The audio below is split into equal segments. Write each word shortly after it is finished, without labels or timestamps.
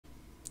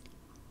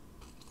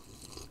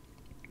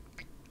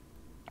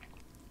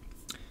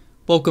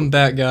Welcome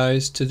back,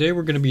 guys. Today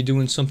we're going to be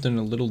doing something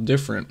a little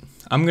different.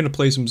 I'm going to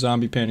play some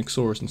Zombie Panic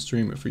Source and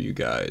stream it for you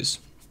guys.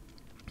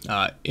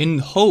 In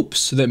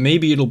hopes that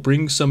maybe it'll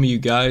bring some of you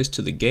guys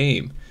to the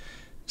game.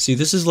 See,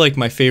 this is like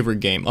my favorite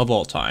game of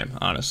all time,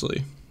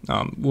 honestly.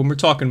 When we're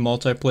talking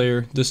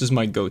multiplayer, this is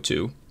my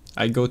go-to.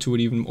 I'd go to it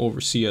even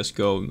over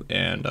CSGO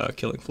and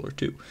Killing Floor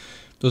 2.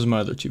 Those are my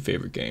other two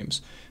favorite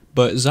games.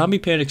 But Zombie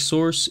Panic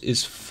Source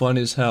is fun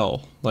as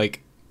hell.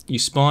 Like, you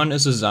spawn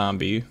as a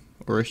zombie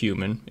or a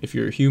human. If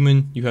you're a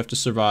human, you have to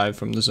survive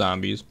from the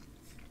zombies.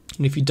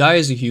 And if you die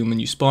as a human,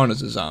 you spawn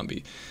as a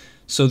zombie.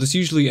 So this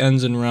usually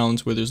ends in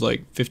rounds where there's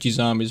like 50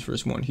 zombies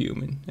versus one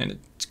human. And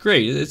it's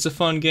great. It's a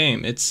fun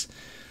game. It's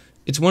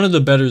one of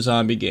the better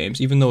zombie games,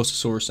 even though it's a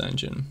Source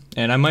Engine.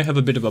 And I might have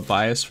a bit of a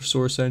bias for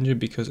Source Engine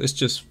because it's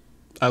just,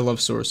 I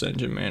love Source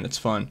Engine, man. It's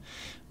fun.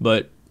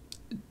 But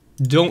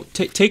don't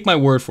take my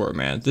word for it,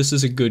 man. This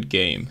is a good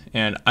game,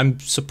 and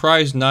I'm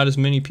surprised not as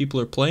many people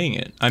are playing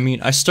it. I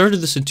mean, I started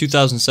this in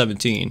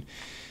 2017,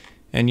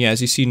 and yeah,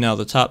 as you see now,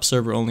 the top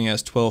server only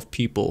has 12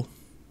 people.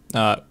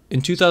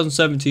 In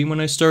 2017,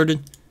 when I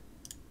started,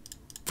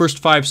 first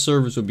 5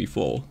 servers would be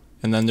full,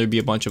 and then there'd be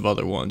a bunch of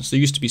other ones. There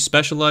used to be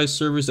specialized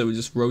servers that would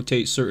just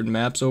rotate certain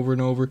maps over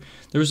and over.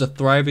 There was a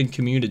thriving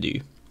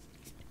community,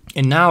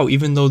 and now,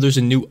 even though there's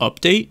a new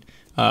update,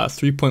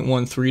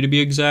 3.13 to be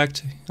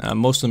exact.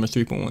 Most of them are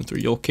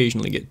 3.13. You'll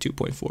occasionally get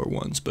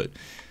 2.41s, but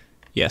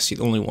yeah, see,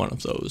 only one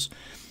of those.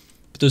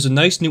 But there's a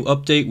nice new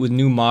update with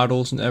new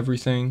models and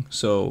everything.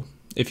 So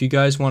if you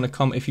guys want to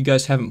come, if you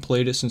guys haven't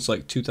played it since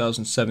like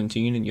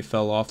 2017 and you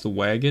fell off the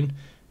wagon,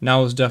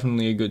 now is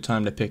definitely a good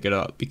time to pick it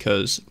up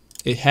because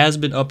it has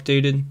been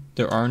updated.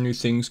 There are new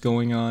things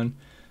going on.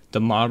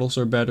 The models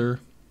are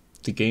better.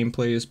 The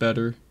gameplay is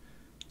better.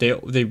 They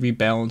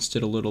rebalanced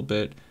it a little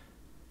bit.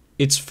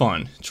 It's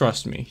fun,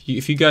 trust me.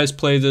 If you guys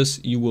play this,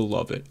 you will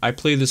love it. I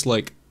play this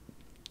like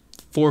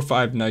 4 or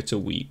 5 nights a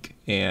week,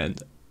 and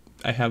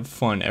I have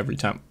fun every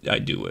time I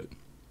do it.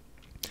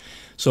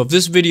 So if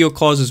this video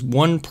causes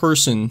one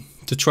person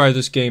to try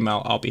this game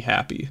out, I'll be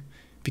happy,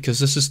 because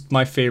this is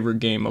my favorite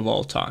game of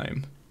all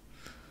time.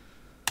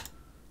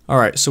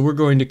 Alright, so we're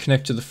going to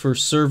connect to the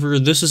first server.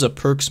 This is a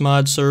perks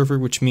mod server,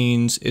 which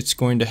means it's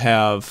going to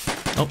have...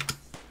 Oh,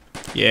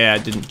 yeah, I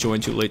didn't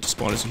join too late to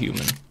spawn as a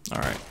human.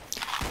 Alright.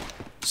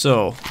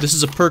 So, this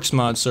is a perks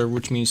mod server,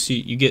 which means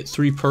you get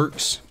 3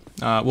 perks.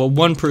 Well,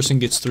 one person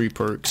gets 3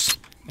 perks,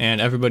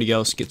 and everybody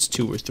else gets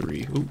 2 or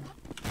 3. Ooh.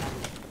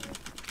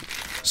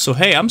 So,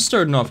 hey, I'm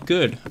starting off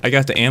good. I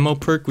got the ammo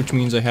perk, which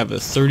means I have a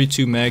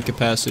 32 mag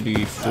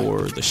capacity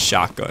for the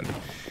shotgun,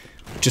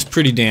 which is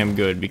pretty damn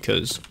good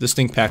because this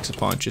thing packs a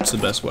punch. It's the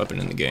best weapon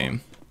in the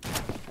game.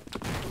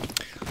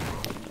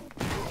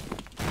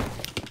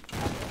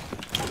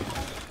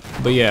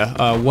 But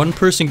yeah, one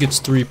person gets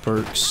 3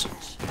 perks.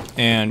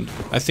 And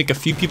I think a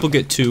few people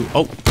get 2.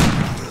 Oh! I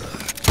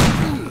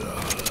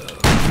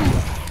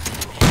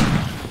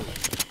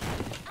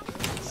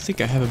think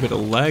I have a bit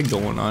of lag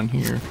going on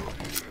here.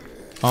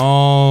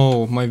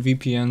 Oh, my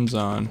VPN's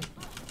on.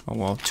 Oh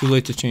well, too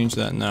late to change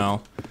that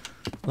now.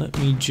 Let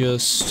me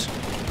just...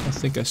 I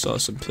think I saw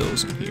some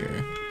pills in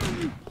here.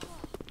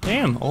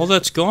 Damn, all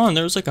that's gone.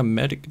 There's like a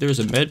there's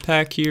a med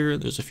pack here.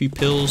 There's a few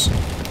pills.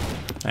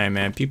 Hey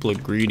man, people are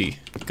greedy.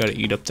 Gotta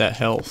eat up that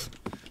health.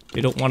 They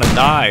don't want to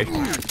die.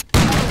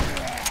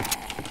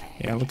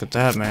 Yeah, look at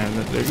that, man.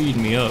 They're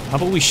eating me up. How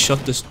about we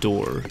shut this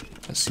door?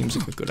 That seems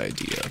like a good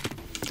idea.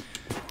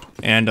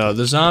 And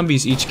the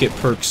zombies each get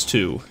perks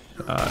too.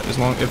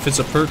 If it's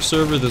a perk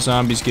server, the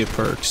zombies get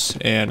perks.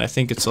 And I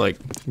think it's like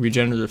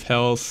regenerative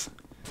health,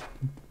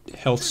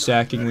 health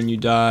stacking when you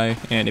die.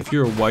 And if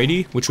you're a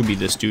whitey, which would be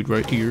this dude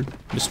right here,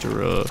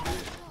 Mr.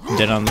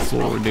 Dead on the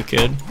Floor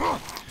dickhead,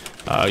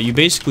 you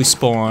basically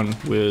spawn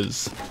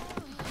with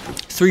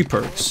 3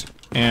 perks.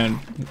 And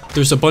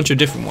there's a bunch of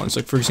different ones.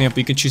 Like, for example,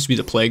 you could choose to be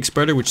the Plague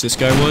Spreader, which this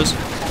guy was.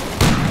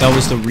 That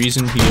was the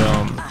reason he,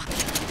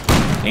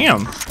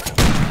 Damn!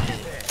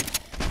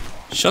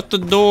 Shut the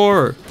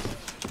door!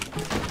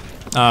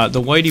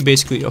 The Whitey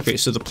basically... Okay,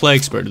 so the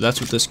Plague Spreader, that's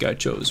what this guy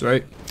chose,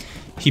 right?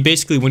 He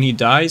basically, when he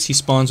dies, he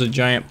spawns a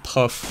giant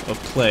puff of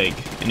plague.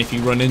 And if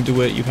you run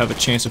into it, you have a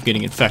chance of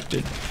getting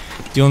infected.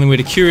 The only way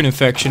to cure an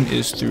infection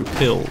is through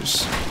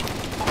pills.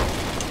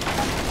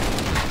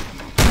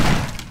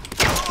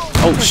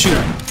 Oh, shoot.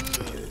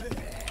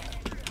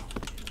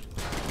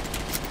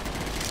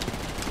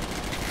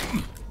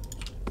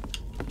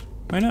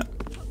 Why not?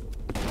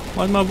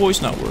 Why's my voice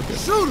not working?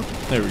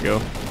 There we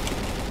go.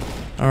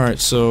 Alright,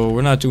 so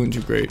we're not doing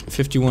too great.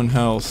 51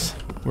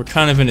 health. We're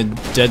kind of in a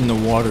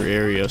dead-in-the-water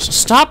area. So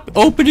stop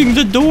opening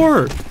the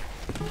door!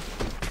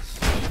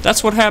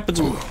 That's what happens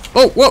when...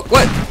 Oh, what?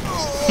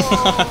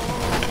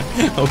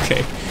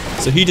 Okay.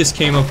 So he just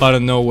came up out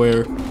of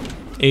nowhere.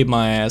 Ate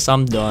my ass.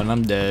 I'm done.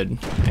 I'm dead.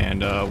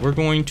 And we're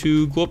going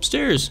to go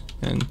upstairs.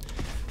 And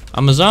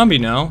I'm a zombie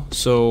now,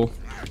 so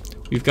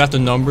we've got the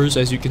numbers.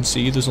 As you can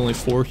see, there's only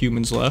 4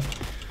 humans left.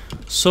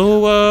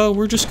 So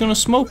we're just gonna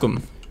smoke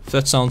them. If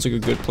that sounds like a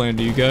good plan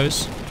to you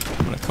guys.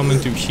 I'm gonna come in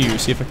through here,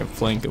 see if I can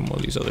flank them while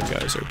these other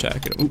guys are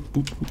attacking them. Ooh,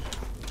 ooh, ooh.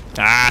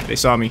 Ah, they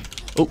saw me.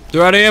 Oh,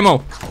 they're out of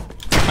ammo.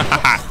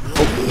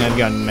 Oh, and I've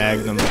got a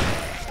Magnum.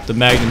 The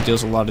Magnum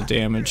deals a lot of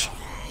damage.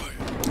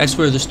 I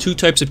swear, there's two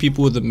types of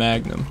people with the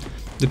Magnum.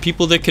 The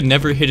people that can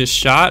never hit a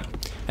shot,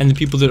 and the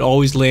people that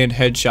always land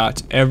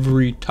headshots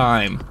every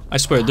time. I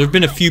swear, there have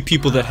been a few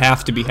people that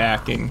have to be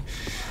hacking.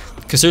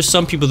 Because there's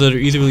some people that are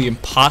either really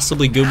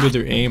impossibly good with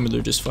their aim, or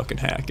they're just fucking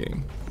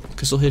hacking.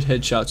 Because they'll hit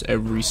headshots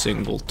every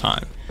single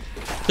time.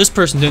 This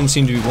person didn't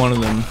seem to be one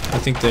of them. I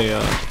think they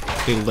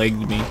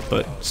legged me,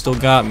 but still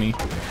got me.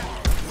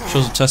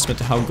 Shows a testament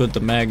to how good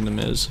the Magnum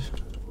is.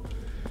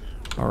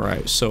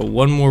 Alright, so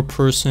one more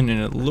person,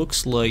 and it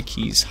looks like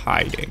he's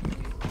hiding.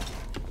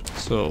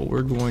 So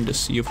we're going to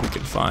see if we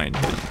can find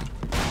him.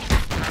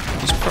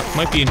 He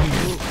might be in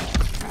here.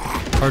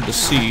 Hard to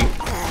see.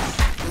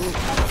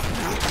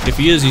 If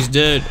he is, he's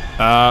dead.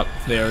 Ah,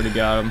 they already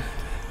got him.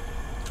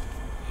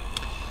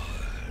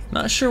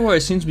 Not sure why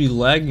it seems to be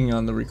lagging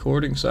on the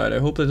recording side. I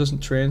hope that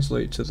doesn't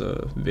translate to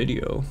the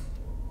video.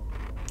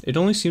 It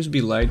only seems to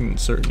be lagging in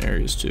certain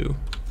areas too.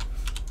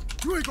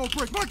 You ain't gonna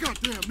break my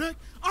goddamn neck.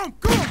 I'm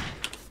good.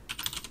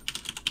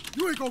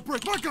 You ain't gonna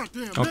break my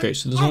goddamn neck. Okay,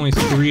 so there's only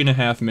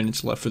 3.5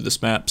 minutes left for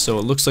this map, so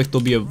it looks like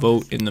there'll be a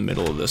vote in the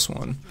middle of this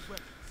one.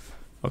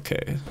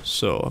 Okay,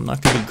 so I'm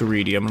not gonna be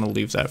greedy. I'm gonna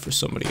leave that for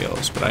somebody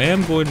else, but I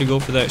am going to go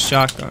for that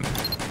shotgun.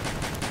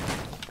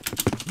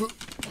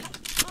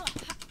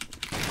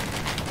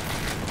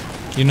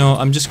 You know,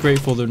 I'm just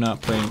grateful they're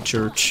not playing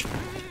Church.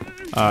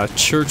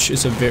 Church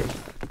is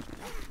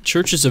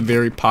a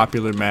very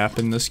popular map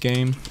in this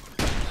game.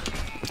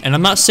 And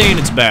I'm not saying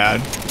it's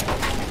bad.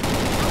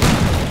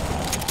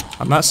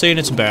 I'm not saying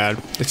it's bad.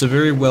 It's a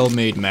very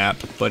well-made map,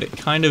 but it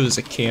kind of is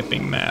a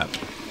camping map.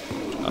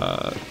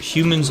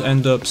 Humans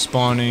end up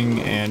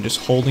spawning and just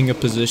holding a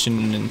position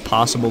in an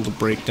impossible to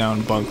break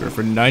down bunker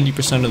for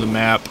 90% of the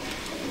map,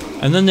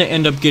 and then they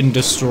end up getting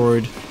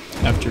destroyed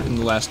in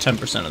the last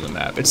 10% of the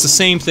map. It's the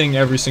same thing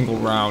every single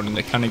round, and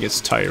it kind of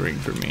gets tiring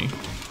for me.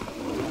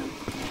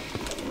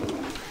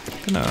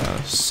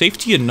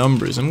 Safety in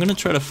numbers. I'm gonna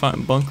try to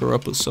bunker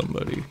up with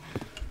somebody.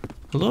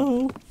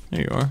 Hello?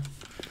 There you are.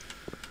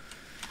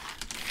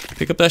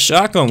 Pick up that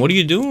shotgun. What are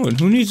you doing?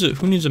 Who needs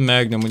a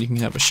Magnum when you can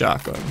have a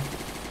shotgun?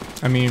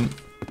 I mean,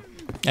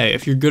 hey,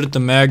 if you're good at the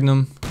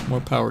Magnum,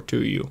 more power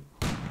to you.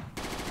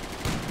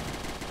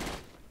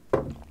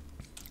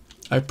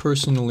 I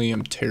personally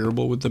am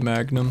terrible with the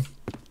Magnum.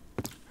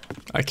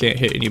 I can't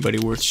hit anybody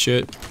worth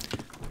shit.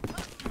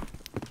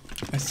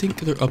 I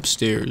think they're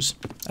upstairs.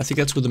 I think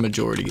that's where the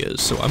majority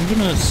is. So I'm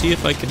gonna see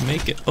if I can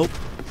make it. Oh.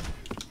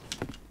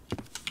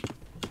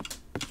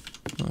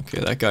 Okay,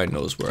 that guy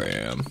knows where I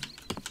am.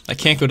 I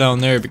can't go down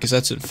there because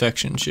that's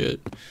infection shit.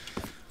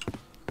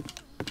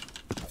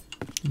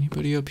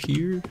 Anybody up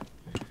here?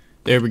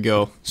 There we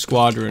go.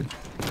 Squadron.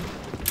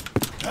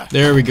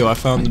 There we go. I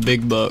found the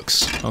big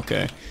bucks.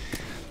 Okay.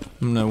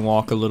 I'm gonna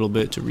walk a little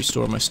bit to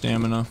restore my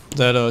stamina.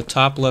 That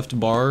top left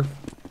bar,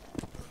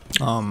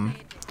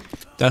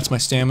 that's my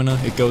stamina.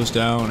 It goes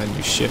down and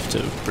you shift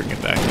to bring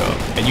it back up.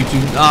 And you do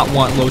not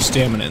want low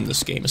stamina in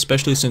this game,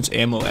 especially since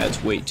ammo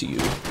adds weight to you.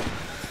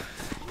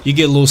 You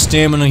get low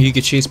stamina, you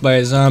get chased by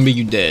a zombie,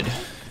 you dead.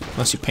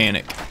 Unless you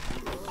panic.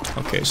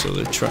 Okay, so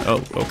they're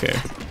oh, okay.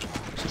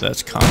 So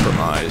that's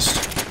compromised.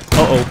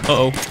 Uh-oh,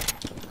 uh-oh.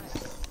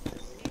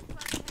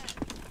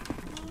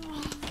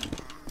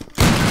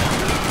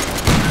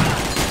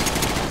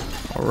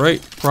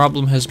 Alright,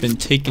 problem has been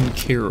taken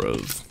care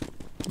of.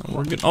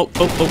 We're good. Oh,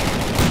 oh, oh.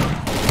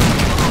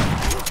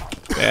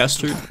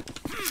 Bastard.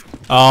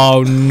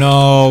 Oh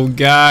no,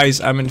 guys,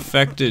 I'm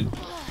infected.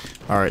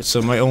 Alright,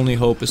 so my only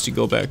hope is to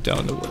go back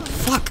down to work.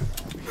 Fuck!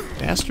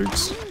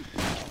 Bastards.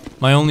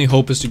 My only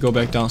hope is to go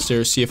back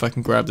downstairs, see if I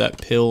can grab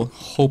that pill.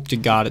 Hope to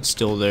God it's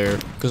still there,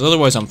 because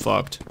otherwise I'm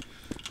fucked.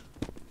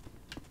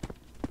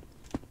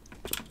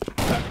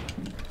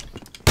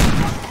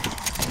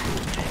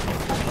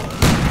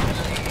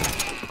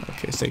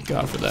 Okay, thank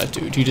God for that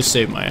dude. He just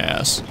saved my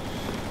ass.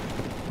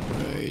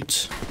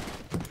 Right.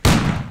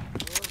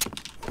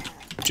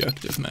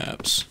 Objective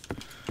maps.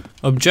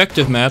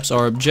 Objective maps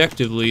are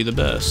objectively the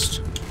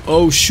best.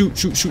 Oh, shoot,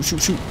 shoot, shoot,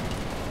 shoot, shoot.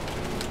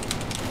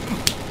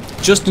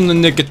 Just in the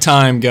nick of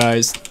time,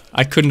 guys.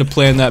 I couldn't have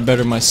planned that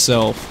better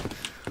myself.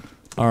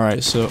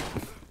 Alright, so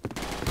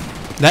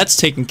that's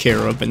taken care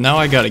of, and now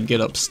I gotta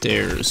get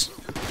upstairs.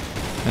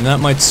 And that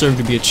might serve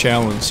to be a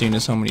challenge, seeing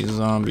as how many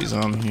zombies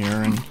I'm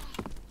hearing.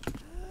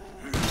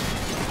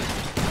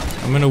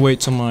 I'm gonna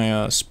wait till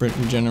my sprint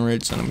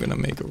regenerates, and I'm gonna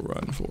make a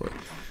run for it.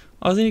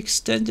 Oh, they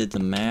extended the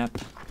map?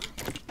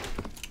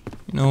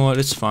 You know what,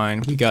 it's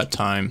fine. We got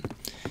time.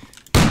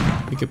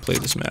 We could play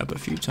this map a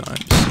few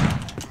times.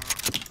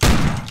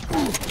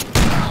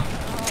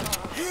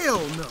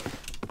 Hell no.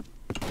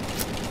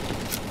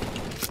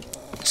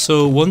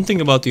 So, one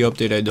thing about the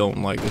update I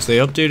don't like is they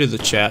updated the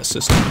chat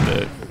system a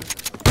bit.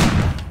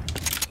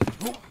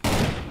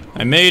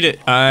 I made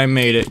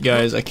it,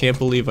 guys. I can't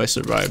believe I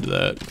survived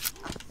that.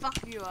 Fuck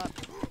you up.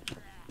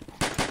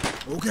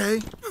 Okay.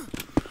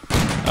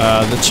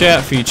 The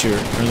chat feature,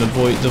 or the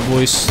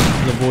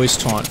voice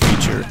taunt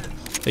feature,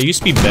 They used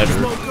to be better.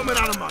 Smoke coming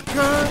out of my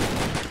gun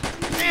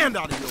and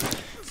out of your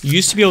ass. You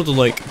used to be able to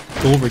like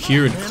go over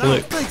here and Man, I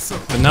click, don't think so.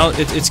 but now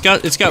it's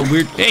got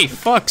weird. Hey,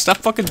 fuck! Stop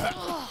fucking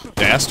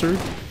bastard.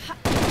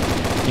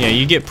 Yeah,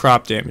 you get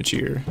prop damage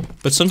here,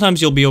 but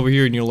sometimes you'll be over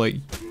here and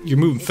you're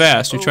moving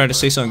fast. You're trying to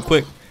say something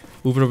quick.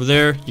 Move it over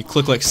there. You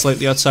click like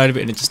slightly outside of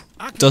it, and it just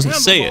doesn't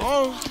say it.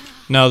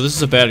 Now this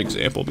is a bad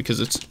example because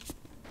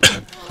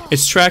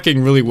it's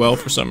tracking really well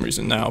for some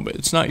reason now, but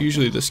it's not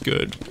usually this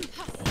good.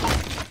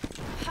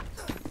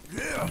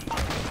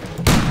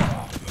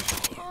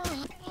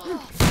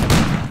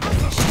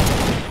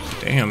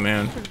 Damn,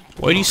 man.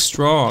 Whitey's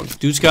strong.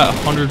 Dude's got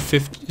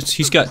 150.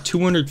 He's got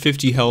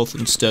 250 health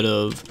instead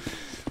of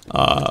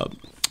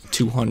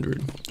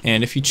 200.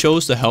 And if he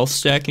chose the health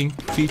stacking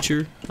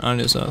feature on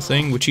his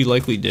thing, which he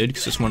likely did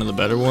because it's one of the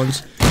better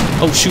ones.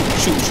 Oh, shoot,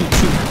 shoot, shoot,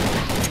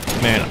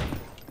 shoot. Man,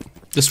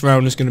 this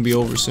round is going to be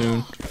over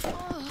soon.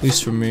 At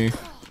least for me.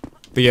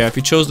 But yeah, if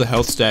he chose the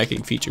health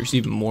stacking feature, he's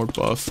even more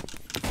buff.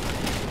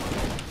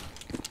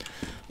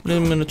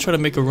 I'm going to try to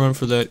make a run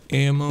for that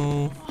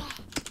ammo.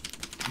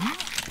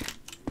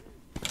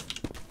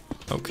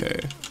 Okay,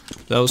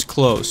 that was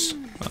close.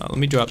 Let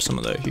me drop some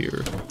of that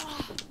here.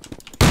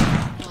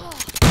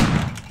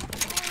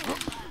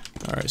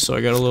 Alright, so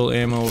I got a little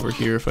ammo over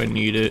here if I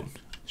need it.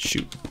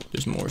 Shoot,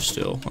 there's more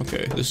still.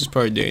 Okay, this is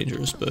probably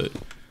dangerous, but...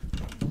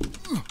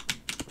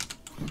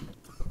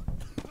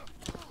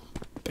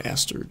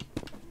 Bastard.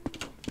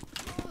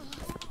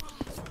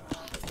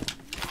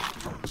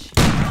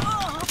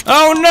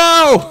 Oh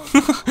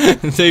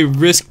no! They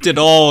risked it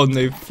all and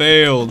they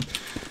failed.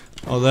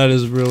 Oh, that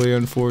is really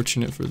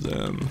unfortunate for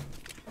them.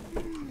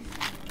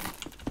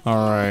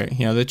 Alright,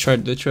 yeah, they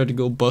tried to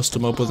go bust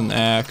him up with an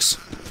axe.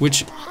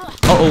 Which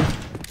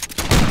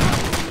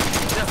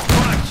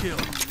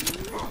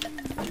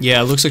yeah,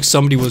 it looks like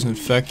somebody was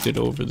infected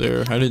over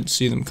there. I didn't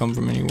see them come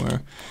from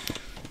anywhere.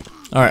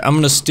 Alright, I'm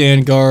gonna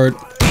stand guard.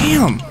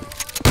 Damn!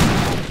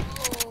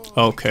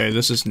 Okay,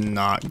 this is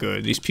not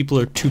good. These people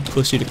are too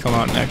pussy to come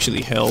out and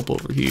actually help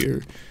over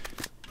here.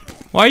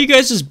 Why are you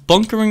guys just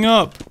bunkering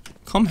up?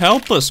 Come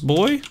help us,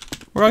 boy.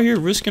 We're out here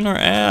risking our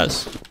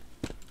ass.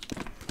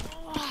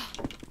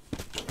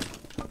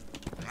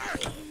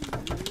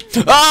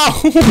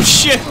 Oh,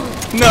 shit!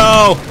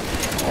 No!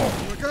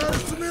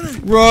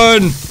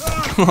 Run!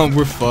 Oh,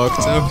 we're fucked.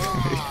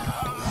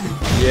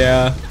 Okay.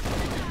 Yeah.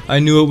 I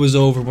knew it was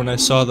over when I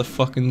saw the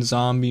fucking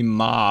zombie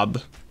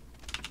mob.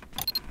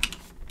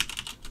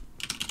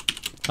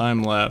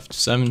 Time left,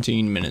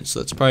 17 minutes.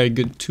 That's probably a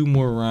good 2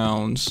 more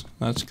rounds.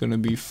 That's gonna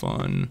be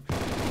fun.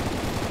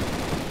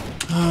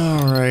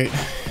 Alright.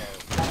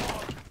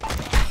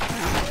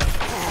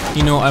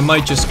 You know, I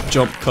might just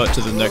jump cut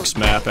to the next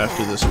map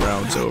after this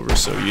round's over,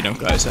 so you don't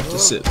guys have to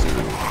sit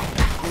through.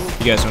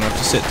 You guys don't have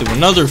to sit through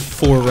another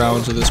 4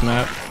 rounds of this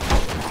map.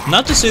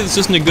 Not to say this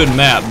isn't a good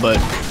map, but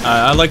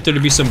I like there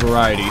to be some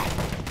variety.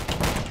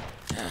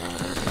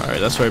 Alright,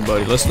 that's right,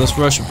 buddy. Let's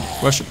rush him.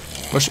 Rush him.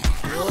 Rush him.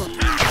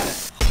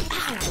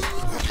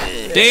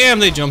 Damn,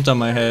 they jumped on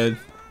my head.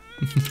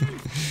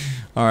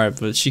 Alright,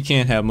 but she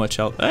can't have much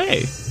health.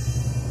 Hey!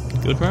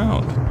 Good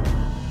round.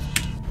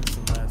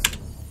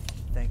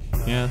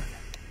 Yeah.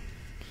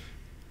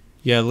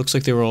 Yeah, it looks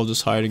like they were all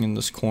just hiding in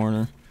this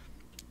corner.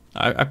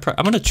 I'm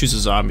gonna choose a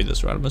zombie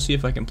this round. I'm gonna see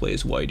if I can play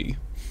as Whitey.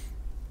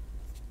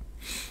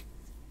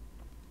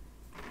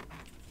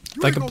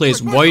 If I can play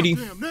as Whitey,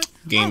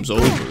 game's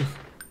over.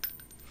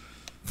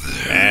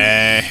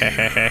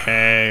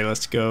 Hey,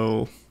 let's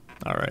go.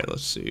 Alright,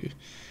 let's see.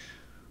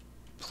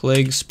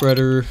 Plague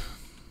Spreader,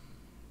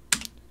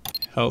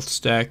 health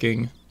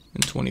stacking,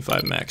 and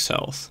 25 max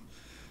health.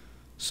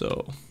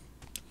 So,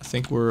 I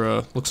think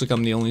we're, looks like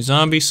I'm the only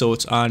zombie, so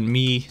it's on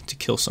me to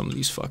kill some of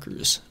these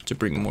fuckers, to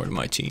bring more to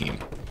my team.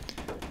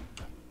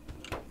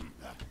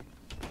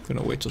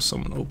 Gonna wait till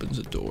someone opens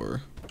a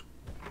door.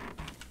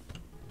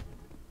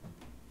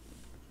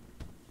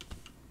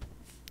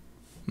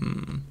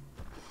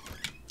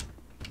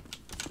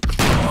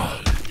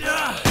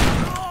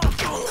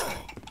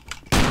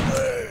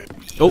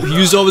 Oh, he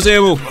used all his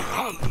ammo!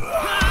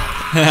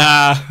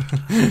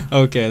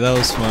 Okay, that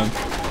was fun.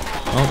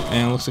 Oh,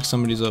 and looks like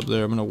somebody's up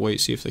there. I'm gonna wait,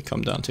 see if they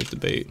come down and take the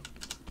bait.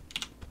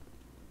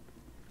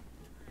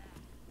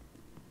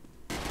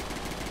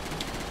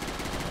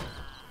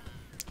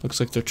 Looks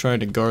like they're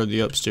trying to guard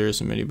the upstairs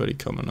from anybody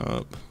coming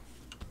up.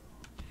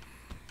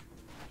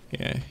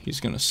 Yeah, he's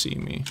gonna see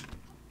me.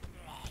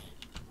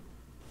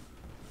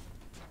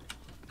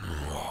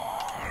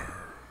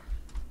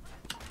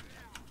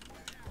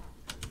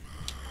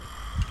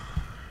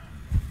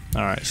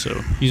 Alright, so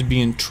he's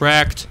being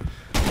tracked.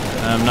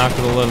 I'm not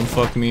gonna let him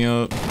fuck me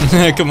up.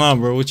 Come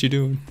on, bro, what you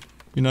doing?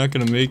 You're not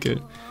gonna make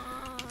it.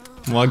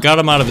 Well, I got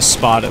him out of his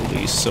spot at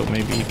least, so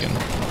maybe he can.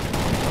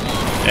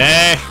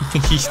 Eh,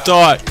 he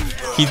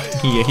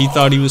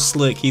thought he was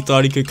slick. He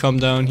thought he could come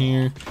down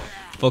here,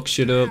 fuck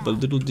shit up, but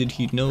little did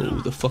he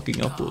know the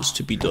fucking up was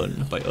to be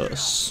done by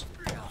us.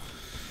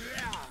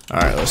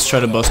 Alright, let's try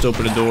to bust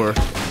open a door.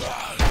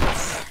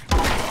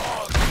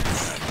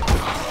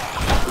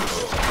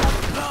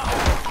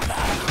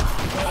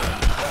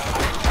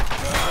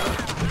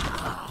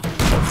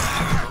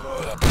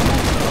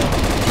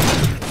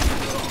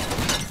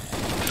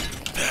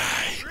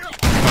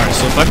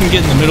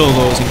 get in the middle of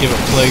those and give a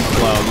plague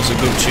cloud, there's a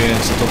good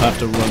chance that they'll have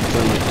to run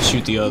through it to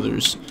shoot the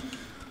others.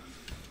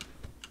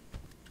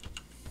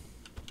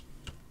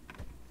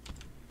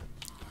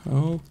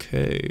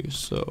 Okay,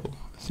 so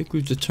I think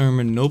we've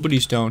determined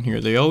nobody's down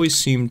here. They always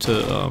seem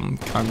to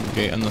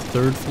congregate on the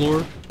 3rd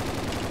floor.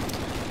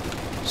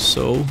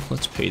 So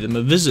let's pay them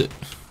a visit.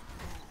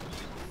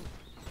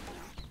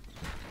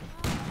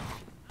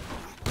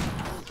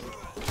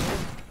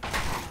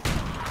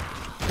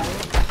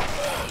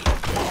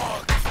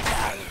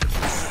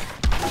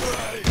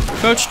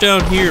 Crouch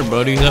down here,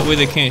 buddy. That way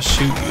they can't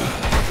shoot you.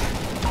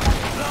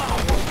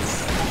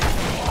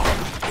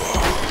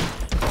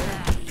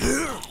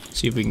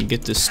 See if we can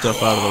get this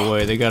stuff out of the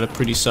way. They got a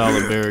pretty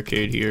solid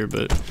barricade here,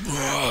 but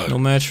no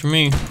match for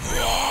me.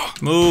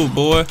 Move,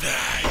 boy.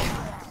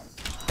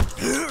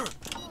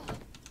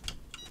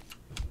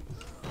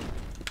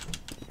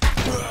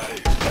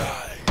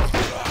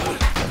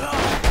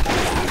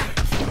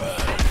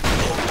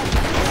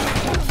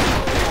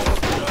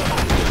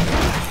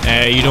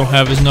 Hey, you don't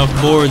have enough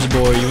boards,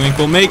 boy. You ain't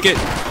gonna make it.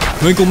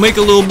 You ain't gonna make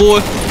it, little boy.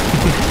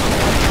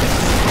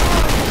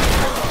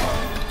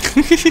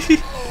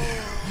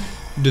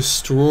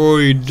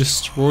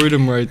 Destroyed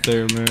him right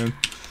there, man.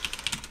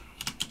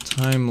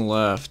 Time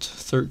left,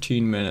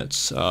 13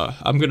 minutes.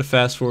 I'm gonna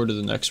fast forward to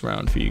the next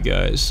round for you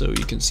guys so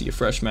you can see a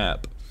fresh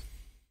map.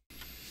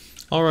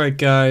 Alright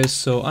guys,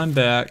 so I'm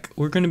back.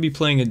 We're gonna be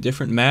playing a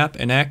different map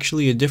and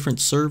actually a different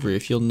server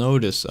if you'll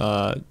notice.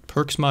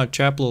 Perks Mod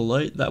Chapel of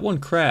Light, that one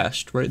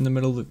crashed right in the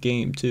middle of the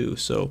game too,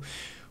 so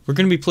we're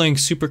gonna be playing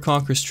Super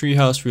Conker's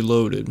Treehouse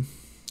Reloaded.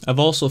 I've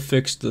also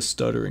fixed the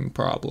stuttering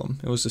problem.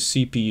 It was a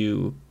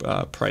CPU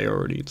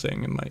priority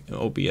thing in my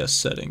OBS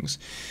settings.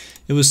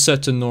 It was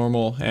set to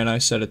normal and I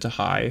set it to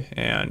high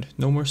and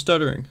no more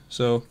stuttering.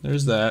 So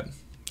there's that.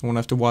 I won't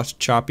have to watch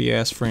choppy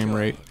ass frame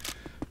rate.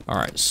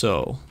 Alright,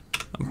 so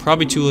I'm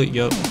probably too late.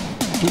 Yup. Boy,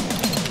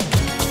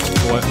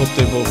 I hope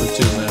they vote for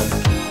 2, man.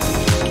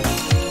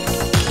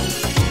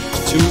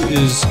 2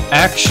 is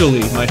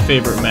actually my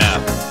favorite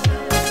map.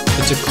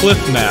 It's a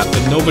cliff map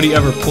and nobody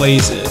ever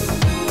plays it.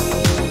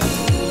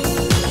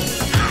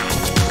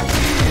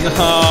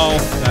 No,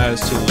 that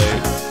is too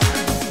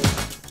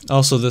late.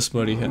 Also, this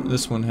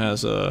one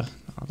has a.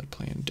 Oh, they're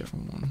playing a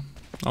different one.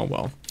 Oh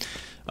well.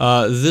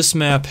 This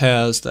map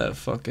has that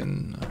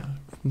fucking.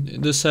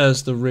 This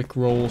has the Rick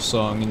Roll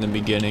song in the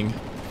beginning.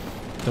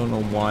 Don't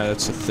know why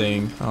that's a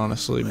thing,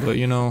 honestly, but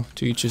you know,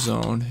 to each his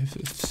own. If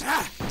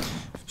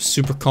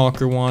Super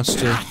Conker wants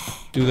to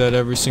do that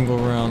every single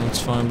round, that's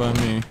fine by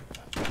me.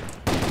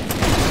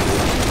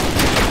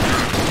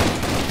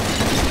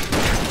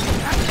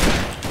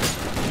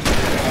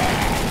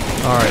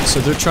 Alright, so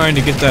they're trying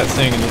to get that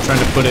thing and they're trying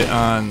to put it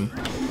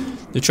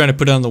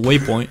on the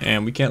waypoint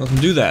and we can't let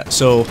them do that.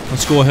 So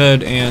let's go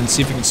ahead and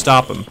see if we can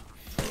stop them.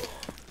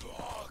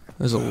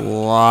 There's a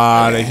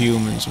lot of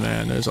humans,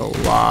 man. There's a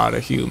lot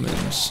of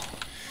humans.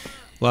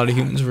 A lot of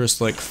humans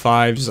versus like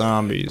 5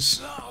 zombies.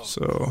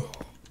 So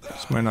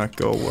this might not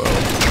go well.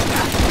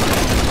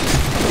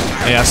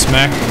 Hey, I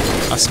smacked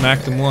him. I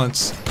smacked him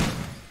once.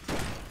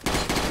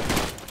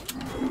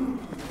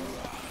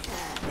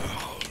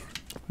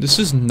 This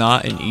is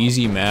not an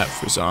easy map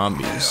for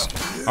zombies.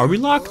 Are we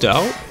locked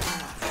out?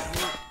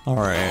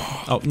 Alright.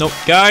 Oh, no.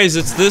 Guys,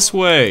 it's this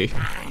way.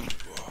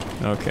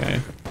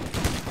 Okay.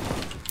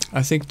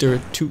 I think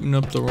they're tooting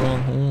up the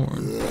wrong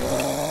horn.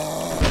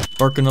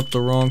 Barking up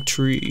the wrong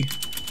tree.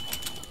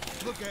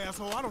 Look,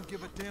 asshole, I don't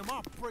give a damn.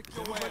 I'll break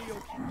your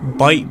radio.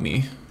 Bite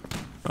me.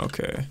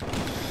 Okay.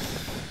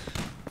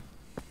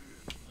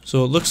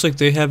 So it looks like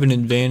they have an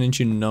advantage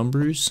in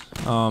numbers.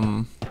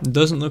 It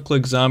doesn't look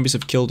like zombies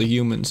have killed a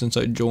human since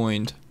I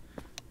joined.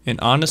 And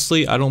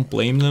honestly, I don't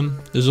blame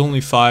them. There's only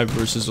 5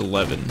 versus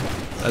 11.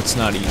 That's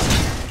not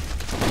easy.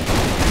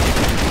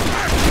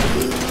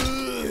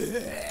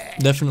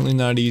 Definitely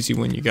not easy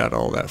when you got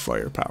all that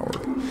firepower.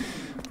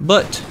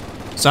 But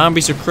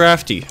zombies are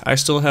crafty. I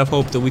still have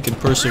hope that we can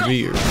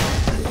persevere.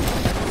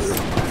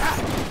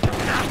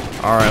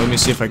 Alright, let me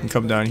see if I can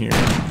come down here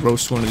and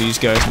roast one of these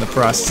guys in the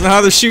process.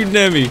 Now they're shooting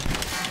at me!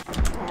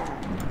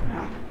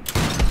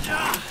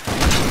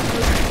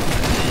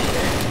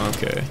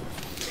 Okay.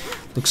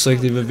 Looks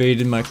like they've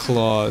evaded my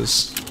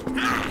claws.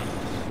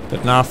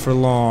 But not for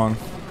long.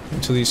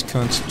 Until these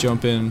cunts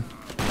jump in.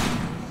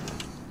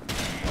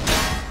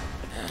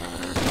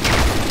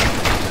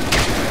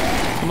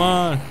 Come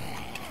on!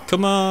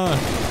 Come on!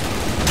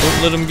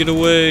 Don't let him get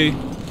away!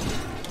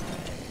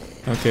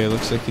 Okay,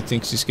 looks like he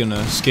thinks he's gonna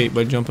escape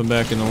by jumping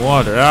back in the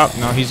water. Ah,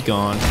 now he's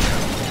gone.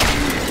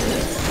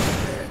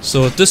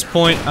 So at this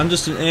point, I'm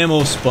just an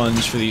ammo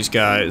sponge for these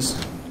guys.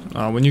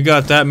 When you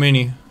got that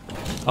many...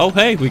 Oh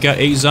hey, we got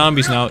 8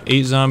 zombies now.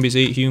 8 zombies,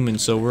 8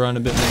 humans, so we're on a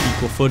bit more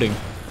equal footing.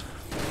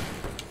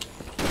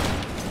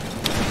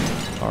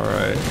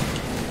 Alright.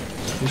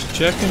 Just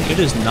checking. It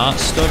is not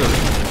stuttering.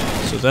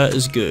 So that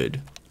is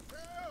good.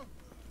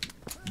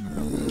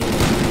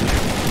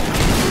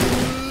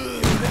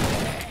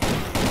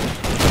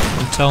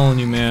 I'm telling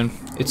you, man,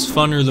 it's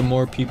funner the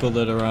more people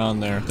that are on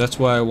there. That's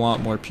why I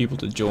want more people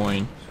to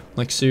join.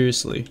 Like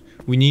seriously,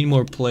 we need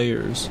more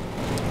players.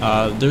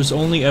 There's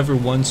only ever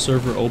one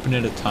server open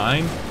at a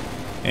time,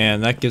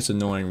 and that gets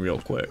annoying real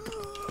quick.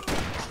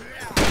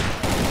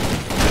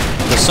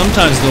 But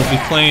sometimes they'll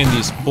be playing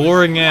these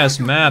boring ass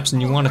maps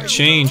and you want to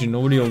change and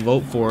nobody will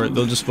vote for it.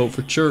 They'll just vote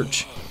for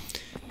church.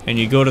 And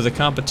you go to the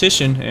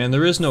competition and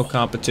there is no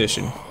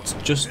competition. It's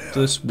just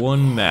this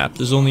one map.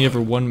 There's only ever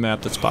one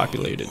map that's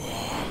populated.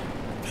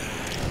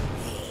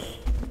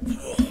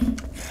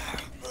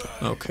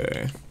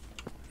 Okay.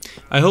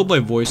 I hope my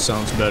voice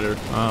sounds better.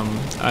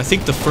 I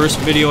think the first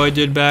video I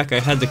did back,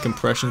 I had the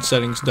compression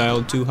settings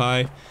dialed too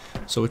high.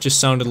 So it just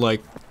sounded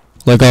like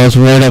I was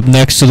right up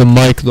next to the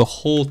mic the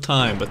whole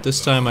time, but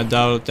this time I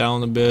dialed it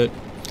down a bit.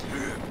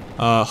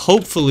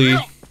 Hopefully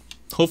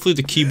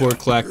the keyboard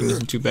clacking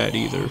isn't too bad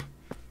either.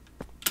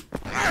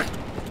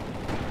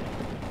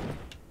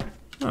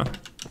 Huh.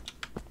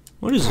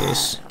 What is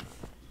this?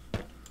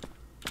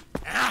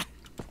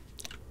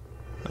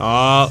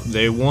 Ah,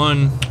 they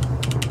won.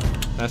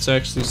 That's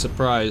actually a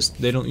surprise.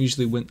 They don't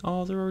usually win.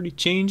 Oh, they're already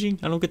changing?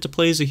 I don't get to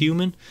play as a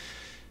human?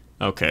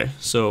 Okay,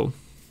 so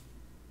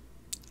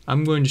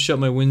I'm going to shut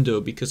my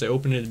window because I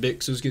opened it a bit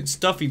because it was getting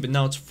stuffy, but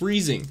now it's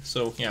freezing.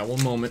 So, yeah,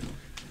 one moment.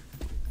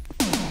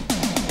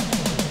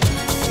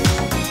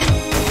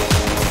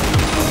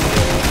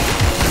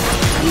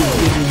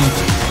 Literally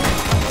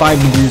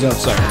 5 degrees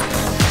outside.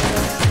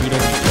 We don't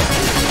need that.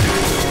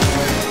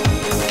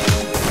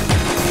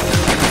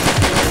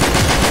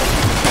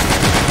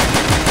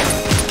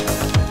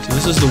 So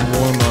this is the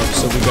warm-up,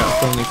 so we got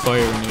friendly fire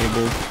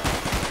enabled.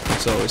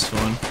 That's always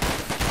fun.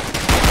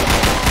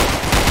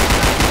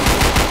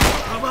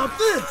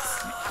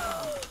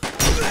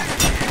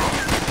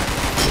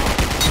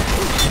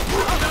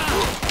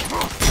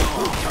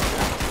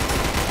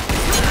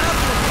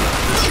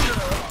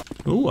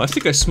 Ooh, I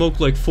think I smoked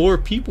like 4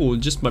 people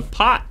with just my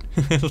pot.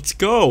 Let's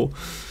go.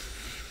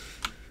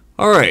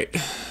 Alright.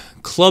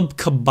 Club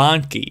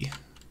Kabanki.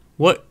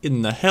 What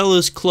in the hell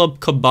is Club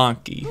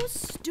Kabanki? Whose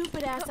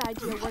stupid ass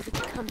idea was it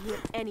to come here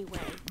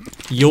anyway?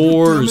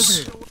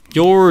 Yours.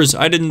 Yours.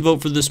 I didn't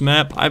vote for this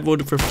map. I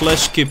voted for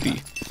Flesh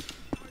Kippy.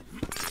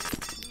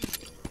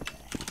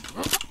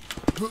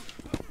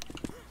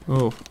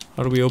 Oh,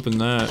 how do we open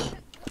that?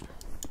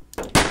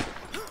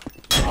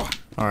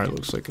 Alright,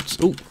 looks like it's...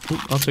 Oh,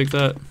 I'll take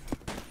that.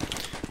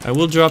 I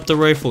will drop the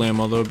rifle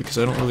ammo though because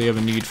I don't really have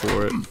a need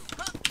for it.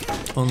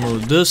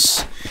 Unload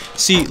this.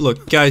 See,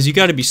 look, guys, you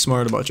gotta be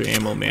smart about your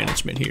ammo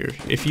management here.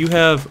 If you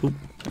have... Ooh,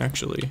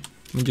 actually,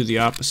 let me do the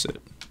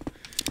opposite.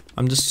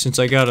 Since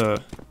I got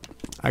a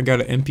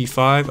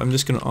MP5, I'm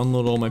just gonna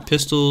unload all my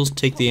pistols,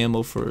 take the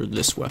ammo for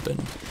this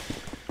weapon.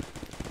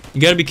 You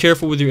gotta be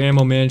careful with your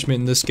ammo management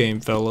in this game,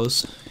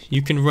 fellas.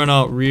 You can run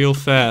out real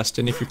fast,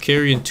 and if you're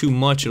carrying too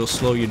much, it'll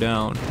slow you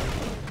down.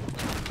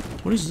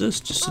 What is this?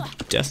 Just a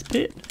death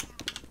pit?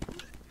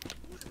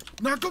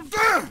 Knock him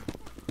down!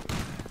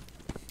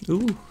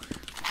 Ooh.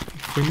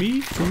 For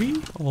me? For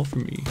me? All for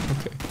me.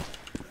 Okay.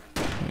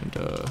 And,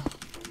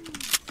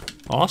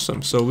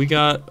 awesome. So we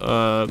got,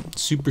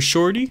 Super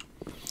Shorty,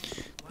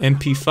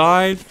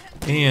 MP5,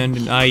 and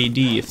an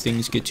IED if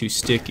things get too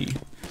sticky.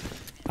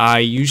 I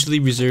usually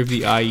reserve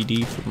the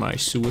IED for my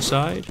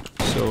suicide,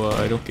 so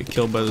I don't get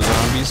killed by the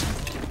zombies.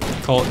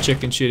 Call it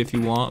chicken shit if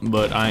you want,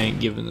 but I ain't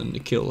giving them the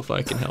kill if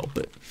I can help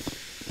it.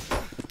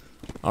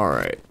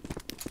 Alright.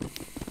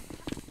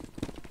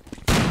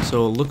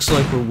 So it looks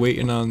like we're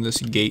waiting on this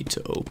gate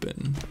to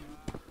open.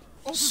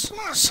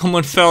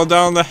 Someone fell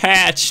down the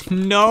hatch!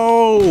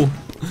 No!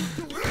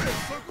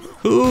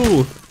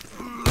 Who?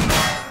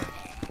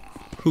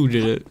 Who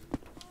did it?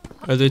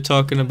 Are they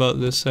talking about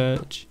this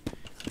hatch?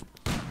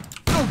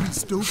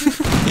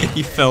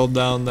 He fell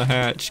down the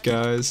hatch,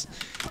 guys.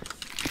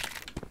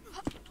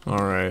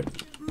 Alright.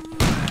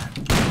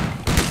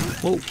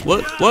 Whoa,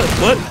 what?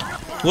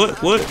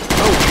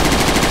 Oh.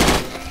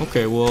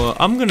 Okay, well,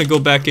 I'm gonna go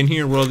back in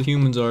here where all the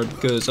humans are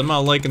because I'm not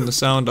liking the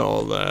sound of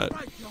all that.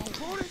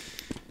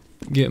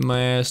 Getting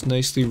my ass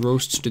nicely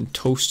roasted and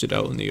toasted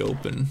out in the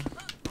open.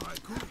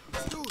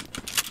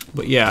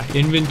 But yeah,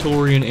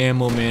 inventory and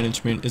ammo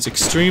management is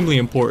extremely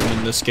important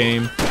in this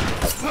game.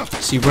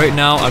 See, right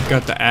now I've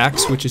got the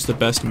axe, which is the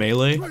best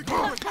melee.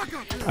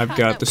 I've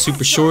got the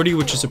Super Shorty,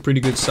 which is a pretty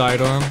good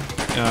sidearm.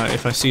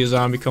 If I see a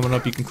zombie coming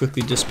up, you can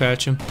quickly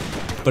dispatch him.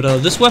 But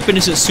this weapon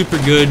isn't super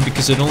good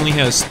because it only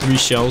has 3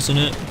 shells in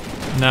it.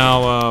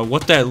 Now,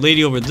 what that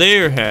lady over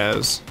there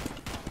has,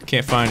 I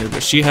can't find her,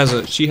 but she has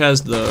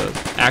the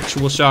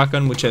actual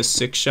shotgun, which has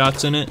 6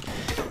 shots in it.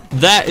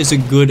 That is a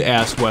good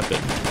ass weapon.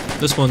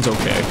 This one's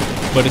okay,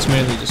 but it's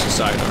mainly just a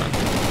sidearm.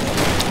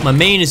 My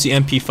main is the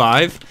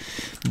MP5,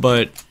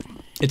 but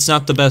it's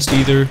not the best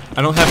either.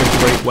 I don't have a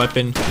great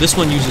weapon. This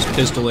one uses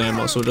pistol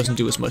ammo, so it doesn't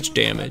do as much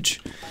damage.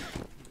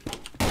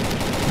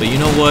 But you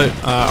know what?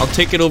 I'll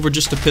take it over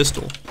just a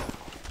pistol.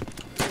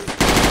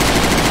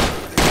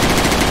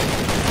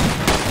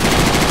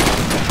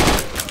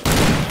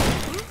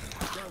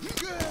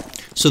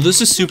 So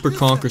this is Super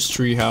Conker's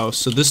Treehouse,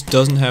 so this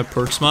doesn't have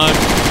perks mod,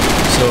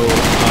 so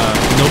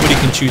nobody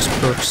can choose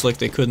perks like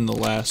they could in the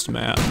last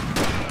map.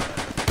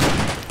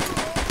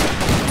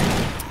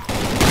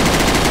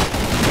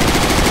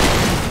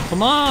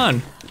 Come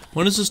on!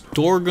 When is this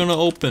door gonna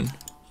open?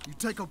 You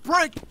take a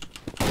break.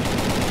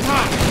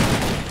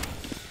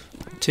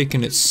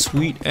 Taking its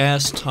sweet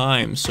ass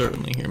time,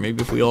 certainly here.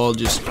 Maybe if we all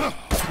just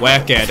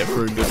whack at it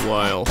for a good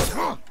while. Man,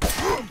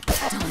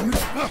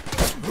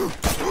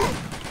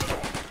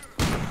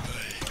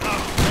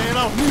 I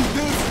don't need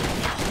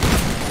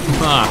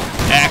this.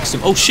 Axe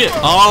him. Oh shit!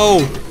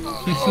 Oh!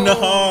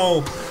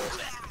 No!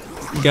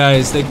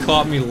 Guys, they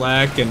caught me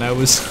lacking. I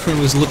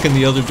was looking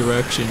the other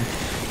direction.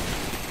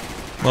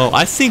 Well,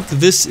 I think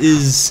this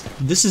is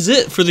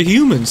it for the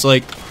humans.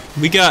 Like,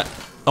 we got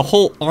a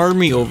whole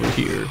army over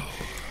here.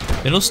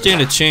 They don't stand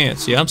a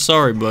chance. Yeah, I'm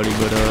sorry, buddy,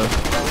 but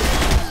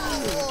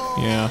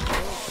yeah,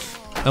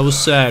 that was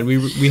sad.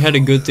 We had a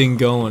good thing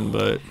going,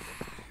 but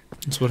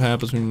that's what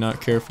happens when you're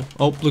not careful.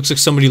 Oh, looks like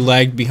somebody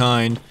lagged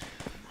behind.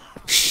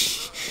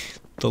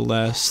 The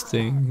last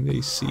thing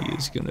they see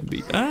is gonna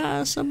be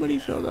somebody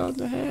fell down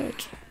the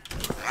hatch.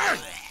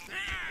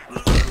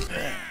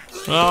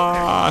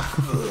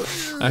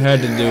 I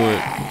had to do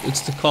it.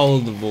 It's the call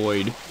of the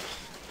void.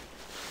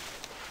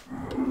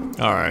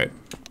 Alright.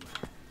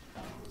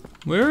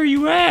 Where are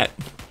you at?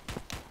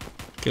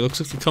 Okay, looks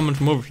like they're coming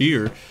from over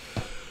here.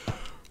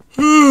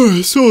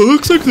 So it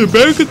looks like they're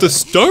back at the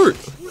start.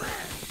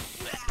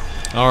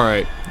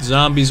 Alright,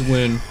 zombies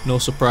win. No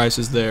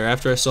surprises there.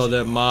 After I saw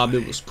that mob,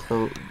 it was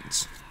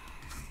curtains.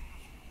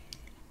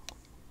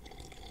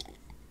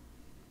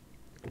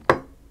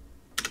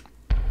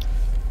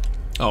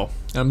 Oh,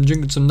 I'm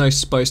drinking some nice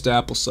spiced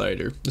apple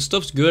cider. This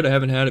stuff's good. I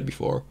haven't had it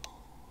before.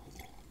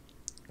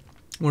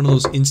 One of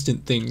those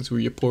instant things where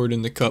you pour it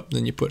in the cup,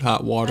 then you put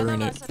hot water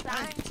in it.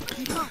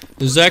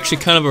 This is actually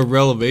kind of a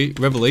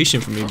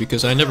revelation for me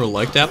because I never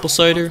liked apple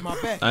cider.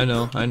 I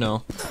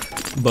know.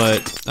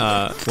 But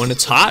when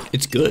it's hot,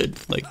 it's good.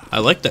 Like, I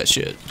like that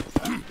shit.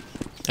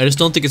 I just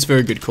don't think it's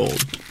very good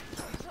cold.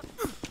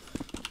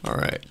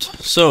 Alright,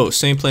 so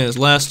same plan as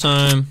last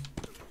time.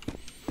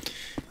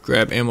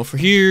 Grab ammo for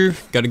here.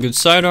 Got a good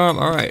sidearm.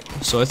 Alright,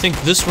 so I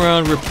think this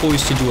round we're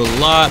poised to do a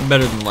lot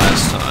better than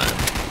last time.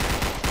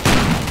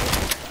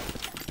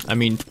 I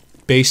mean,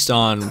 based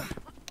on... yeah,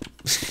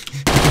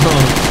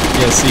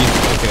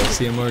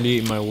 see, I'm already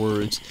eating my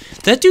words.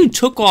 That dude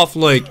took off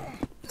like...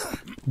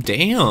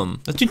 Damn.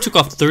 That dude took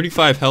off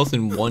 35 health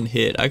in one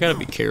hit. I gotta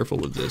be careful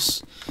with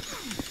this.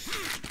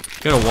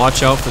 Gotta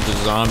watch out for the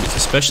zombies,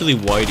 especially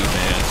Whitey,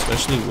 man.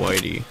 Especially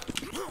Whitey.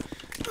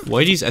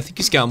 Whitey's, I think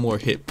he's got more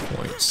hit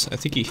points. I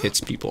think he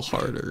hits people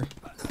harder.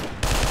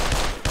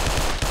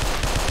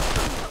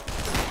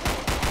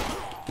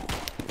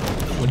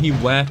 When he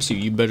whacks you,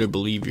 you better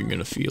believe you're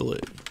gonna feel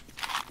it.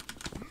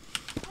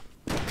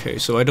 Okay,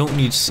 so I don't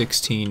need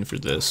 16 for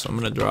this, so I'm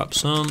gonna drop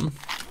some.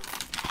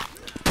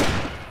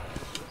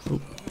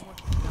 Oop.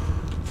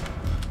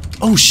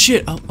 Oh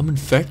shit! I'm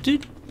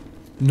infected?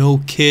 No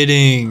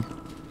kidding.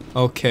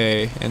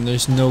 Okay, and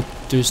there's no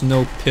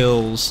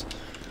pills.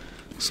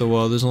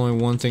 So there's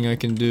only one thing I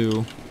can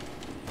do.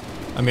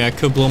 I mean, I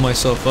could blow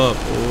myself up,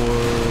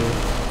 or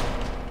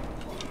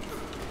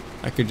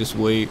I could just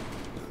wait.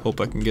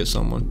 Hope I can get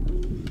someone.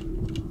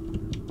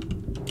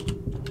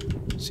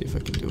 See if I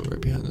can do it right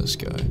behind this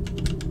guy.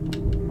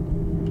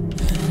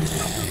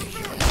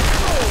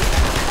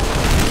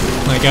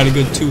 I got a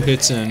good 2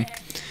 hits in.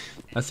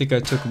 I think I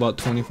took about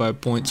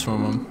 25 points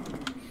from him.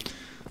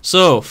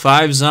 So,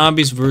 5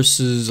 zombies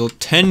versus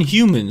 10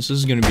 humans. This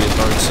is gonna be a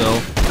hard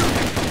sell.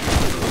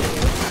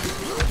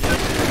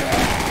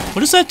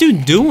 What is that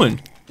dude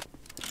doing?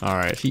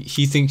 Alright,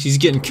 he thinks he's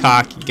getting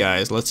cocky,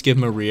 guys. Let's give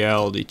him a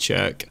reality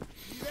check.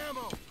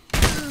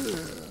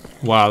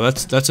 Wow,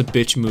 that's a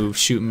bitch move,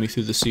 shooting me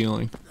through the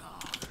ceiling.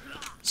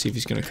 Let's see if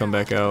he's gonna come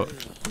back out.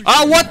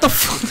 Oh, what the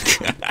fuck?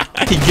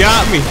 He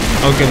got me!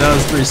 Okay, that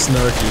was pretty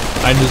snarky.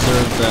 I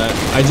deserved that.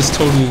 I just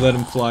totally let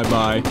him fly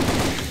by.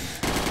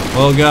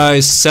 Well,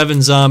 guys,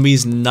 7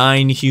 zombies,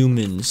 9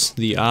 humans.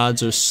 The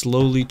odds are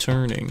slowly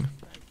turning.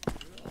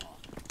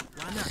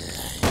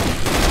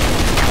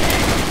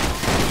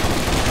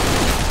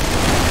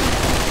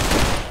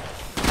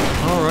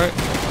 Alright,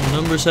 the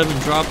numbers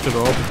haven't dropped at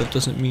all, but that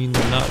doesn't mean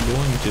they're not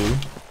going to.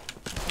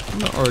 I'm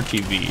gonna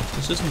RTV.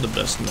 This isn't the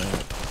best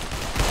map.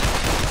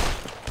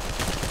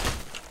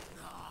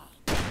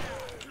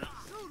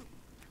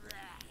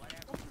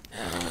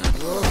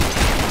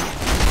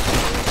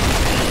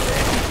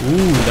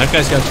 Ooh, that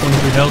guy's got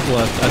 23 health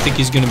left. I think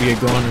he's gonna be a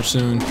goner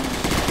soon.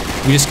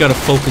 We just gotta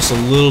focus a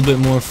little bit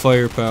more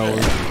firepower.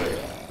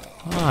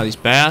 Ah, these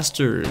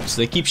bastards.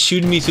 They keep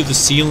shooting me through the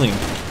ceiling.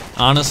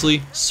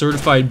 Honestly,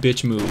 certified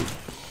bitch move.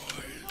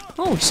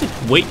 Oh, he said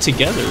wait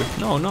together.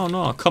 No, no,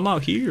 no. Come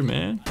out here,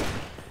 man.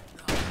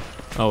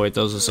 Oh, wait,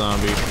 that was a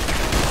zombie.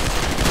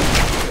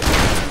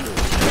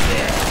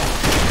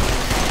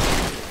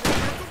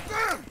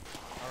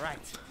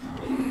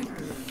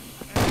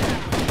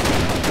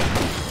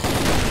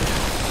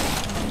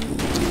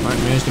 I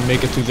managed to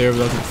make it through there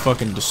without them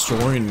fucking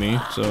destroying me,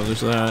 so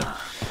there's that.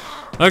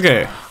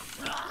 Okay.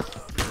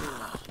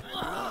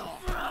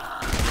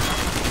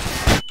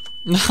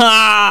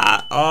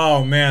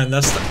 Oh man,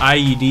 that's the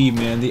IED,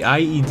 man. The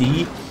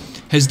IED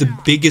has the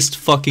biggest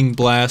fucking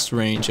blast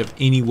range of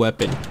any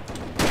weapon.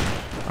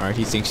 Alright,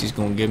 he thinks he's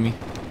gonna get me.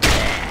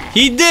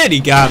 He did! He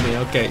got me,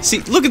 okay.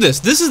 See, look at this.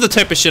 This is the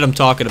type of shit I'm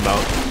talking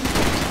about.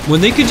 When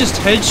they could just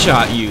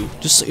headshot you,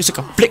 just it's like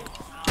a flick,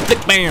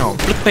 flick bam,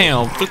 flick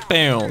bam, flick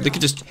bam. They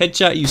could just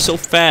headshot you so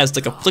fast,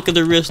 like a flick of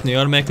their wrist, and they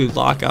automatically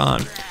lock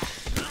on.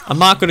 I'm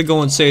not gonna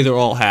go and say they're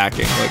all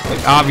hacking.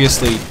 Like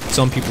obviously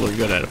some people are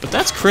good at it, but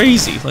that's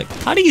crazy. Like,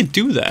 how do you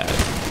do that?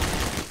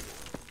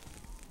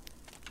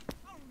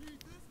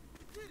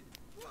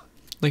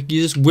 Like,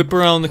 you just whip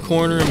around the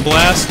corner and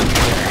blast them.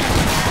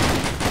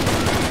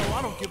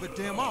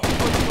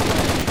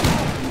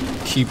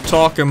 Keep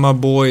talking, my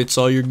boy. It's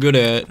all you're good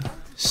at.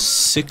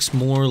 6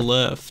 more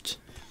left.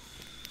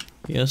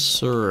 Yes,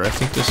 sir. I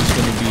think this is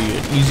going to be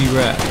an easy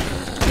wrap.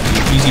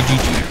 Easy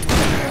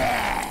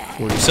GG.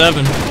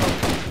 47.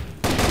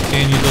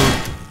 Can you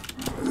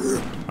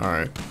load?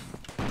 Alright.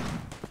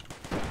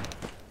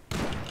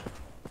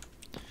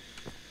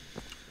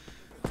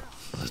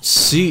 Let's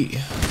see.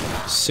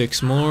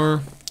 6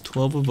 more.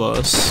 12 of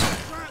us.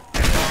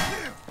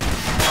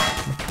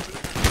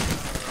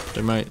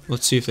 They might.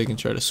 Let's see if they can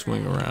try to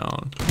swing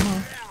around. Come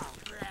on.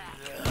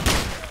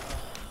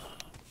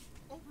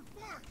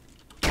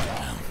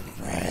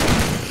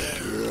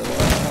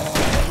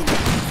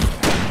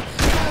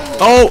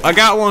 Oh, I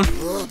got one.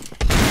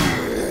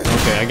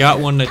 Okay, I got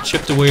one that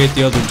chipped away at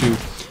the other 2.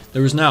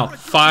 There is now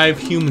 5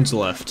 humans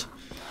left.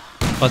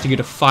 About to get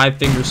a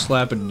 5-finger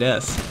slap of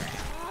death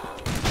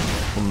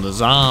from the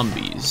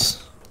zombies.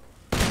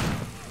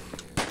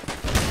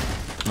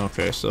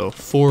 Okay, so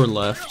 4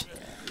 left.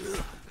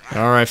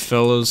 Alright,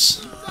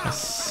 fellas. I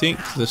think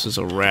this is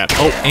a wrap.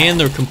 Oh, and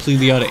they're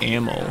completely out of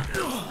ammo.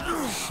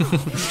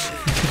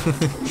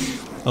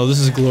 Oh, this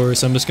is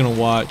glorious. I'm just gonna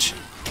watch.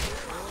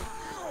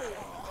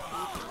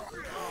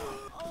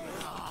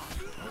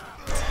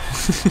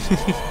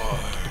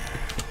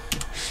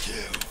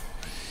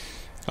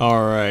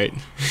 Alright.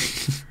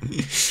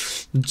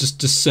 Just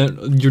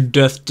descend. Your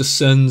death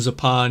descends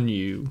upon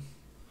you.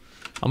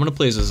 I'm gonna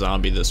play as a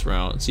zombie this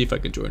round and see if I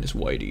can join as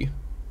Whitey.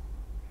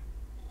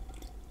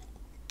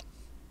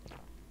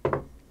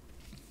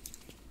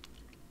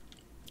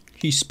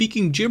 He's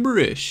speaking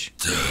gibberish.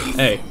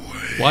 Hey,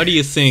 why do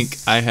you think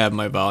I have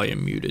my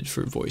volume muted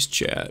for voice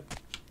chat?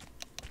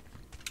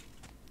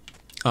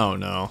 Oh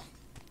no.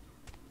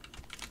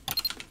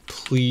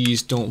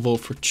 Please don't vote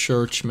for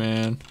church,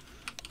 man.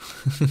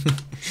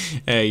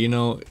 Hey, you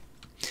know,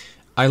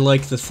 I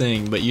like the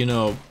thing, but you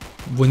know,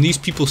 when these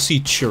people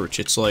see church,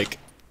 it's like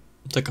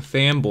a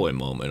fanboy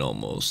moment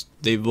almost.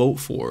 They vote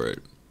for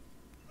it.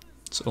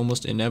 It's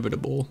almost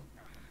inevitable.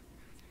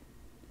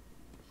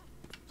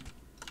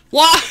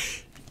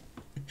 What?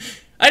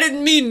 I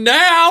didn't mean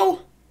now.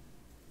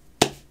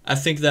 I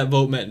think that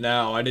vote meant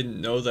now. I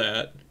didn't know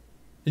that.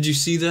 Did you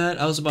see that?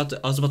 I was about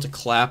to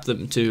clap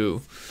them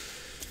too.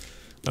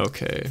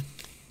 Okay.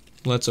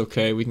 Well, that's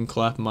okay. We can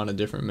clap them on a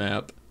different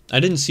map. I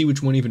didn't see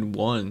which one even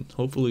won.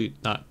 Hopefully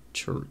not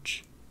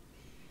church.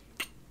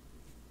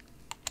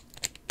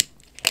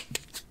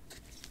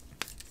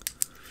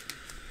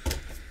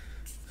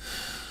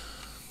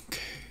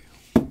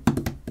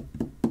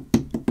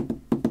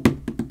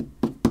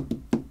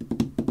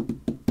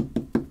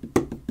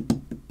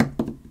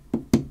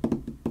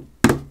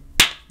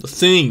 The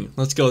Thing.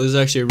 Let's go. This is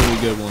actually a really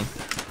good one.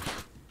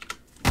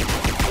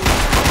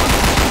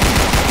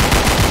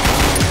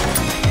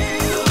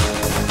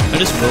 I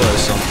just realized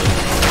something.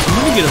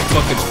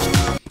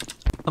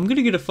 I'm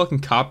gonna get a fucking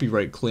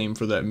copyright claim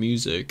for that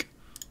music.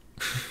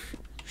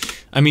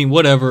 I mean,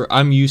 whatever.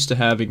 I'm used to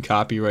having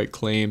copyright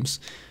claims.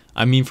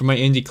 I mean, for my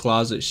indie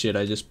closet shit,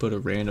 I just put a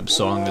random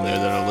song in there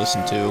that I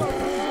listen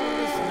to.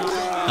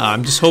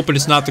 I'm just hoping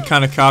it's not the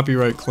kind of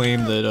copyright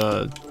claim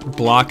that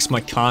blocks my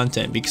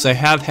content, because I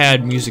have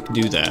had music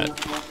do that.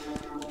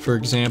 For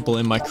example,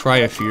 in my Cry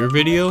of Fear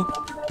video,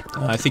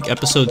 I think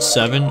episode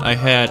 7, I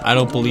had I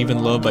Don't Believe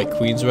in Love by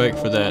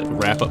Queensryche for that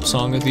wrap-up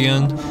song at the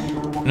end.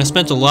 And I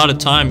spent a lot of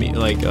time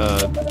like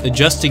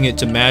adjusting it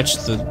to match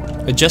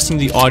adjusting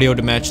the audio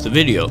to match the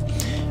video.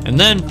 And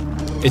then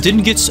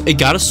it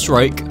got a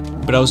strike,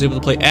 but I was able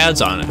to play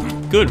ads on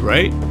it. Good,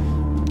 right?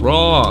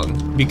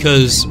 Wrong,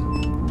 because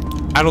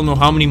I don't know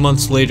how many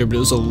months later, but it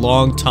was a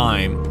long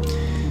time.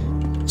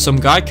 Some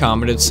guy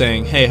commented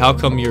saying, "Hey, how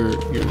come your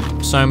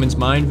Simon's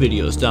Mind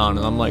video's down?"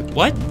 And I'm like,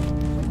 "What?"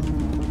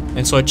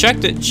 And so I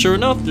checked it. Sure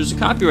enough, there's a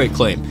copyright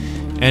claim.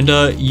 And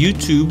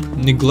YouTube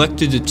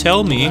neglected to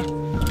tell me.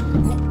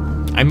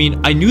 I mean,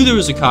 I knew there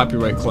was a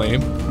copyright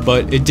claim,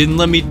 but it didn't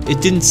let me.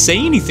 It didn't say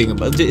anything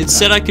about it. It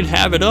said I could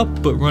have it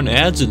up, but run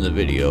ads in the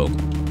video.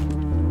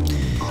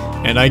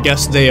 And I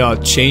guess they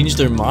changed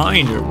their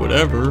mind or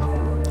whatever.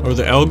 Or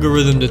the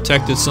algorithm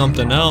detected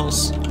something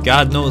else.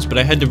 God knows, but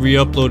I had to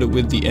re-upload it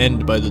with The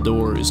End by The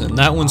Doors, and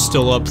that one's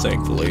still up,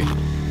 thankfully.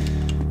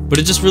 But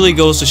it just really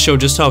goes to show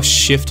just how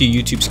shifty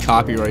YouTube's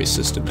copyright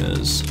system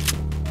is.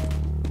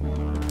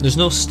 There's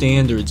no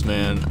standards,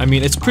 man. I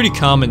mean, it's pretty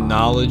common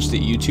knowledge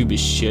that YouTube is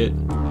shit,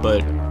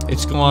 but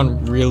it's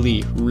gone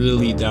really,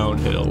 really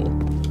downhill.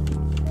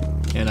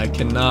 and I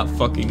cannot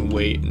fucking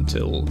wait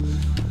until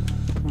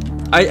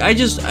I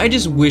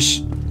just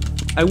wish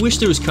there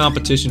was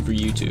competition for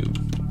YouTube.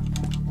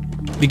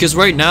 Because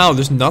right now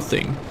there's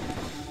nothing.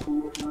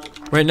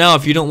 Right now,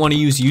 if you don't want to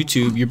use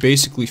YouTube, you're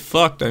basically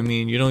fucked. I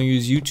mean, you don't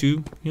use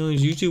YouTube. You don't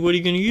use YouTube, what are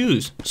you gonna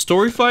use?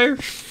 Storyfire?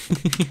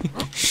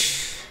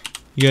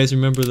 You guys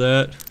remember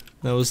that?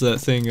 That was that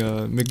thing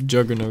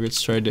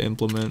McJuggernuggets tried to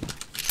implement.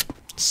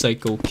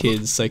 Psycho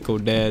Kids, Psycho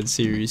Dad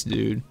series,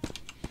 dude.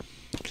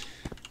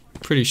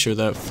 Pretty sure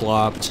that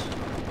flopped.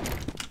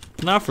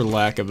 Not for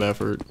lack of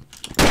effort.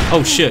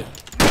 Oh shit.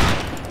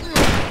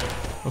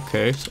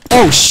 Okay.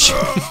 Oh shit.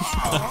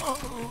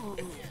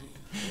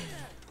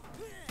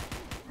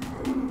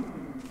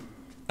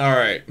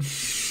 Alright.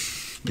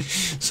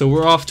 So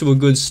we're off to a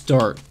good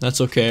start. That's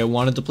okay. I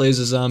wanted to play as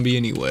a zombie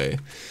anyway.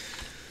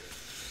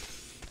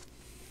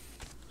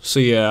 So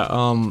yeah,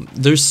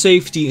 there's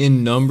safety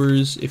in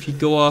numbers. If you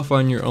go off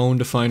on your own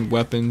to find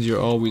weapons, you're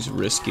always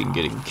risking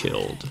getting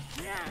killed.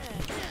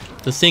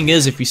 The thing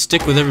is, if you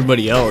stick with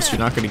everybody else, you're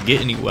not going to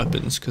get any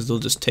weapons, because they'll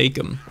just take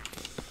them.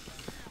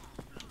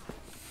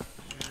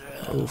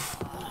 Oof.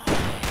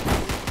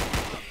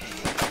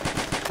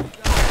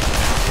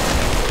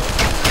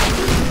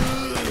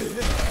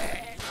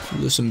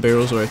 There's some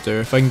barrels right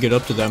there. If I can get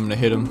up to them, I'm going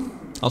to hit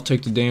them. I'll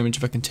take the damage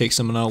if I can take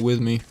someone out with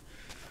me.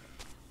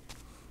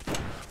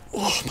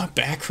 Oh, my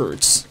back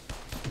hurts.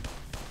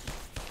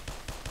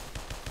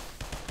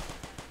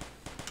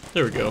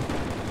 There we go.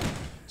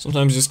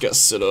 Sometimes you just gotta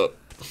sit up.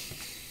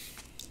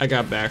 I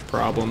got back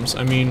problems.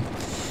 I mean,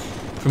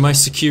 for my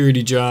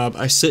security job,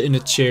 I sit in a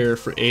chair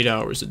for 8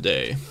 hours a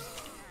day.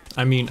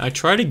 I mean, I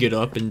try to get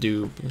up and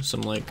do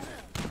some, like,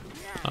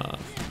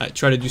 I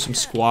try to do some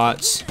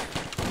squats,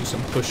 do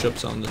some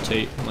push-ups on the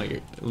table,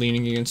 like,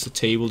 leaning against the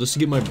table, just to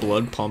get my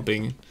blood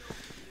pumping.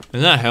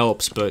 And that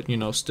helps, but, you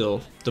know,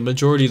 still, the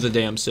majority of the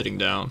day I'm sitting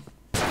down.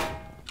 If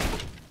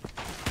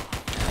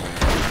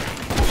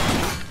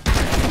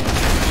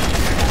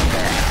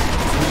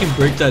we can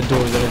break that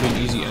door, that'll be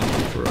an easy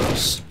entry for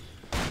us.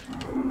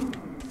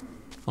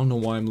 I don't know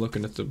why I'm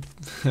looking at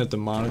the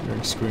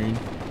monitoring screen.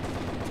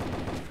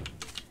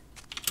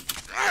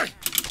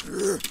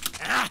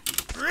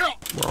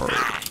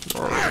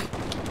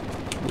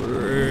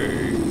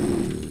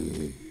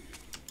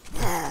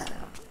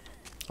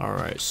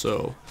 Alright,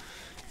 so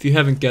if you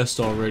haven't guessed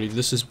already,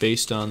 this is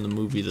based on the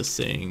movie The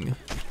Thing.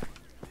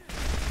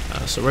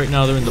 So right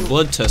now they're in the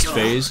blood test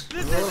phase.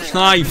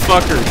 Ah, you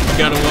fucker! You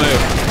got away.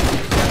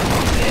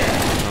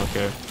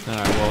 Okay.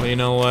 Alright, well, you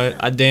know what?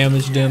 I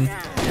damaged him.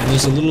 And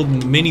there's a little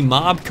mini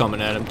mob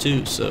coming at him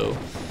too, so...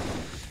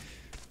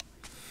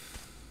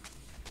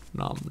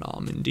 Nom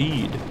nom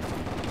indeed.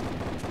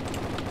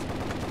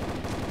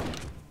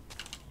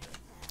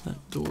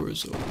 That door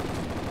is open.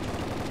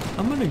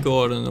 I'm gonna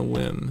go out on a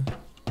whim.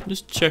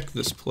 Just check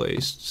this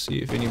place to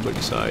see if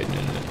anybody's hiding in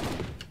it.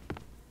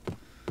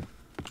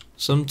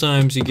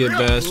 Sometimes you get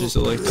bastards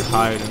that like to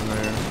hide in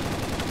there.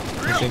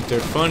 I think they're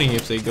funny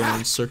if they go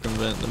and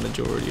circumvent the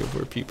majority of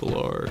where people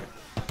are.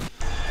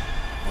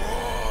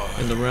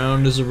 And the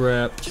round is a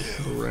wrap.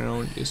 The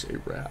round is a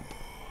wrap.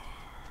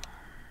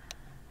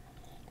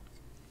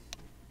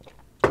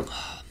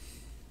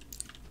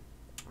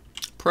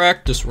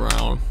 Practice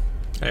round.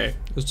 Hey,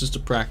 it's just a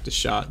practice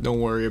shot. Don't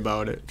worry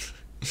about it.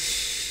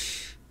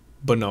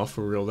 But no,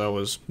 for real, that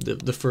was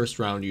the first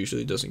round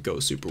usually doesn't go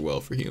super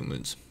well for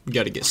humans. You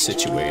gotta get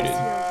situated.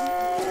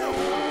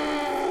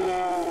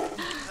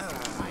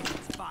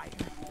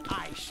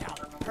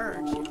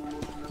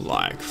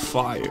 Like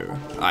fire,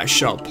 I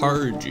shall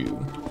purge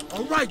you.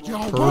 Alright,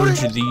 y'all.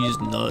 Purge these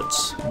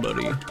nuts,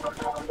 buddy.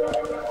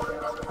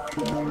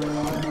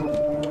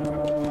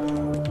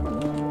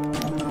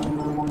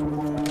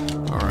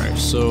 Alright,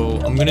 so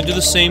I'm gonna do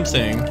the same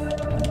thing.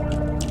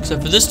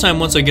 Except for this time,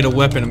 once I get a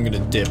weapon, I'm gonna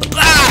dip.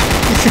 Ah!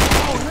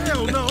 Oh,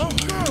 hell no.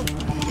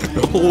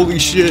 Holy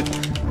shit.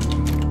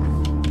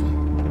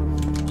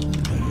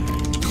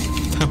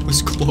 That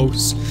was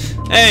close.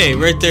 Hey,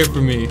 right there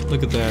for me.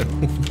 Look at that.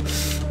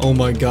 Oh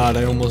my god,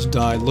 I almost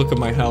died. Look at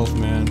my health,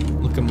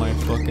 man. Look at my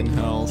fucking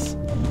health.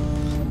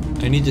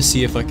 I need to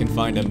see if I can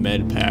find a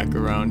med pack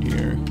around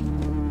here.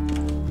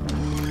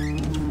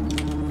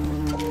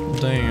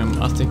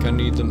 Damn, I think I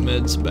need the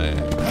meds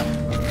back.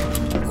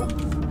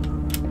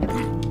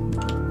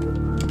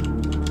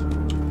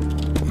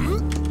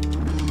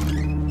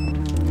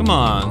 Come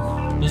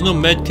on. There's no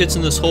med kits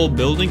in this whole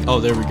building? Oh,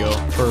 there we go.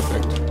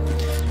 Perfect.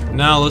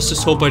 Now, let's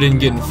just hope I didn't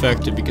get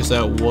infected because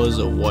that was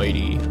a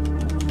whitey.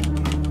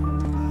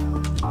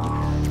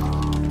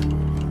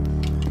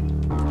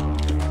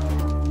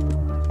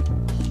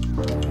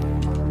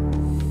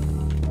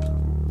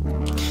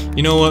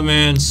 You know what,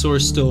 man?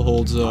 Source still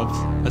holds up.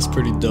 That's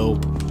pretty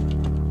dope.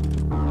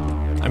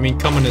 I mean,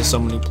 coming as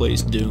someone who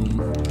plays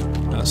Doom,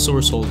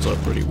 Source holds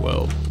up pretty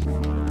well.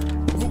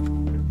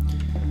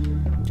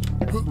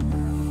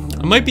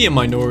 I might be a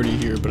minority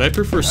here, but I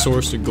prefer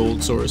Source to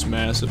Gold Source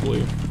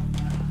massively.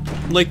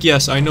 Like,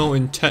 yes, I know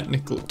in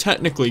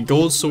technically,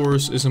 Gold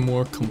Source is a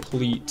more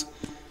complete...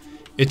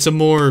 It's a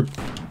more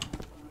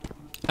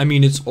I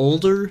mean, it's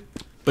older,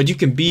 but you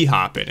can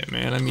B-hop in it,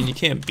 man. I mean, you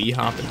can't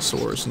B-hop in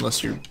Source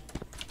unless you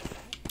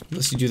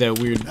do that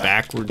weird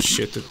backwards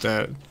shit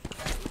that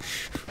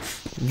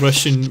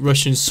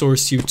Russian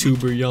Source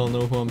YouTuber, y'all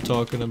know who I'm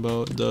talking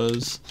about,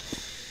 does.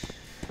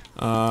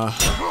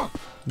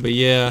 But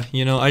yeah,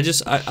 you know,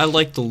 I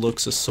like the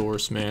looks of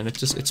Source, man.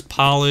 It's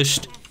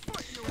polished.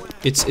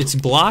 It's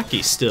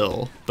blocky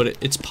still, but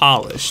it's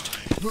polished.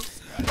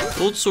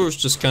 Old Source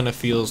just kind of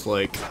feels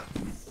like,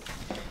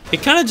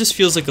 it kind of just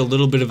feels like a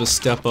little bit of a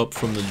step up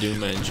from the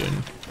Doom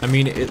engine. I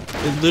mean, it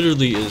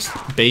literally is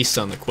based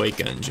on the Quake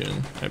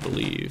engine, I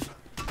believe.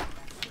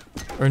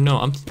 Or no,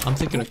 I'm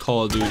thinking of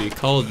Call of Duty.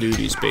 Call of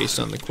Duty is based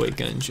on the Quake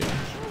engine.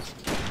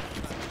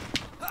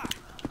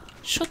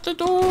 Shut the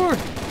door!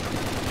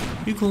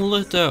 You gonna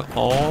let that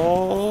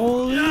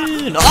all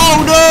in?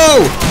 Oh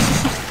no!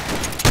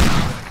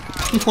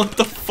 What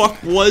the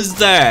fuck was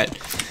that?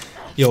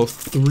 Yo,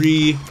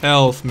 3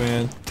 health,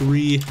 man.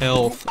 3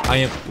 health.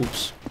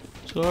 Oops.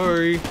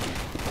 Sorry.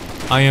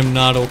 I am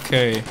not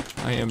okay.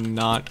 I am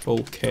not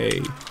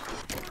okay.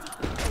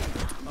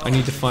 I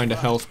need to find a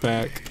health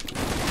pack.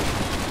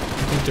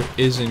 I think there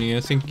is any. I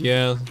think,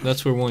 yeah,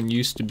 that's where one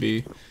used to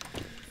be.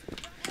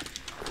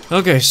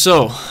 Okay,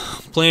 so,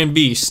 plan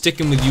B,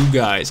 sticking with you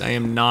guys. I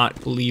am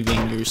not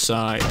leaving your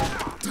side.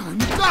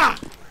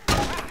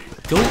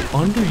 Go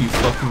under, you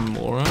fucking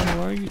moron.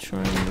 Why are you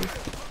trying to...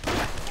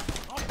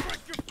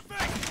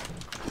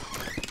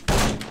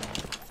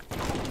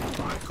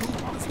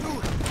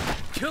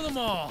 Kill them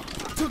all.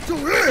 Took 2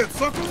 heads,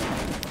 sucker.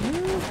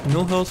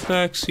 No health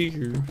packs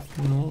here.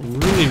 No,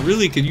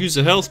 really could use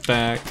a health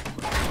pack.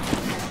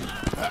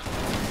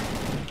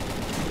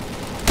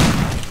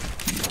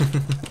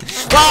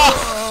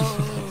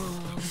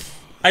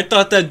 I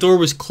thought that door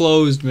was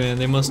closed, man.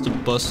 They must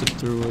have busted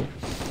through it.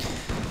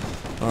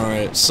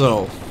 Alright,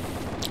 so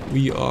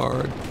we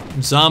are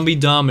zombie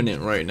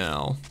dominant right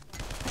now.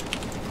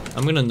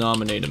 I'm gonna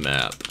nominate a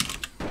map.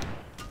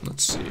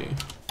 Let's see.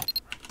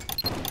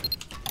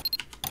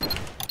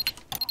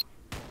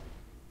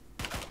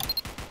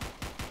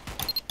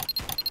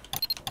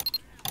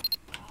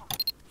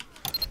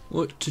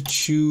 What to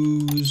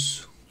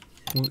choose?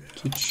 What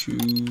to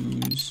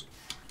choose?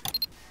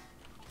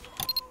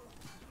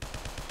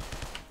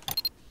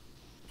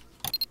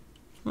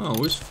 Oh,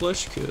 where's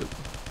Flesh Kit?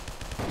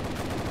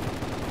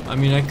 I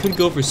mean, I could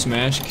go for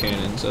Smash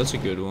Cannons. That's a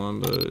good one,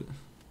 but...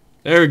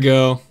 There we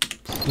go.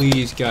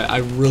 Please, guys. I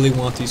really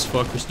want these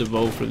fuckers to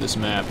vote for this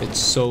map. It's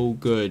so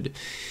good.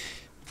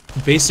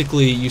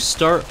 Basically, you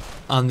start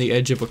on the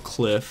edge of a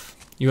cliff.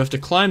 You have to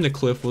climb the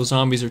cliff while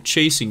zombies are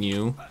chasing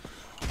you.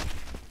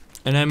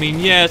 And I mean,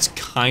 yeah, it's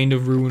kind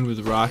of ruined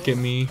with Rocket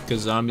Me,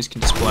 because zombies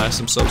can just blast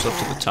themselves up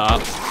to the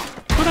top.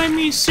 But I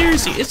mean,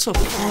 seriously, it's a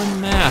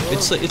fun map.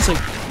 It's like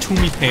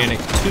Toomey Panic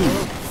 2,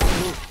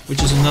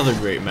 which is another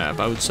great map.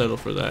 I would settle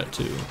for that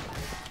too.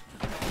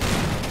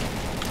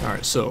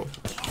 Alright, so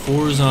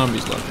 4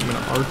 zombies left. I'm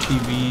gonna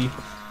RTV.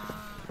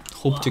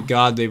 Hope to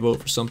God they vote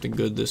for something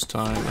good this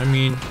time. I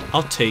mean,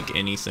 I'll take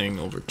anything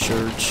over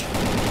Church.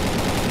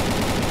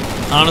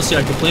 Honestly,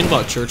 I complain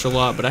about Church a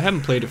lot, but I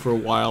haven't played it for a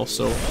while,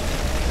 so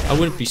I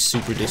wouldn't be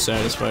super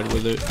dissatisfied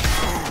with it.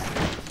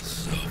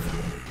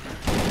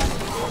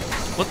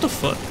 What the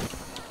fuck?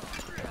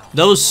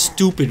 That was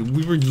stupid.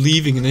 We were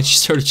leaving and then she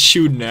started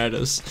shooting at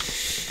us.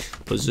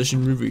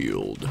 Position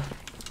revealed.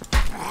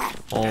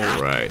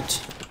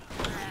 Alright.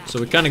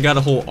 So we kind of got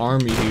a whole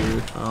army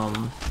here.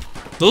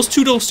 Those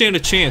 2 don't stand a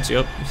chance.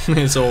 Yep.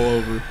 It's all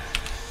over.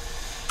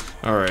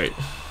 Alright.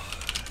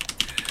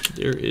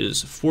 There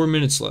is 4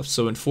 minutes left.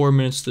 So in 4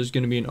 minutes there's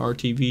going to be an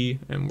RTV.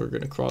 And we're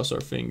going to cross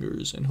our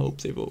fingers and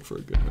hope they vote for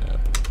a good map.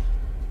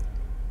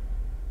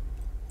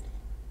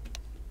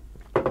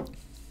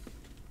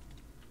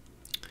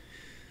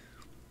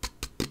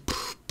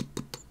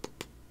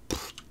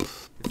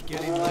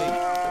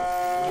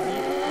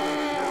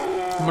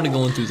 I'm gonna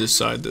go in through this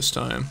side this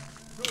time.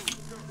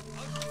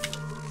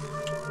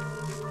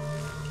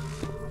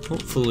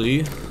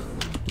 Hopefully,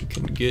 we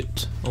can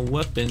get a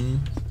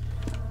weapon.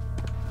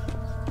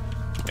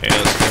 Hey,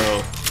 let's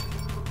go.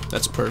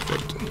 That's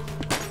perfect.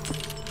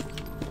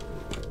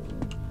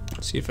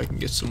 Let's see if I can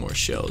get some more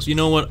shells. You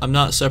know what? I'm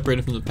not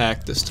separated from the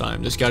pack this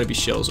time. There's gotta be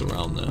shells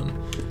around them.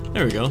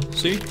 There we go.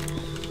 See?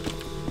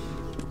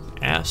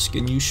 Ask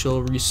and you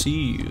shall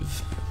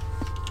receive.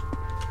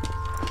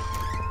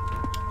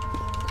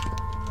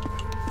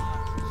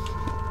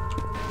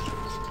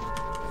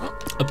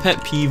 A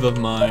pet peeve of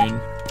mine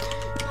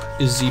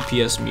is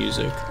ZPS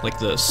music, like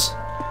this.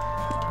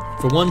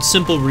 For one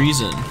simple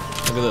reason.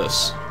 Look at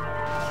this.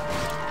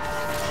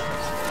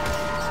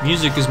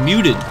 Music is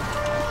muted,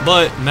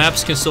 but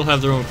maps can still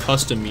have their own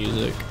custom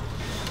music.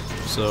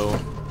 So,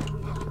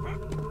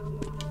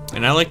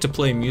 and I like to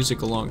play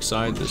music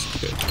alongside this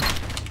kit.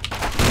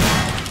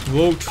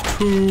 Vote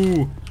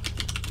 2!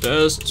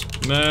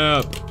 Best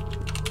map!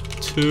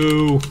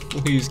 2!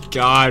 Please,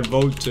 God,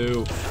 vote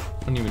 2.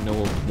 I don't even know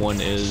what 1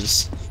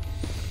 is.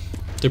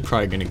 They're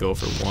probably gonna go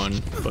for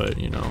 1, but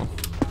you know,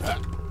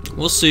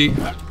 we'll see.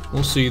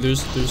 We'll see.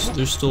 There's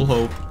still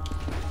hope.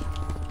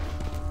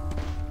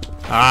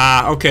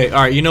 Ah, okay,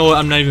 alright, you know what?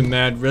 I'm not even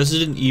mad.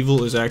 Resident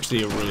Evil is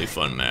actually a really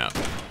fun map.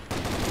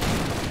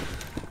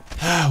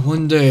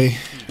 One day,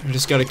 I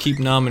just gotta keep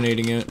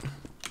nominating it.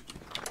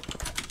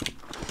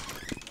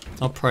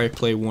 I'll probably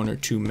play 1 or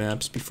 2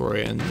 maps before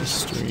I end this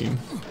stream.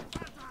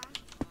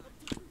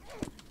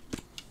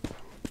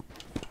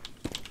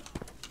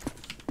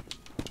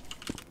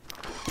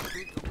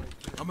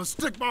 I'ma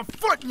stick my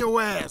foot in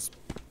your ass.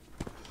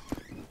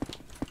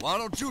 Why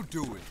don't you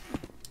do it?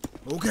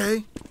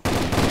 Okay.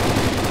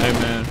 Hey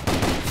man.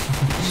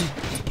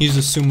 He's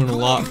assuming a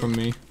lot from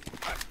me.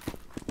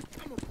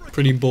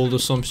 Pretty bold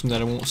assumption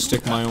that I won't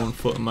stick my own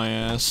foot in my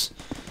ass.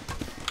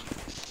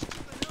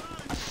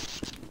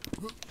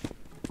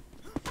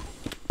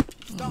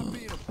 Stop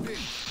being a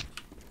bitch.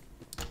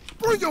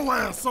 Bring your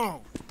ass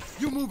on.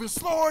 You moving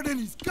slower than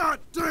these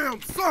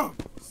goddamn sons.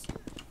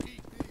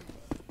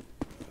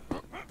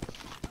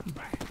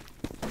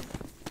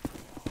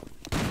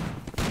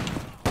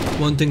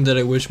 One thing that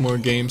I wish more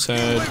games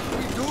had,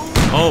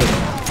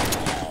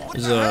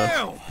 is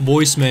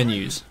voice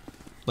menus,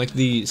 like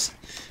these.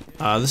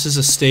 This is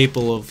a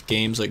staple of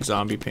games like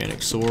Zombie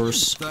Panic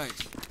Source.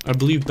 Thanks. I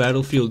believe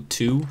Battlefield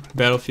 2,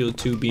 Battlefield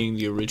 2 being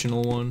the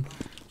original one.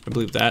 I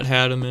believe that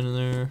had them in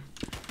there.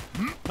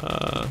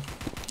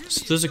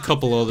 So there's a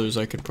couple others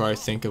I could probably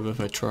think of if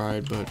I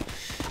tried, but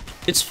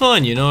it's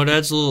fun, you know. It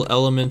adds a little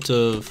element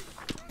of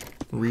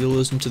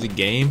realism to the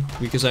game,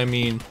 because I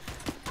mean,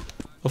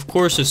 of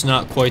course it's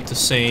not quite the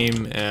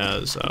same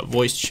as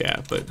voice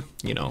chat, but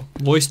you know,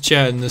 voice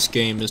chat in this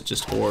game is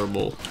just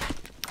horrible.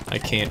 I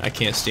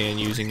can't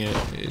stand using it.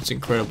 It's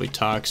incredibly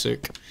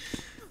toxic.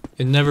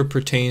 It never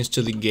pertains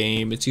to the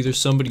game. It's either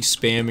somebody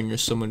spamming or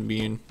someone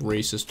being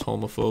racist,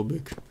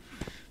 homophobic.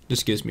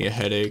 This gives me a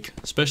headache,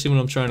 especially when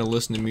I'm trying to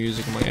listen to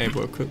music. I'm like, hey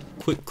bro,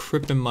 quit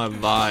cripping my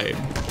vibe.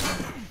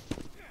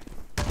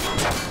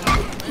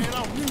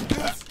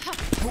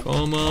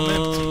 Come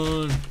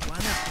on.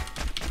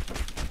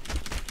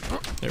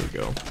 There we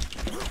go.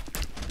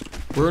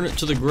 Burn it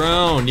to the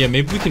ground. Yeah,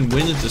 maybe we can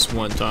win it this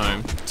one time.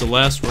 It's the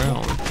last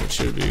round. It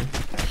should be.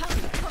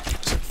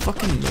 It's a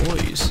fucking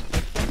noise.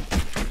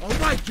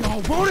 Alright,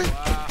 y'all want it?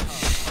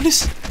 What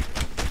is...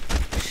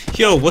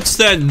 Yo, what's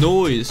that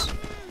noise?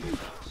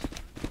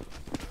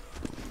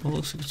 Oh,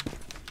 looks like it's...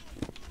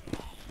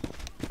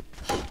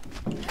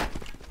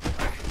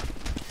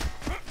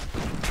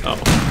 Oh.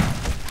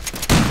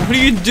 What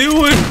are you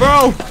doing,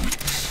 bro?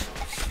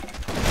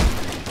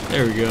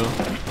 There we go.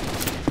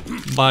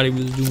 Body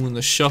was doing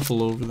the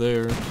shuffle over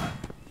there.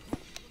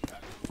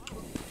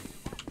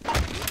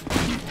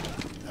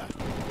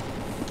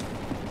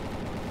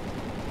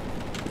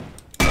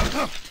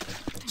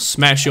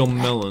 Smash your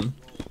melon.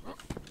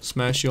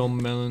 Smash your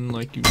melon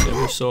like you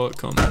never saw it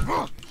coming.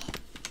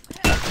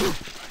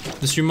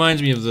 This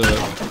reminds me of the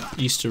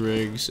Easter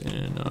eggs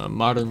in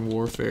Modern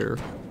Warfare.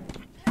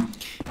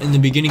 In the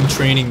beginning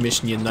training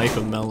mission, you knife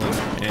a melon,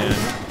 and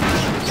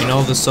in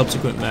all the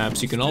subsequent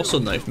maps, you can also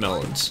knife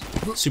melons.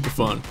 Super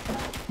fun.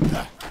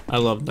 I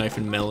love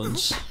knifing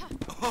melons.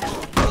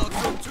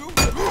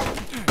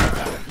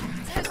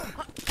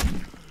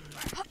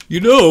 You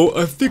know,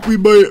 I think we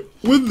might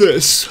win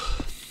this.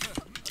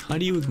 How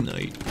do you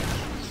ignite?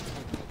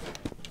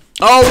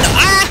 Oh!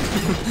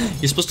 Ah!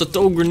 You're supposed to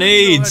throw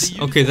grenades!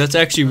 Okay, that's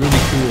actually really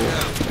cool.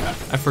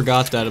 I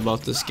forgot that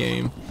about this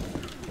game.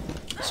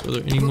 So are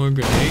there any more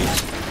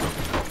grenades?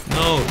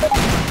 No.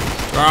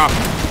 Drop.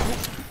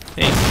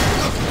 Hey.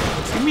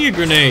 Give me a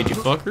grenade, you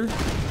fucker.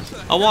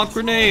 I want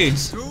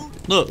grenades.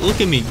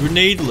 Look at me,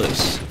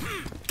 grenadeless.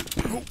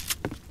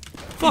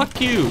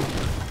 Fuck you.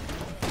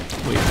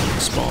 Wait,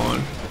 spawn.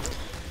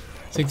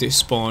 I think they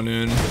spawn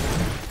in.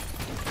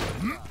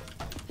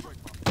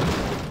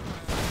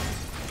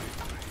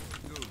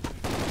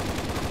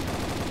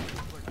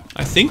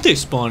 I think they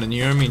spawn in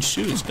here. I mean,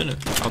 shoot, it's been a...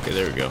 Okay,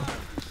 there we go.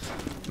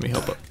 Let me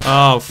help up.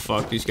 Oh,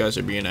 fuck. These guys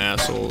are being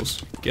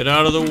assholes. Get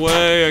out of the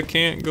way. I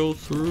can't go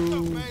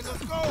through.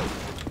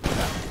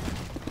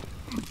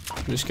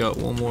 Just got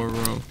one more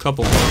room.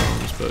 Couple more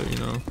rooms, but, you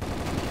know.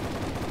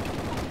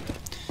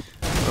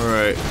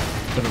 Alright.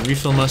 Gonna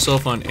refill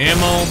myself on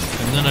ammo.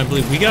 And then I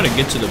believe we gotta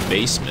get to the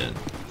basement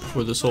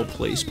before this whole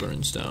place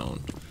burns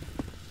down.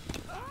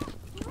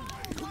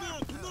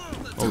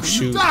 Oh,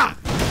 shoot.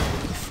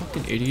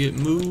 Fucking idiot,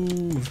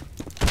 move.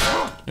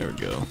 There we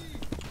go.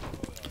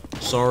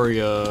 Sorry,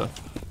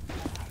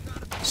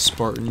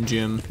 Spartan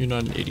Jim, you're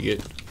not an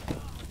idiot.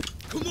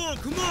 Come on,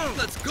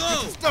 let's go.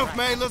 Get your stuff,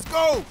 man, let's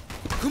go.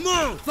 Come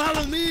on,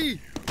 follow me.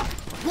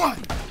 What?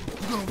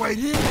 You gonna wait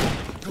here?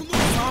 Come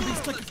on,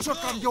 zombies, take a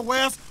truck out of your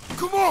ass.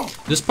 Come on.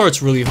 This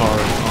part's really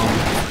hard.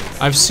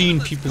 I've seen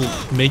people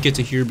make it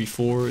to here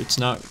before. It's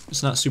not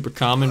super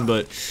common,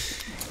 but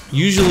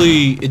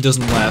usually it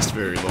doesn't last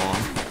very long.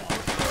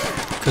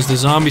 Because the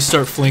zombies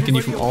start flanking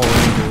you from all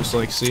angles,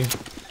 like, see?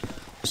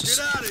 It's just,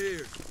 Get out of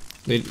here.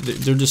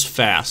 they're just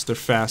fast. They're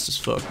fast as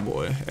fuck,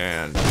 boy.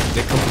 And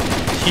they come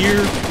from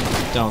here,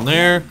 down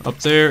there, up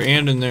there,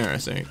 and in there, I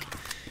think.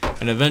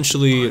 And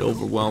eventually it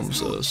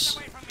overwhelms us.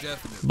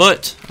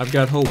 But I've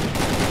got hope.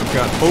 I've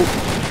got hope.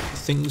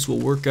 things will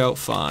work out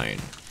fine.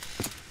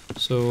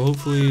 So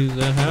hopefully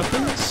that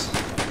happens.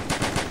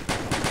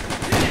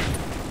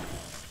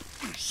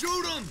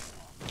 Shoot him!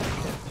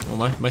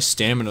 Well, my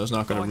stamina's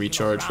not gonna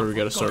recharge before we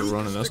gotta start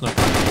running. That's not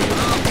gonna be good.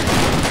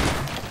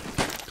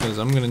 Because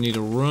I'm gonna need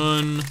to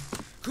run.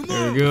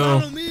 There we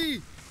go.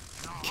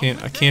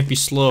 I can't be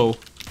slow.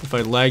 If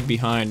I lag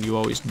behind, you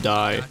always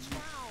die.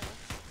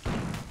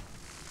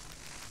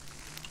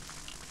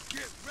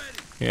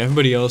 Yeah,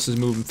 everybody else is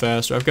moving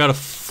faster.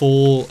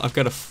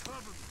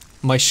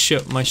 My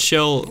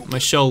shell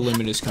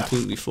limit is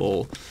completely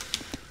full.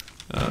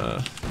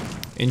 And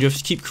you have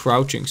to keep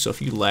crouching, so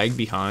if you lag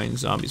behind,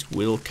 zombies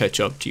will catch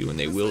up to you and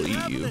they will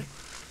eat you.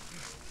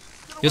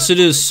 Yes it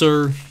is,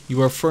 sir.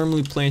 You are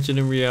firmly planted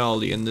in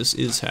reality and this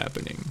is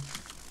happening.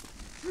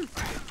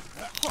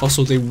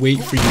 Also, they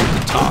wait for you at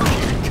the top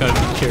here. You gotta be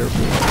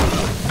careful.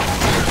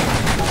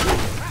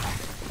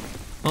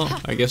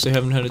 Oh, I guess I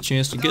haven't had a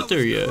chance to get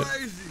there yet.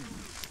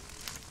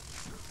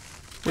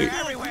 Wait.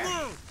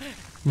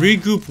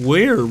 Regroup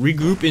where?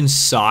 Regroup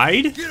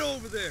inside? Get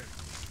over there.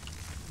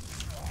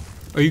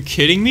 Are you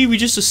kidding me? We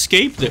just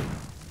escaped it.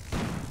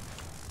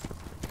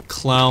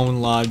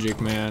 Clown logic,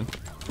 man.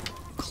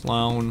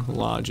 Clown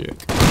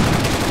logic.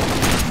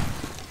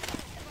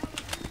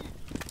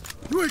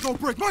 You ain't gonna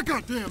break my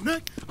goddamn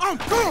neck. I'm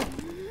gone.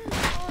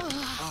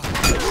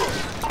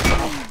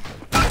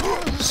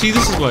 See,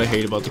 this is what I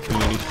hate about the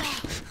community.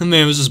 The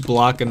man was just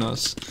blocking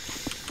us.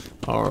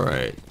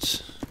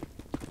 Alright.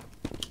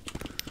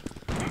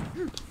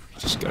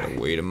 Just gotta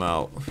wait them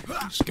out.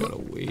 Just gotta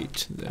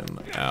wait them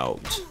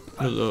out.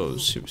 What are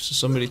those? Should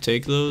somebody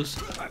take those?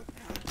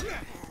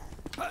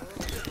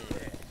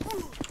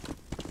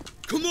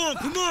 Come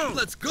on,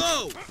 let's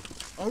go.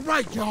 All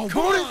right, y'all.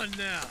 Come want it? on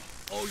now.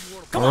 Oh, you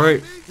wanna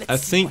Alright, I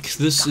think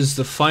this is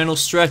the final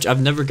stretch. I've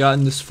never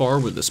gotten this far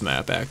with this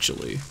map,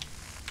 actually.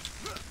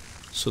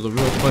 So the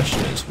real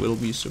question is, will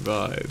we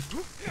survive?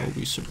 Will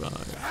we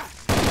survive?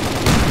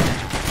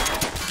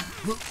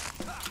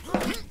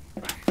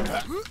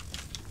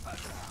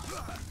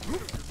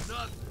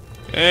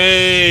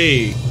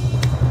 Hey!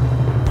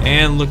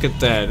 And look at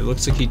that. It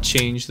looks like he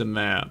changed the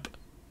map.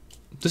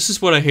 This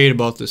is what I hate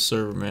about this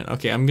server, man.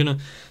 Okay,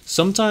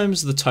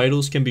 sometimes the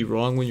titles can be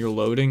wrong when you're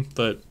loading,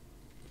 so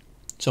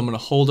I'm gonna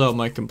hold out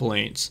my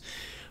complaints.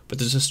 But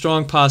there's a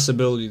strong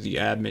possibility the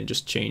admin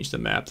just changed the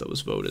map that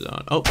was voted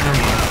on. Oh,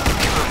 never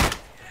mind.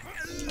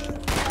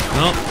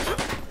 Nope.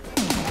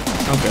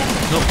 Okay.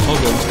 Nope, all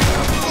good.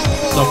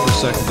 Thought for a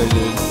second they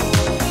did.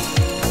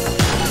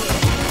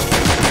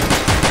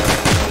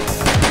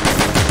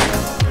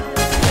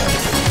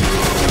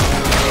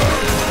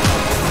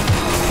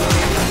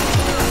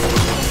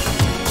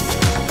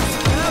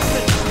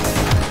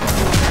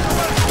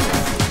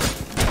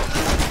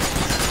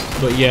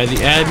 But yeah, the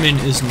admin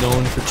is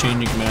known for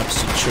changing maps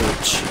to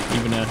church,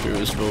 even after it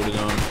was voted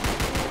on.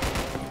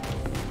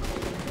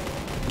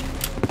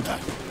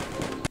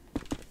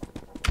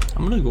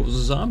 I'm gonna go as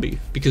a zombie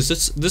because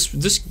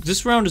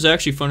this round is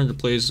actually funner to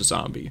play as a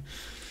zombie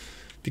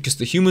because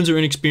the humans are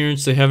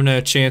inexperienced. They haven't had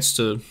a chance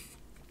to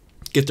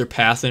get their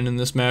path in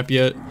this map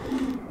yet,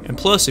 and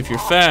plus, if you're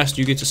fast,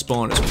 you get to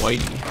spawn as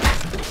Whitey.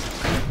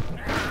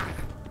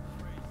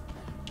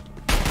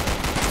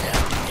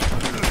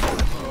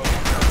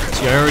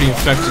 I already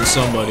infected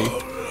somebody.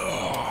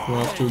 We're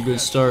off to a good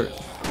start.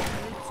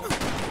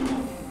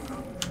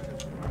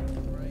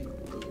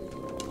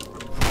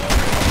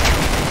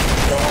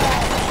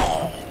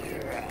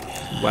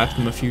 Whacked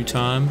him a few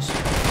times.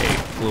 Hey,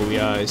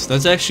 glowy eyes.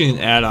 That's actually an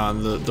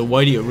add-on. The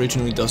Whitey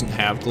originally doesn't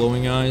have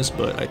glowing eyes,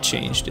 but I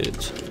changed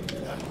it.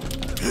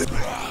 There's an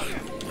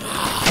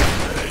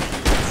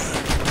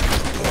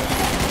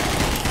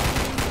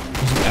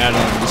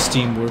add-on in the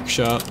Steam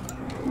Workshop.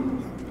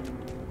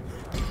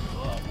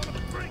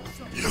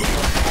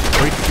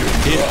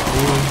 You're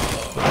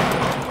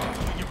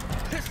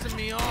pissing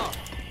me off.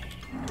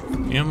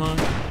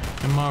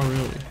 Am I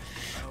really?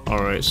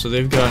 Alright, so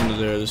they've gotten to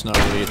there. There's not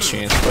really a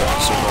chance for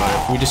us to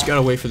survive. We just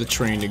gotta wait for the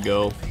train to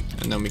go,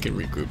 and then we can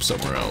regroup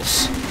somewhere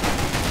else.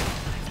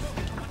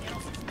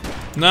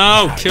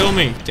 No! Kill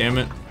me! Damn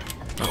it.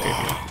 Okay.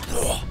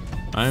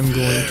 I'm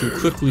going to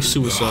quickly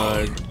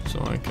suicide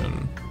so I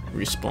can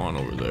respawn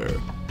over there.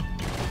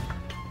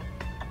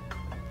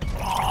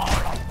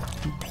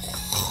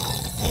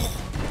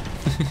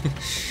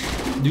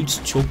 Dude's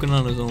choking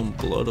on his own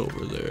blood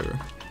over there.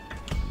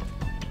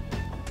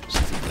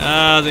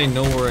 Ah, they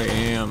know where I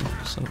am.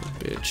 Son of a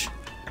bitch.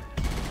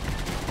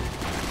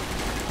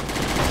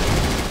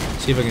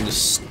 See if I can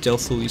just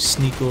stealthily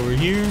sneak over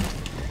here.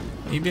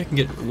 Maybe I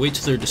can wait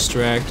till they're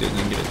distracted and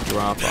then get a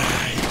drop on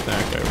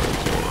that guy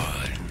right there.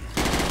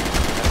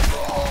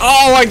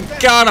 Oh, I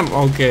got him!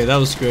 Okay, that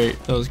was great.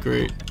 That was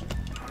great.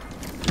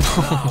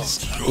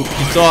 You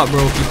thought,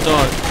 bro. You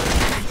thought.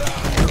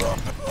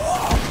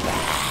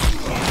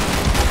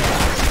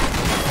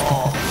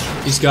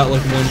 He's got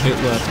like 1 hit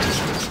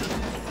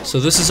left. So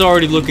this is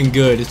already looking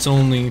good. It's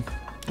only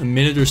a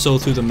minute or so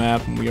through the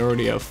map and we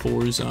already have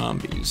 4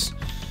 zombies.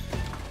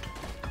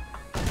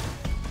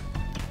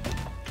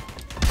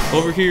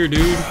 Over here,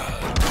 dude.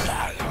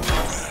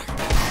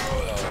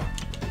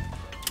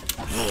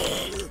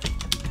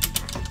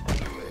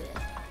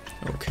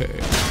 Okay.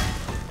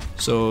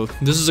 So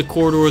this is a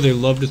corridor they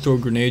love to throw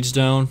grenades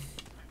down.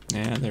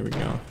 Yeah, there we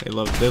go.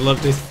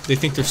 They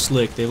think they're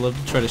slick. They love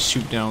to try to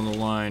shoot down the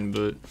line,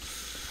 but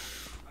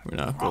we're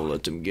not gonna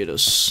let them get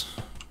us.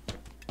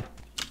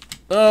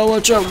 Oh,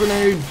 watch out,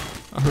 grenade!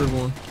 I heard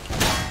one.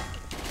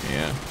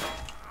 Yeah.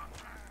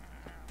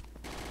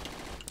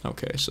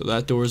 Okay, so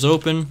that door is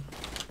open.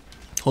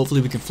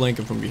 Hopefully we can flank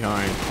them from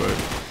behind, but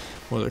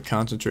well, they're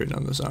concentrating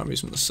on the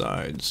zombies from the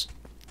sides.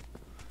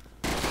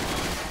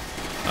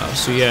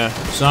 So yeah,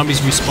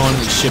 zombies respawn in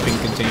the shipping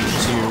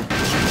containers here.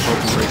 Hope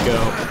them break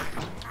out.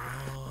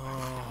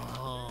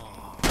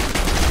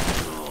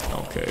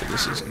 Okay,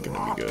 this isn't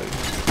gonna be good.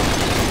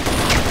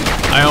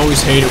 I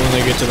always hate it when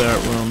they get to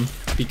that room,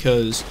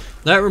 because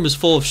that room is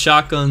full of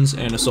shotguns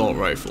and assault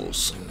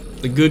rifles.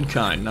 The good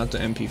kind, not the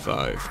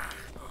MP5.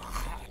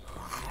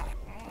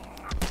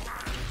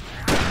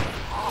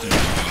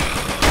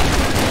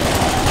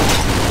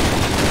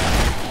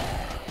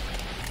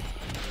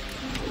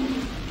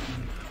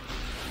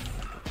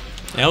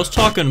 I was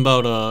talking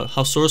about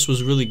how Source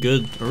was really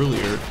good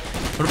earlier.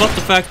 What about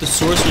the fact that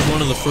Source was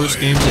one of the first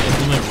games to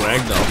implement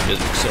ragdoll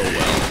physics so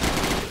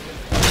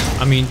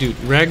well? I mean, dude,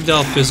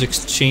 ragdoll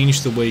physics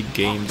changed the way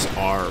games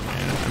are,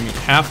 man. I mean,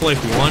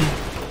 Half-Life 1,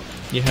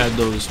 you had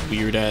those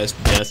weird-ass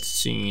death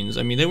scenes.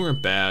 I mean, they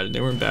weren't bad. They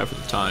weren't bad for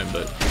the time,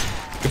 but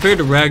compared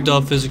to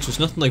ragdoll physics, there's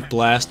nothing like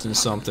blasting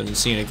something and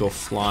seeing it go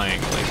flying,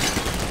 like,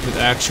 with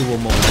actual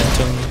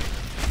momentum,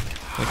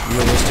 like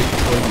realistic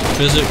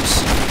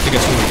physics. I think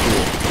that's really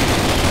cool.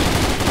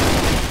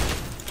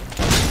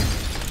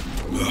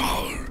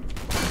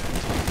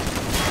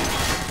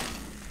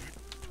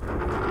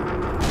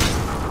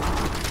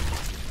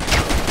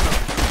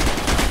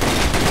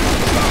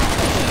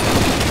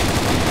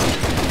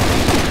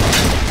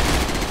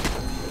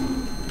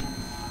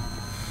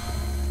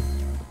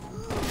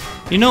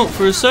 You know,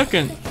 for a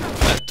second,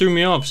 that threw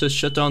me off. It says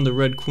shut down the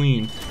Red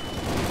Queen.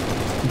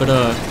 But,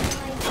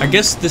 I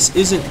guess this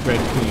isn't Red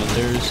Queen.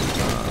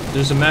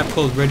 There's a map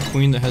called Red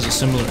Queen that has a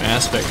similar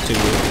aspect to it.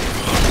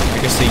 I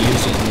guess they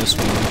used it in this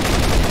one.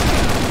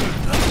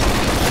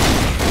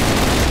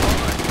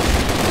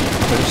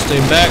 Better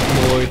stay back,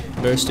 boy.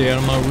 Better stay out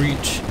of my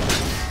reach.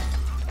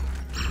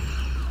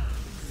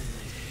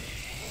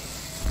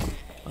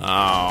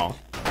 Ow.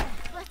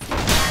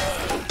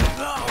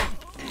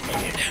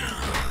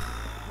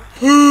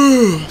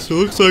 So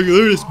it looks like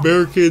they're just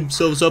barricading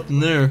themselves up in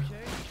there.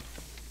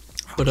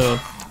 But not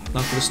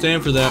gonna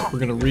stand for that. We're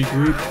gonna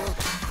regroup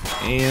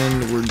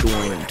and we're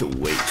going to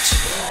wait.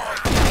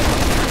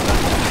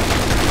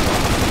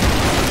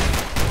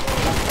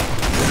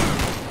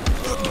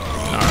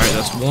 Alright,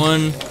 that's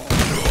one.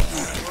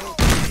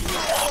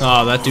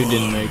 Oh, that dude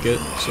didn't make it.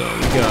 So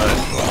we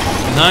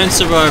got 9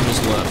 survivors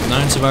left.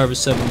 9 survivors,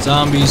 7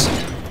 zombies.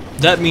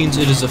 That means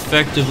it is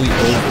effectively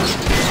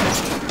over.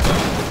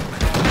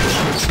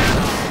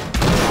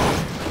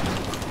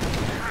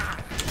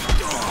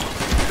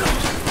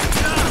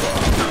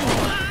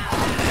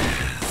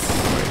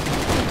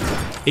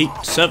 8,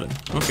 7.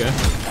 Okay.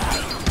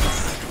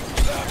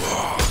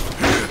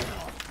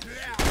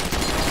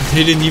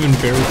 They didn't even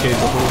barricade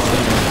the whole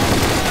thing.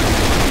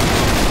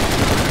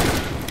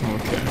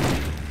 Okay.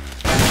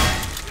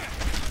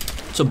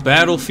 It's a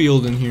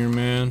battlefield in here,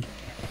 man.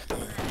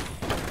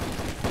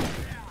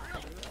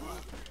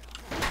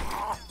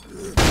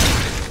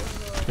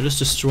 They're just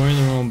destroying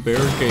their own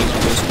barricades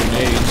with those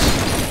grenades.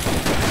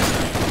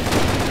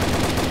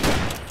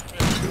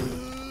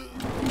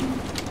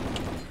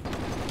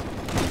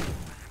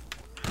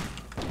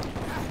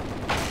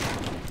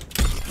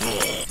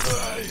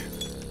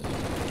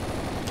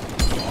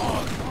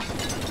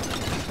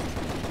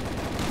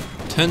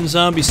 Ten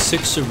zombies,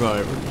 6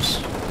 survivors.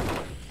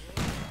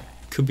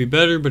 Could be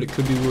better, but it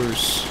could be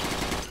worse.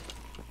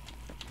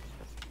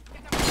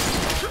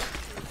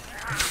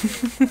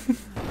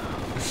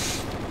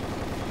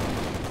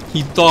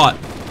 He thought,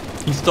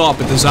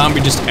 but the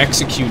zombie just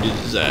executed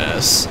his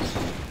ass. I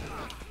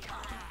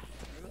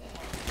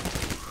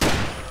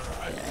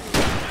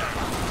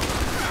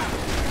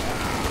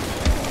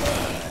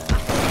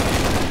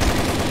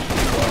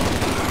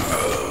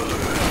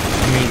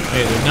mean,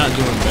 hey, they're not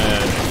doing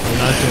bad. They're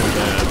not doing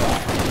bad.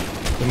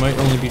 There might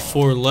only be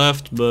 4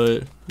 left,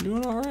 but they're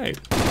doing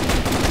alright. The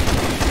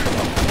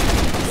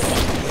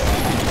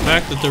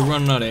fact that they're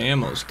running out of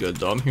ammo is good,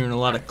 though. I'm hearing a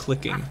lot of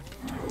clicking.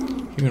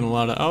 Hearing a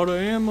lot of out of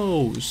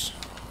ammos.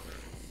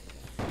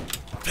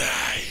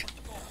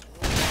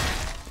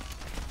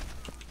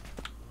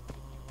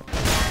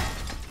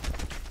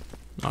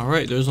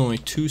 Alright, there's only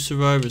 2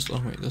 survivors.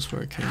 Oh wait, that's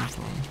where I came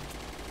from.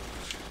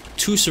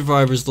 2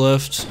 survivors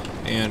left,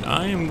 and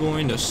I am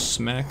going to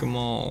smack them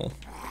all.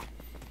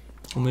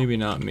 Well, maybe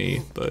not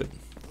me, but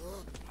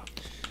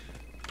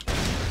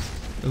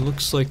it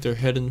looks like they're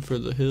heading for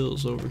the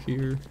hills over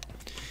here.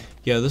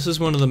 Yeah, this is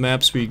one of the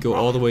maps where you go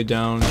all the way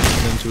down, and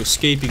then to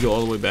escape you go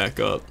all the way back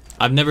up.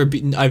 I've never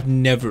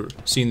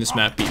seen this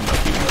map beaten by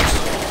humans.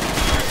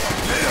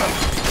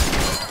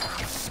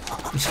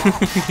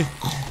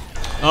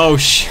 Oh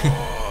shit.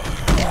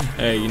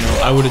 Hey, you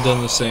know, I would have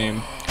done the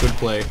same. Good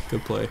play,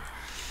 good play.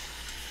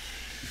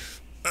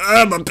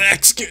 Ah, my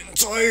back's getting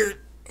tired.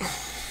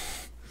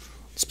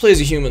 Let's play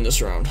as a human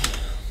this round.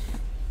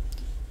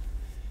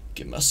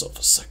 Give myself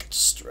a second to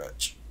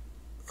stretch.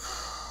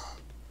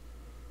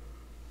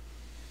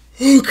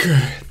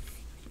 Okay.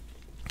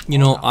 You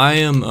know, I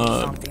am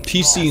a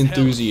PC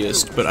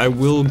enthusiast, but I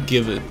will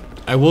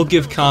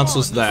give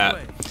consoles that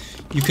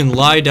you can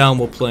lie down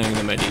while playing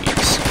them at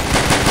ease.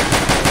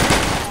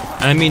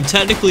 And I mean,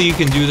 technically you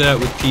can do that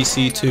with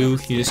PC too,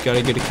 you just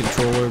gotta get a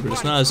controller, but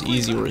it's not as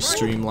easy or as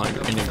streamlined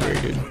or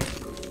integrated.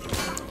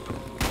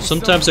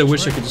 Sometimes I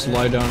wish I could just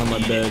lie down on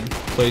my bed,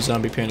 play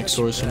Zombie Panic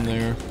Source from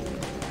there.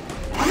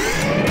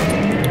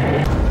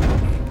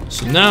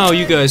 So now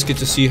you guys get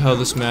to see how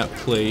this map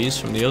plays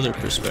from the other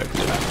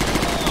perspective.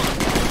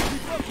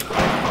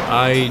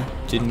 I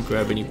didn't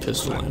grab any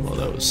pistol ammo,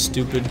 that was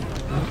stupid.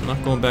 I'm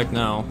not going back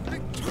now.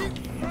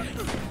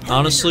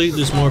 Honestly,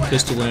 there's more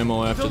pistol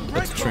ammo at the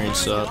train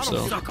stop,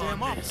 so.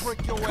 Come on!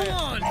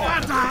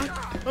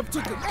 I'm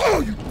taking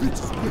all you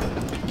bitches with me.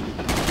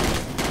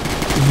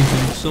 Did we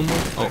leave someone?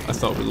 Oh, I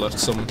thought we left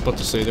someone. About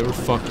to say, they were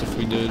fucked if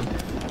we did.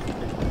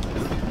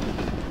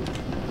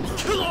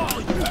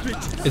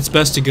 It's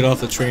best to get off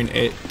the train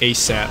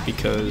ASAP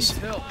because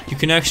you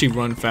can actually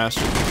run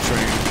faster than the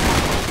train.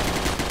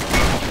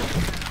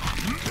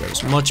 Got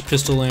as much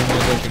pistol ammo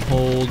as I can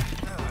hold.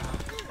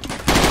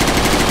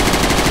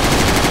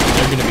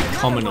 They're gonna be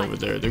coming over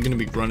there. They're gonna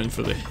be running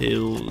for the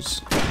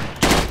hills.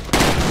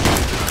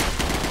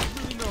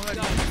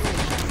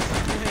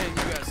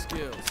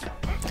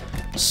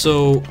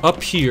 So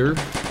up here,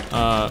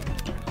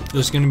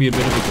 there's gonna be a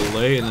bit of a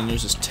delay, and then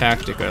there's this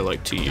tactic I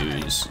like to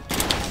use.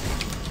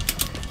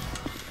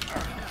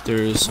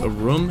 There's a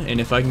room, and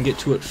if I can get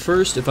to it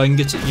first, if I can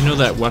get to, you know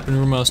that weapon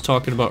room I was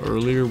talking about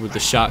earlier with the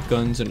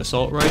shotguns and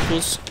assault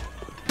rifles?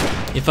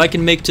 If I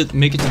can make it to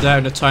that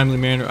in a timely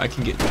manner, I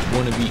can get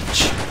one of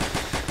each.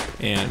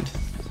 And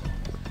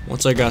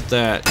once I got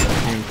that,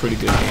 I'm in pretty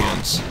good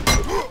hands.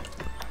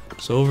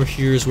 So over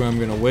here is where I'm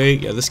gonna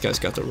wait. Yeah, this guy's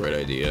got the right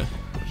idea.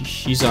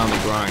 He's on the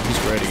grind. He's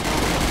ready.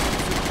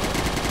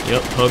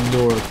 Yep, hug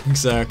door.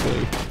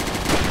 Exactly.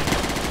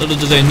 Little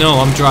do they know,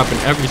 I'm dropping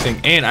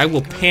everything, and I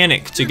will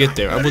panic to get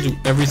there. I will do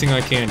everything I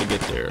can to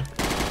get there.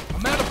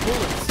 I'm out of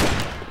bullets.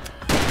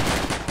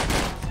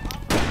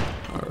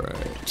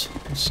 Alright.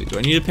 Let's see. Do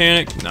I need to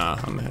panic? Nah,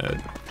 I'm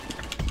ahead.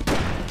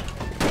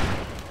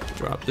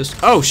 Drop this.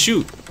 Oh,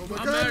 shoot!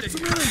 I'm out of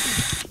here.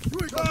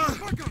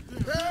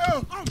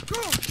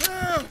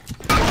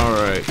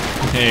 Alright.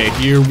 Hey,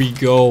 here we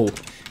go.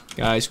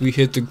 Guys, we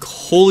hit the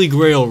holy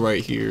grail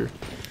right here.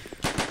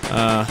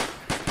 Get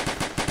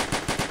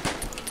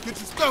your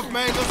stuff,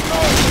 man. Let's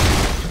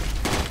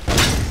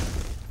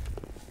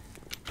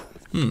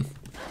go.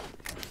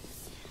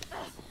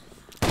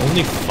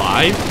 Only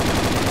 5?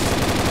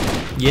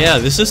 Yeah,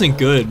 this isn't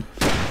good.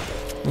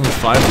 Only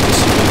 5 of this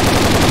is good.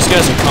 These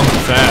guys are coming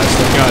fast.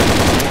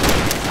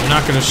 They're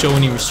not gonna show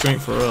any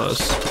restraint for us.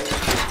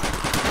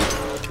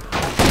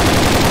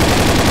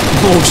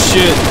 Oh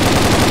shit!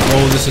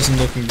 Oh, this isn't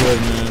looking good,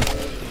 man.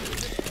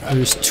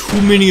 There's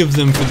too many of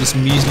them for this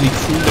measly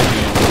crew to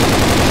handle.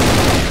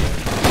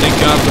 Thank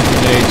God for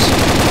grenades.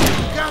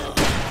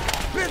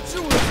 Bitch,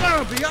 you a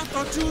zombie. I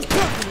thought you was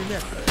tougher than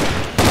that.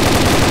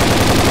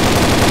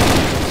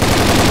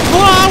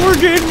 Ah,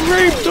 we're getting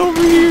raped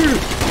over here!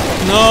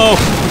 No!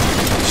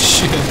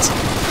 Shit.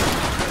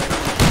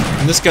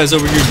 And this guy's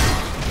over here.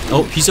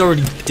 Oh, he's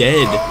already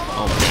dead.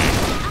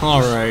 Oh,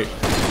 alright.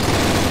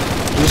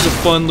 It was a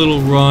fun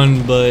little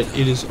run, but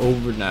it is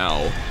over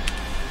now.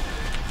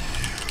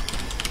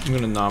 I'm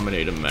gonna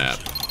nominate a map.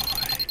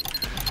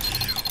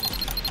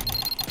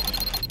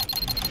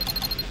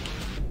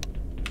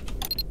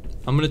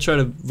 I'm gonna try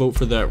to vote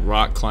for that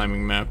rock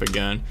climbing map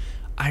again.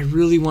 I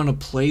really want to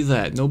play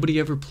that. Nobody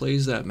ever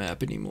plays that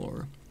map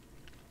anymore.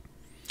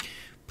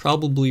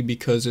 Probably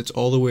because it's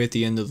all the way at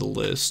the end of the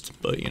list,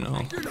 but you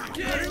know. If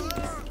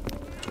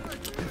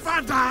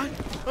I die,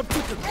 I'm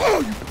taking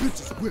all you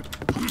bitches with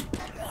me.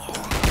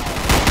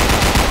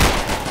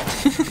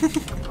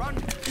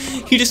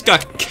 He just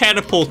got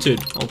catapulted.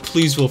 Oh,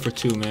 please vote for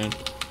 2, man. 2.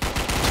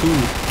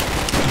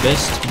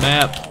 Best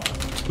map.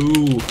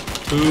 2.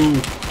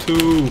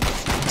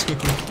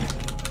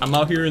 I'm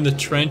out here in the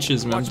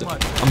trenches, man.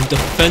 I'm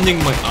defending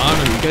my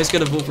honor. You guys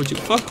gotta vote for 2.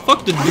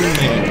 Fuck the Doom,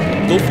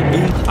 man. Vote for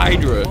Doom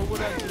Hydra.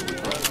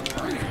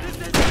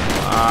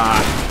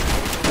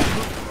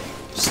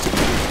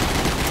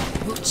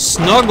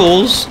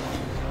 Snuggles?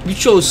 You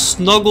chose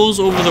Snuggles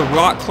over the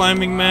rock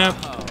climbing map?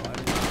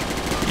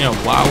 Yeah,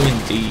 wow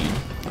indeed.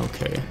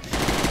 Okay.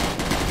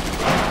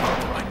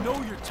 I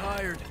know you're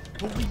tired,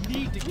 but we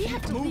need to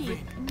keep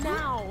moving.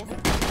 Now.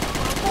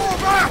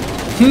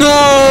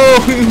 No!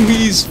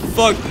 He's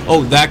fucked.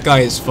 Oh, that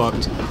guy is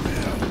fucked.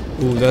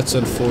 Ooh, that's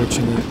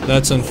unfortunate.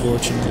 That's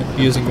unfortunate.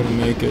 He isn't gonna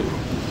make it.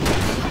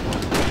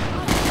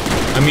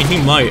 I mean, he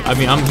might. I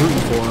mean, I'm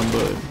rooting for him,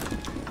 but...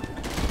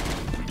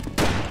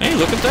 Hey,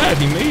 look at that.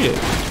 He made it.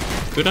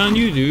 Good on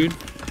you, dude.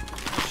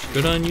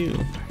 Good on you.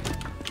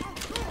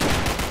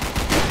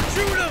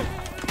 Shoot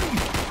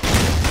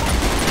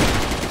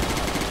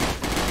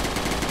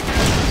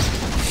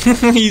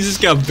him! He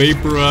just got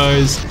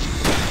vaporized.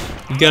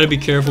 You gotta be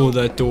careful with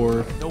that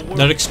door.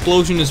 That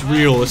explosion is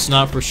real, it's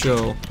not for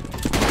show.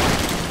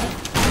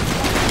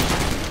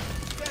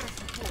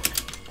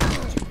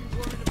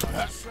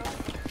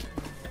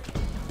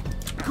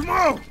 Come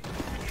on!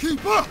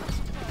 Keep up!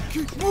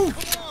 Keep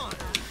moving!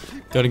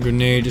 Got a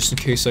grenade just in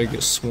case I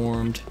get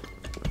swarmed.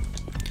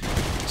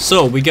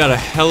 So, we got a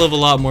hell of a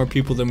lot more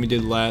people than we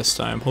did last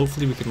time.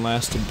 Hopefully we can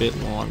last a bit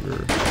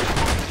longer.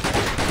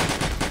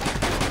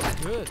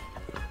 Good.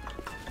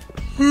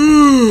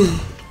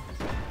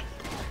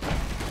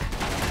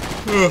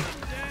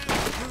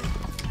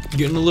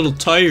 Getting a little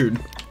tired.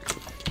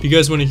 If you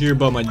guys want to hear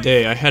about my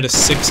day, I had a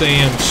 6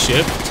 a.m.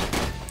 shift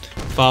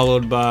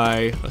followed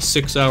by a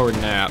 6-hour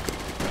nap.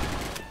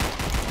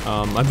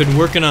 I've been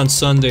working on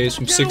Sundays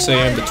from 6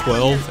 a.m. to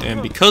 12,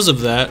 and because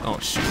of that, oh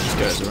shoot, these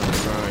guys are on the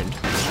grind.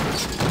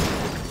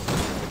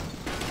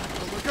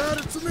 Oh my God,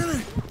 it's a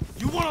minute!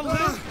 You wanna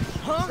live?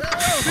 Huh?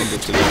 I'll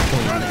get to that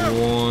point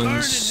in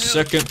 1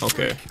 second.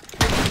 Okay.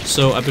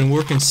 So I've been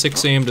working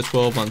 6 a.m. to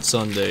 12 on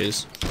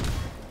Sundays,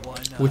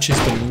 which has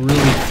been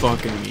really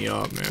fucking me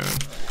up, man.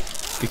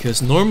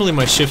 Because normally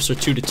my shifts are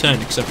 2 to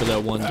 10, except for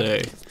that one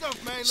day.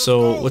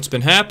 So what's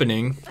been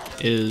happening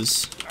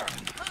is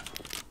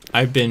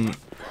I've been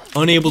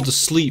unable to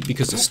sleep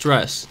because of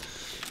stress.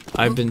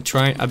 I've been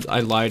trying, I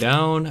lie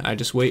down, I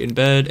just wait in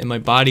bed, and my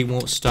body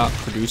won't stop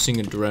producing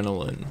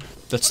adrenaline.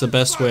 That's the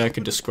best way I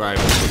could describe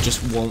it. It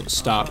just won't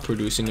stop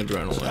producing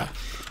adrenaline.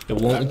 It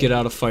won't get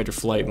out of fight or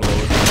flight mode.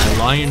 I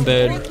lie in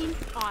bed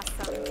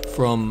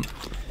from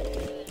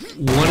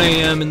 1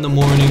 a.m. in the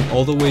morning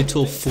all the way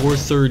till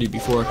 4:30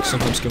 before I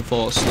sometimes can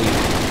fall asleep.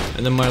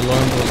 And then my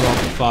alarm goes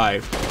off at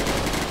 5.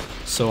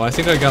 So I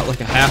think I got like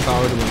a half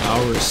hour to an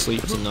hour of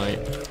sleep tonight,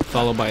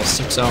 followed by a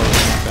 6-hour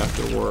nap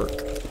after work.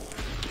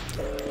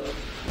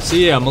 So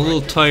yeah, I'm a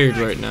little tired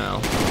right now,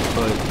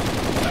 but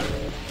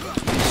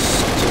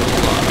still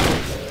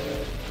alive.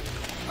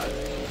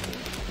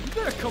 You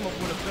better come up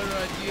with a better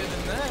idea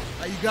than that.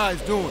 How you guys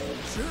doing?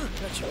 Sure,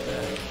 got your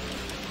back.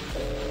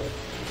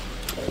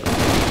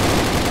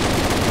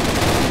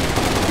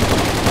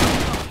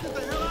 Get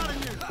the hell out of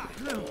here!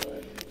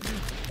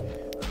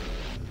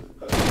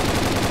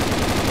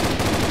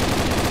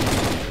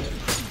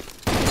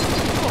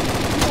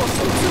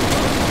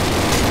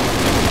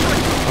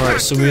 Alright,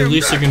 so we at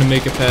least are gonna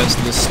make it past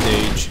this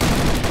stage.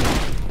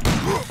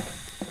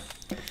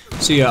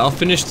 So yeah, I'll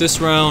finish this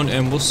round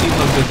and we'll see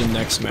how good the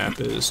next map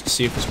is.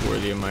 See if it's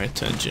worthy of my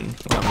attention.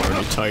 I'm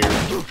already tired.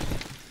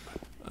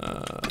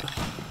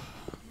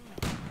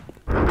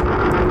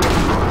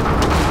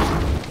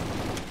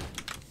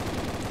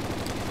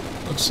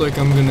 Looks like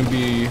I'm gonna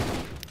be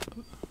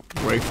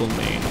rifle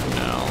main for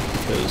now,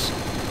 because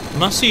I'm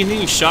not seeing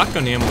any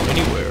shotgun ammo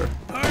anywhere.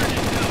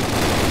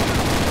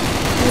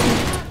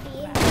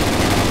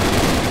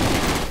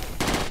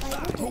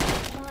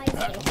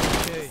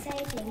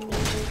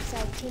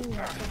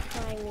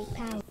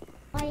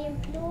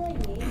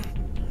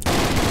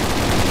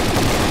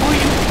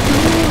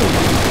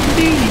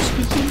 Please,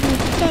 within your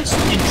best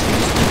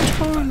interest, to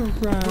turn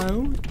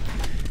around.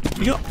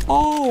 You're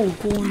all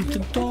going to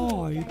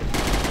die.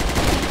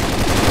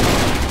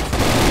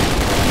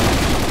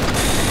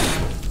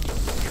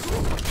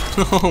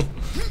 Oh,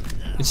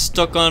 it's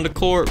stuck on the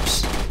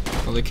corpse.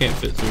 Well, they can't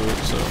fit through it,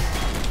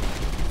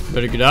 so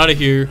better get out of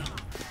here.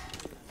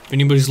 If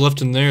anybody's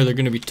left in there, they're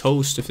gonna be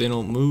toast if they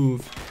don't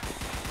move.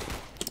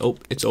 Oh,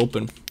 it's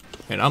open,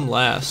 and I'm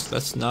last.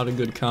 That's not a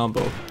good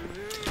combo.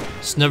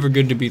 It's never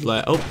good to be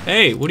last. Oh,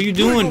 hey, what are you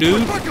doing,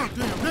 dude?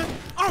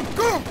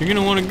 You're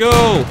gonna want to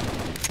go.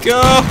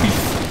 Go!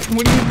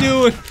 What are you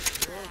doing?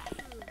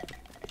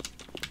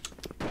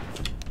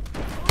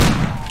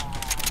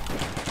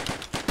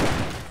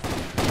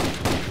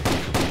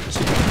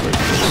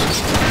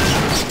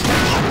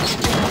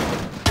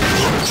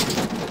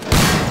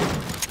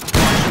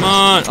 Come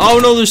on! Oh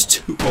no, there's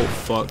two. Oh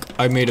fuck!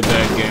 I made a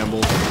bad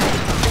gamble.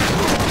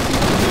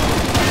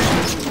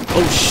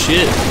 Oh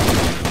shit!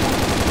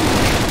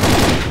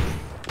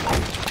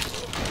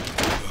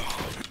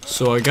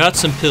 So I got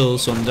some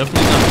pills, so I'm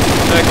definitely not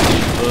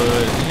infected,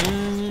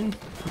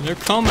 but they're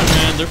coming,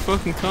 man. They're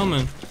fucking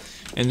coming.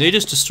 And they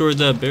just destroyed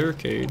that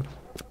barricade.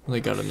 Well,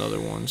 they got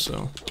another one,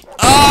 so.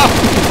 Ah!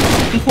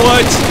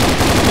 What?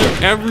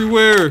 They're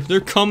everywhere. They're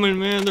coming,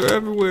 man. They're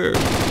everywhere.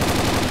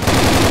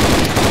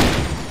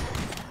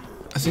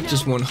 I think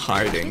there's one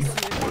hiding.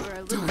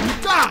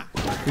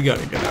 We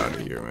gotta get out of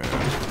here,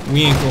 man.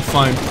 We ain't gonna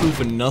find proof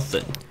of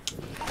nothing.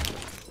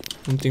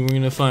 One thing we're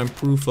gonna find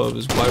proof of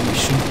is why we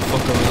shouldn't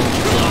fuck around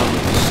with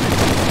zombies.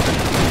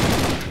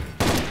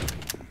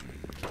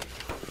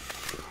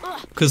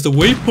 Cause the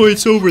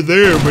waypoint's over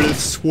there, but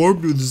it's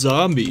swarmed with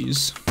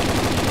zombies.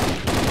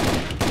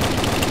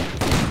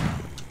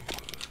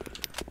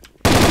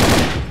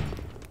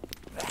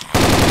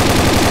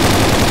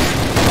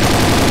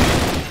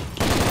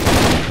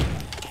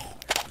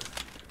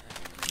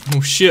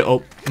 Oh shit,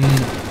 oh.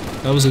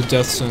 That was a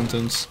death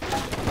sentence.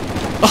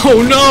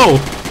 Oh no!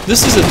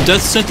 This is a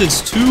death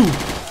sentence too!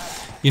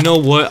 You know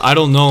what? I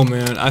don't know,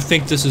 man. I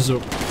think this is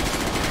a...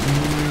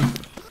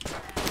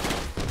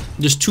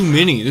 There's too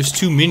many. There's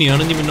too many. I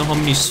don't even know how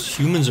many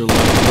humans are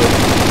left,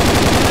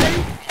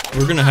 but...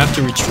 We're gonna have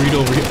to retreat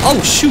over here. Oh,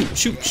 shoot!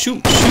 Shoot!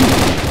 Shoot!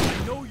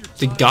 Shoot!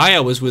 The guy I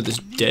was with is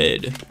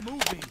dead.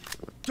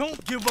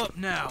 Don't give up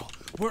now.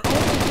 We're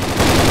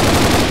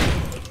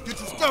Get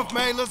your stuff,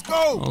 man. Let's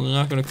go. Oh, they're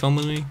not gonna come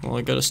with me? Well,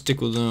 I gotta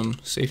stick with them.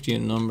 Safety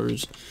in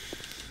numbers.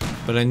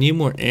 But I need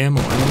more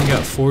ammo. I only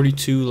got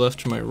 42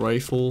 left for my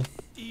rifle.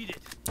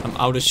 I'm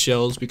out of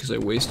shells because I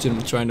wasted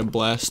them trying to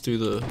blast through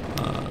the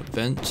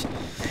vent.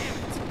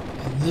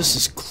 And this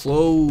is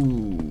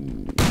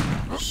closed.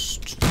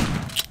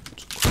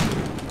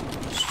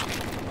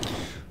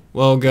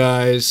 Well,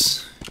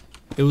 guys,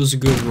 it was a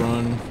good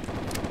run.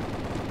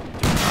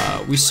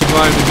 We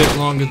survived a bit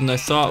longer than I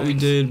thought we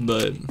did,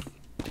 but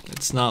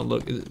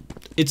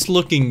it's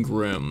looking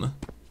grim.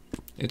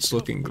 It's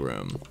looking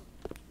grim.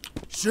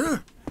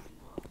 Sure.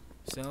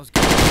 Sounds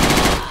good.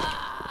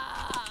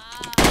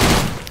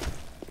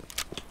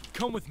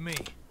 Come with me.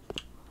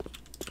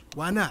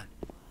 Why not?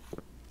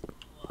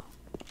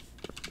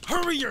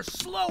 Hurry your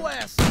slow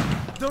ass!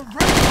 The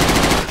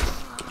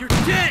race! You're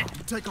dead!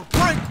 You take a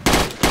break.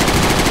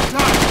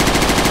 Time.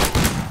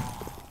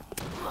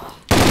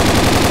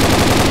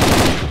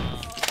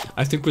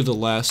 I think we're the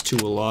last two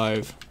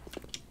alive.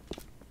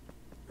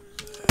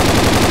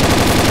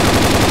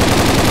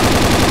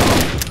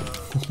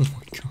 Oh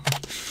my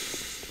god.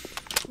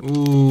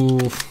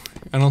 Ooh.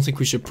 I don't think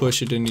we should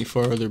push it any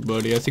farther,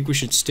 buddy. I think we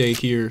should stay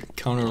here,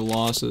 count our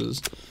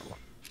losses.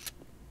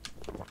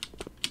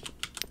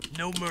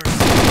 No mercy.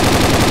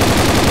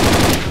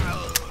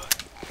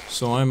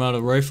 So I'm out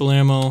of rifle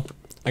ammo.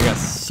 I got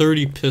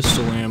 30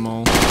 pistol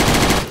ammo. So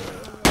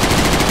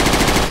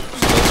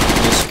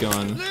that's this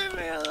gun.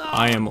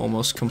 I am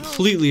almost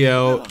completely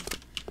out.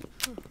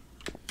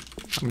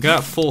 I've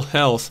got full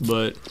health,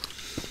 but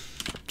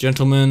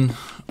gentlemen,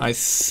 I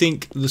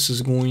think this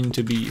is going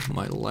to be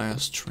my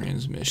last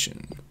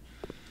transmission.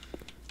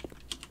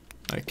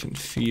 I can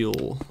feel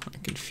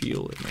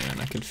it, man.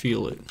 I can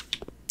feel it.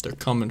 They're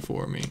coming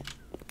for me.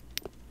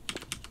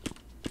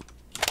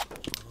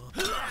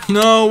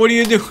 No, what are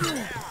you doing?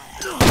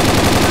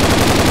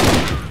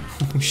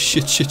 Oh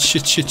shit, shit,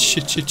 shit, shit,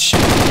 shit, shit,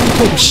 shit.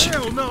 Oh shit.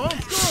 Hell no.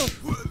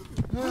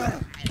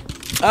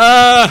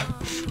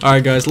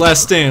 Alright guys,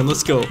 last stand,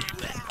 let's go.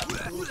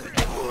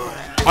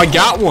 I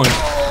got one.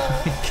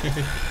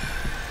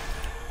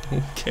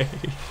 Okay.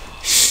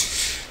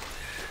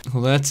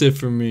 Well, that's it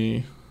for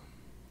me.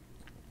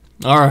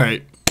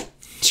 Alright.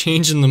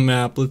 Changing the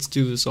map, let's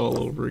do this all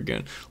over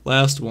again.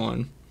 Last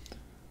one.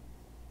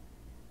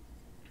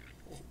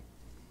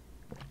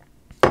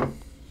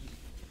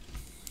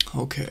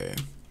 Okay.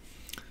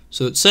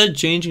 So it said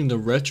changing the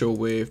retro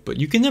wave, but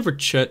you can never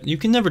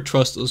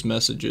trust those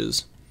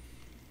messages.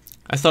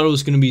 I thought it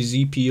was gonna be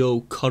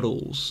ZPO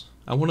Cuddles.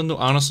 I wanna know,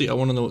 honestly, I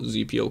wanna know what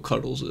ZPO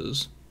Cuddles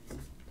is.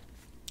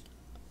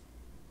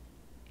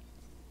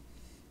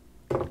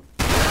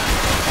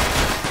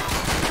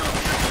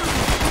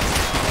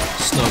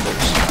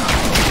 Snuggles.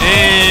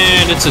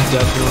 And it's a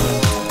death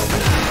run.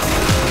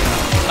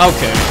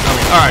 Okay,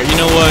 alright, you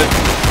know what?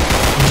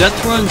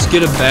 Death runs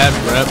get a bad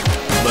rep,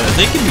 but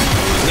they can be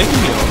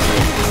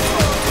alright.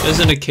 As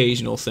an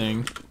occasional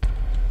thing.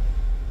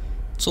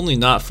 It's only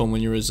not fun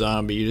when you're a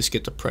zombie, you just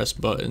get to press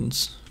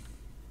buttons.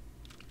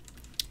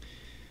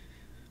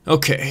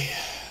 Okay.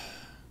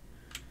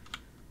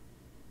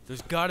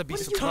 There's gotta be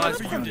some time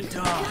for you to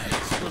die.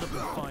 Split up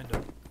and find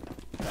him.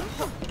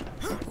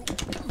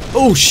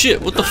 Oh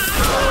shit, what the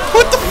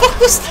fuck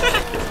was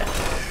that?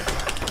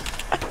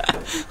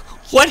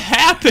 What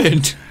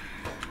happened?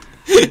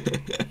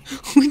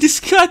 We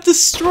just got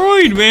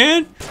destroyed,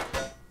 man.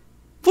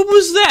 What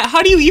was that?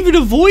 How do you even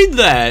avoid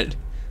that?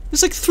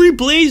 There's like 3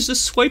 blades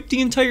just swiped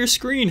the entire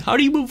screen. How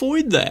do you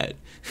avoid that?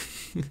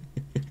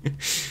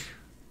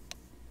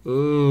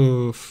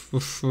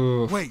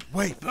 Wait.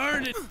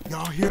 Burn it!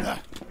 Y'all hear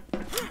that?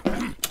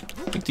 I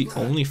think the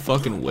only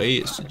fucking way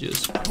is to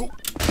just... I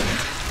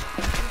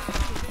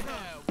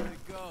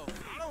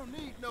don't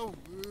need no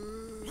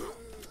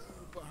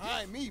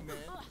behind me, man.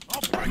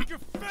 I'll break your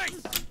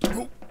face!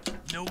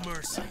 No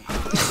mercy.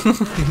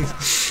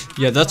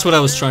 Yeah, that's what I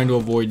was trying to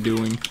avoid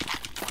doing.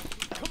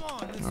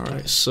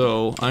 Alright,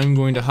 so I'm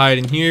going to hide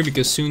in here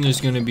because soon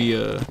there's going to be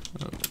a...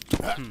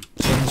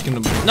 someone's gonna...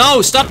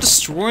 No! Stop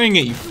destroying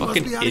it, you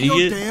fucking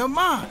idiot! Damn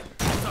mind.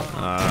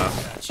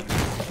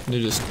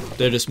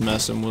 They're just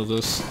messing with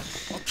us.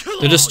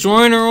 They're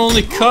destroying our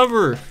only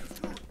cover!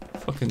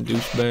 Fucking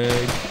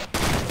douchebag.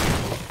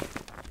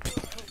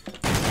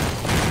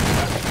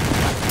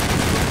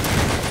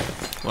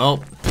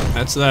 Well,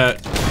 that's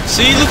that.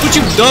 See, look what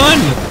you've done!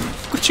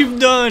 Look what you've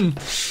done!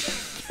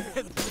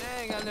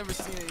 Dang, I've never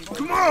seen anything.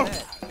 Come on.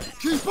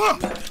 Keep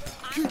up.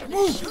 Keep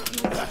moving.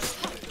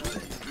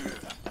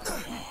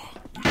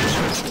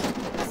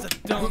 That's a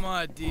dumb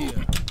idea.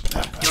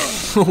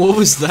 What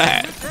was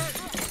that?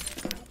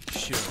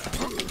 Sure.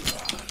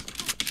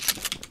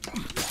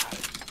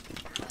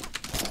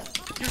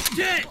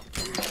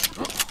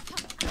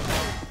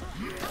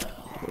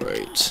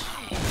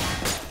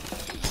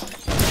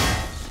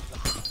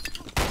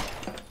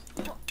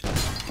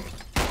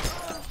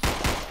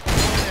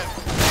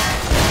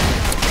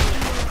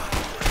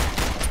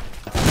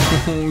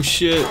 Oh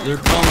shit, they're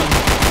coming.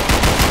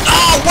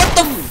 Oh, what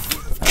the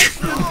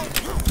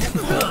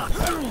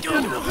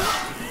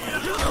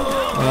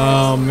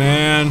Oh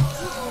man,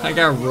 I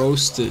got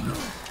roasted.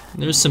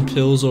 There's some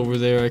pills over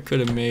there, I could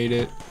have made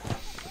it.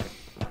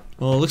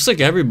 Well, it looks like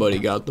everybody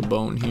got the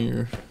bone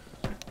here.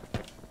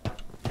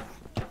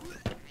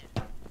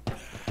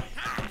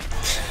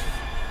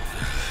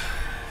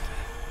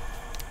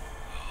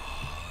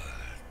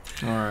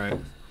 Alright,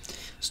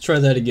 let's try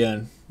that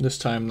again. This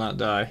time not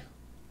die.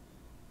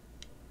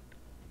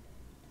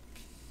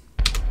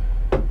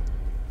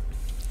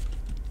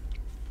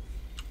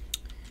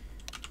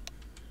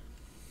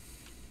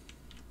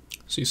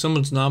 See,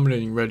 someone's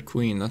nominating Red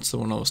Queen. That's the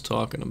one I was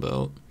talking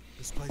about.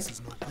 This place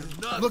is no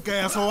good. Look,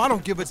 asshole, I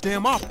don't give a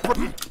damn. Get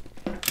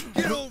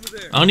over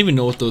there. I don't even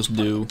know what those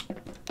do.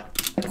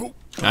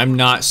 I'm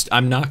not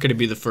gonna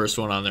be the first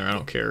one on there. I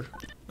don't care.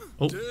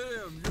 Oh,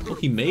 oh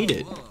he made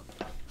it.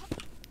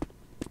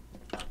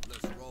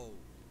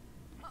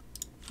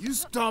 You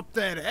stomp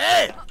that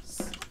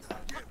ass.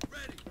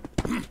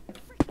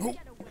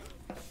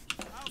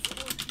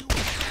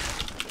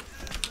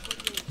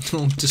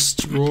 Don't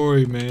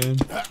destroy, man.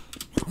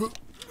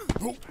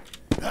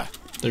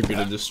 They're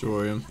gonna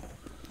destroy him.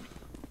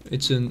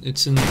 It's in,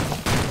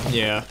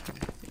 yeah.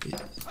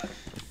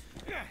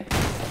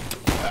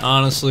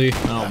 Honestly,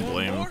 I don't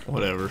blame him.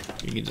 Whatever.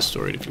 You can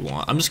destroy it if you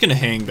want. I'm just gonna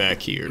hang back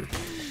here.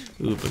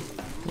 Ooh, but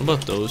what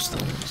about those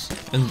things?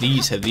 And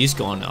these, have these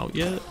gone out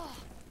yet?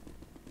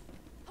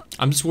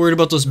 I'm just worried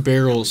about those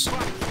barrels.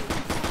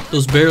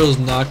 Those barrels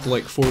knocked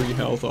like 40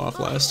 health off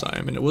last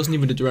time, and it wasn't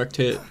even a direct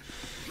hit.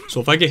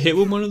 So if I get hit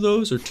with one of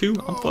those, or two,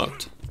 I'm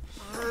fucked.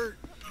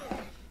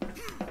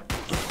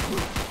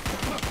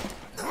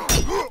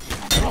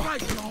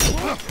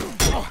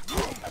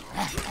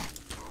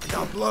 I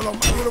got blood on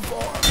my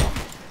uniform.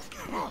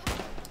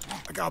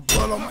 I got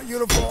blood on my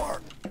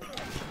uniform.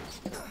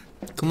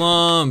 Come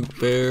on,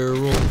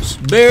 barrels.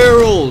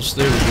 Barrels!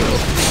 There we go.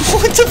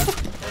 What the fuck?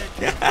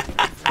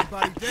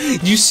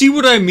 You see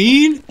what I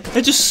mean?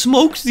 I just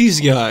smoked these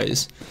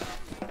guys.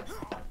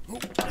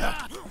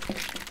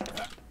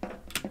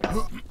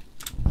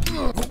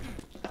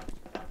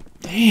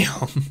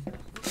 Damn.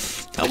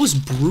 That was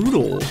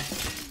brutal.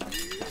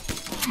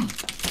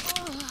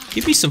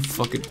 Give me some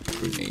fucking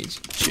grenades,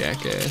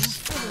 jackass.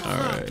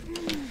 Alright.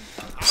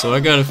 So I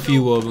got a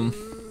few of them.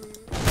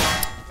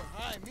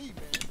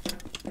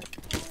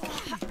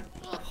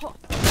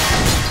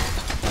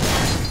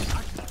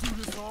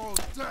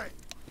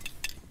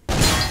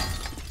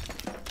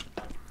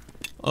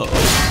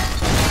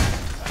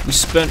 Uh-oh. We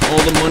spent all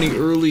the money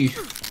early.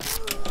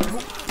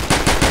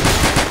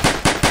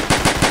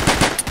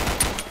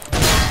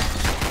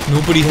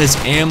 Nobody has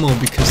ammo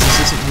because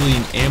this isn't really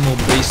an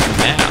ammo-based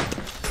map.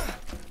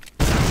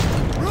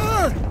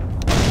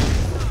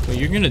 Well,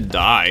 you're gonna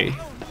die.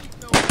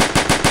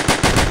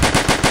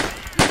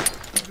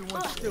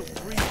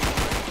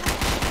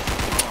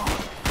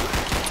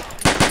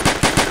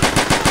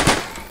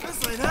 This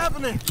ain't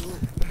happening.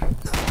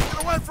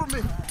 Get away from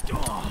me.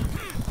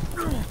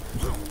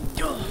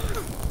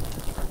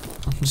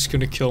 I'm just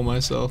gonna kill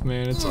myself,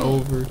 man. It's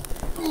over.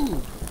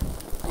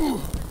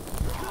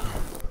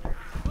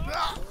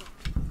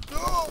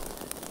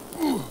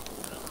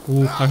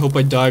 Ooh, I hope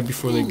I die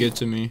before they get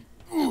to me.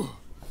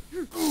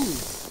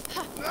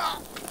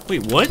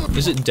 Wait, what?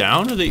 Is it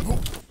down? Or they...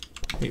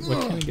 Wait,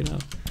 what can I get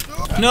out?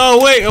 No,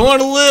 wait, I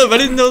want to live! I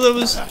didn't know that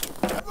was... I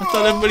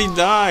thought everybody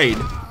died.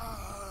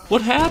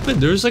 What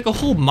happened? There was like a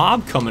whole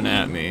mob coming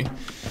at me.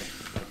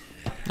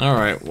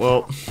 Alright,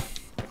 well...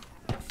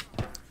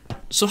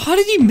 So how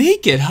did you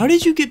make it? How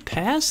did you get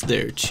past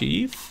there,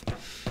 Chief?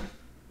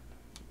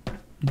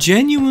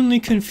 Genuinely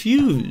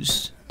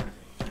confused.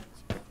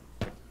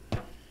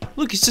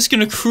 Look, he's just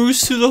gonna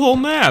cruise through the whole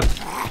map.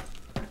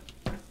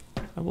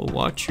 I will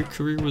watch your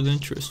career with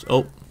interest.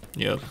 Oh,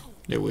 yep,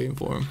 they're waiting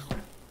for him.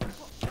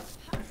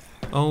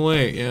 Oh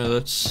wait, yeah,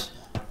 that's...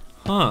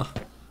 Huh.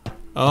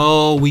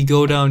 Oh, we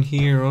go down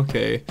here,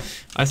 okay.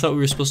 I thought we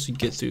were supposed to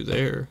get through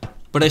there.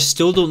 But I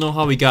still don't know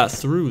how we got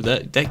through.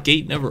 That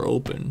gate never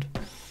opened.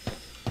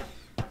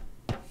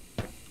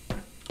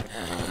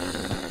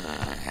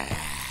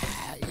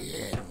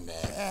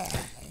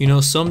 You know,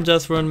 some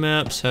Death Run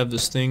maps have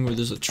this thing where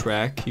there's a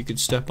track you could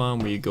step on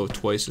where you go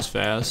twice as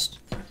fast.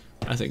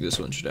 I think this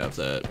one should have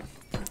that.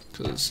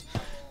 Because,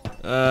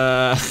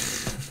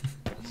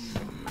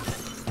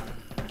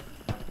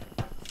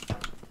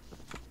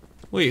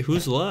 wait,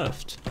 who's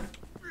left?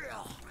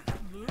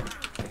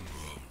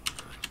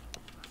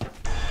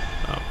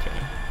 Okay.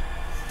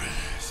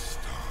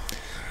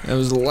 That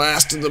was the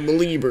last of the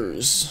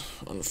believers.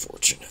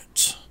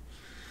 Unfortunate.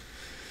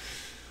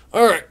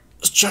 Alright,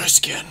 let's try this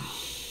again.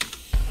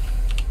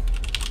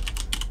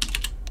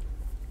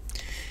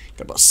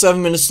 Got about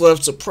 7 minutes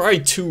left, so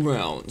probably 2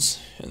 rounds.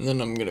 And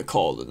then I'm gonna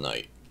call it a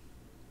night.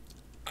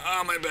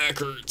 Ah, my back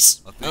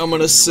hurts. I'm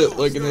gonna sit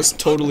like in this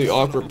totally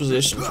awkward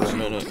position for a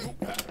minute.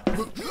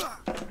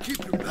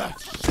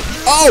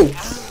 Oh!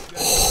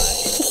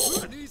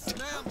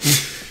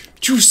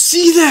 Did you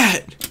see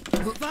that?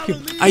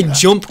 I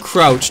jump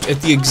crouched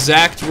at the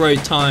exact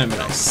right time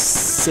and I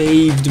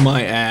saved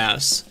my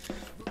ass.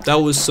 That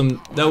was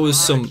some,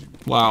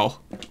 wow.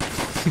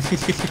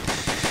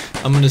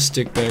 I'm gonna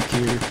stick back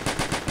here.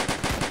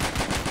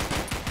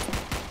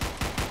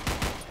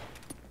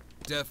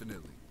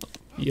 Definitely.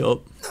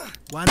 Yup.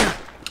 Why not?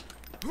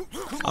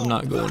 I'm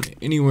not going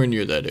anywhere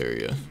near that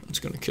area. It's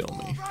gonna kill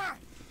me.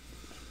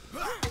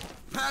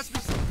 Pass me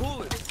some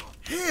bullets.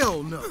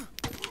 Hell no.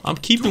 I'm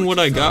keeping what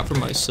I got for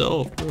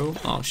myself, bro.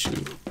 Oh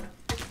shoot.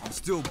 I'm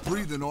still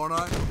breathing, aren't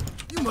I?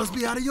 You must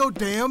be out of your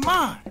damn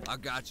mind. I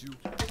got you.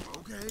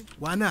 Okay.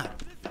 Why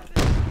not?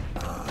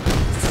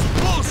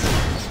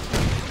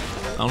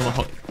 I don't know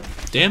how.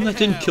 Damn, that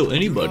didn't kill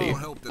anybody. You know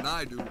more help than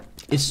I do.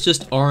 It's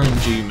just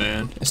RNG,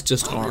 man. It's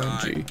just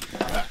RNG.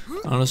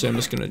 Honestly, I'm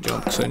just gonna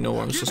jump because I know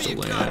where I'm supposed to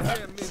land.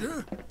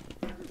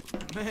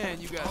 Man,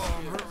 you got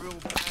hurt real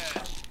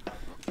bad.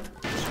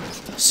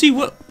 See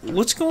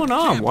what's going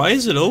on? Why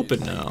is it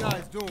open now?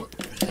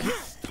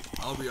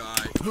 I'll be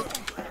alright.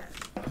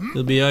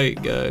 It'll be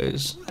alright,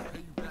 guys.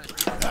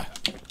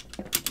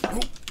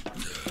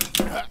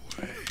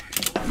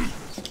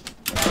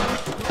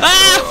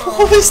 Ah!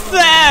 What was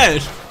that?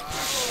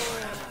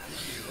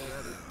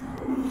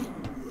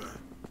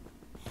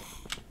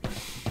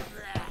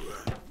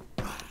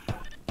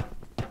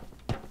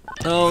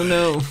 Oh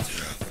no.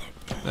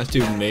 That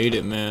dude made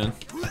it, man.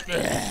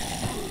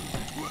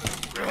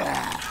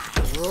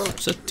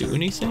 Does that do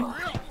anything?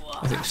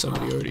 I think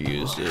somebody already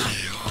used it.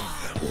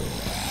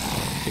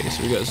 Okay,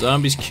 so we got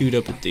zombies queued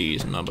up with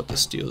these. I'm not about to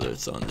steal their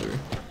thunder.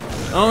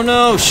 Oh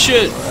no,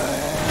 shit!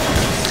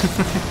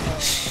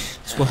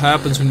 That's what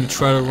happens when you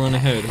try to run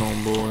ahead,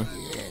 homeboy.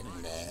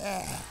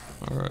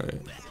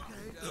 Alright.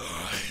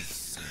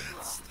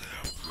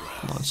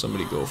 Come on,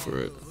 somebody go for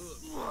it.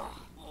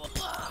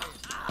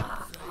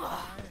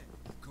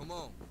 Come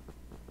on.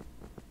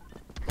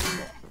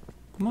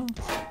 Come on.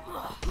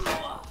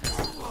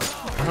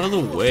 Out of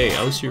the way.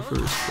 I was here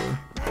first, bro.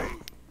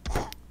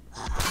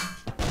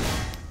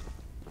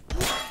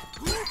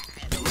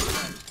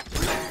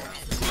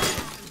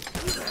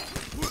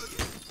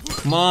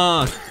 Come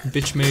on,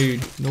 bitch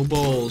made. No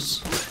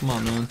balls. Come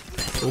on, man.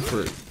 Go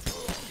for it.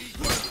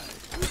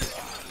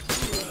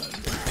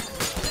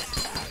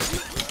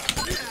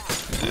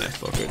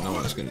 Fuck it. No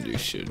one's gonna do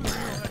shit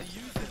anymore.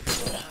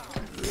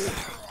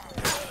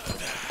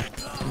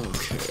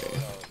 Okay.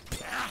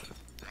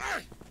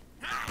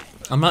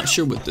 I'm not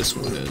sure what this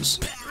one is.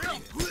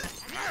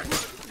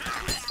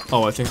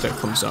 Oh, I think that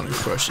comes down and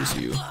crushes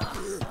you.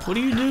 What are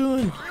you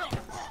doing?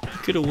 You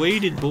could have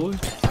waited, boy.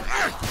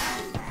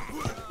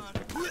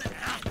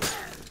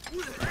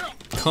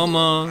 Come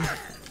on.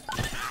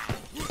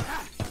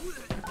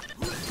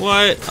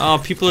 What?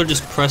 Oh, people are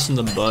just pressing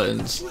the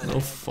buttons. No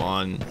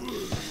fun.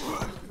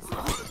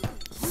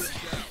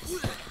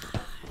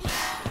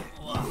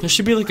 There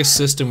should be like a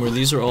system where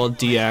these are all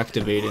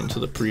deactivated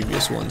until the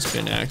previous one's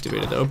been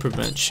activated. That would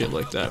prevent shit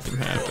like that from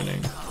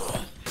happening.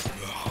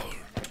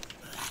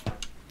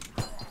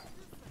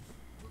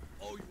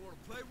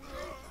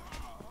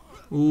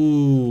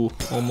 Ooh,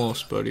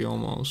 almost, buddy,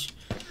 almost.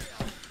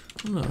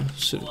 I'm gonna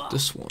sit at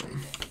this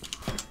one.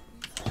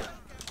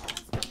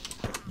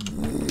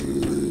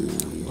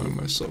 Line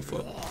myself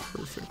up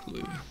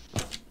perfectly.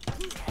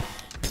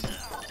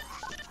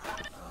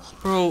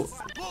 Bro.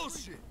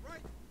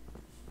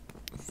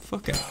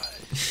 Fucking.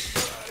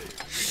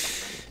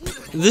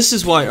 This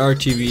is why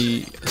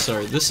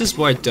this is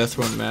why Death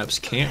Run maps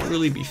can't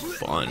really be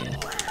fun.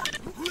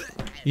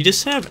 You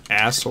just have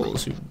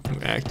assholes who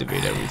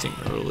activate everything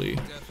early.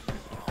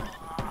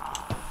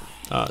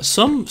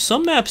 Some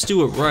maps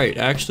do it right.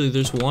 Actually,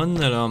 there's one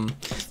that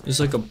there's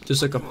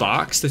like a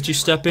box that you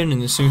step in,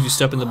 and as soon as you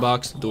step in the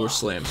box, the door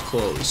slams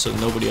closed, so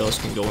nobody else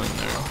can go in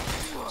there.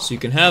 So you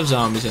can have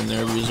zombies in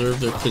there, reserve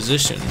their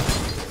position.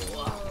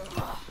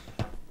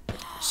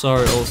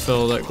 Sorry, old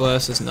fellow, that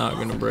glass is not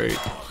gonna break.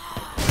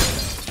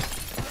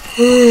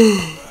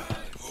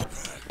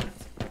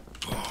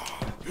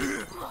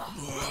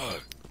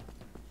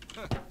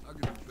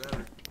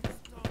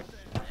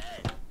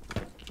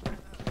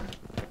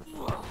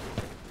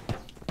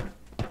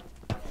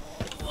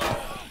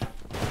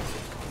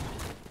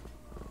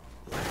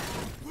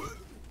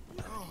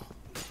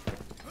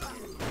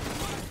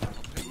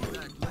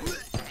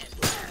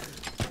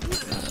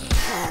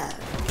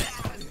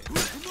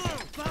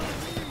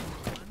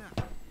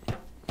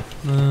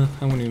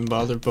 I wouldn't even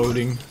bother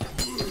voting.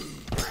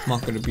 I'm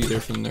not gonna be there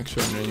for the next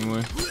round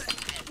anyway.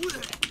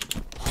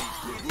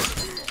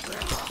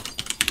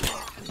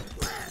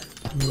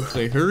 If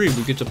they hurry,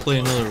 we get to play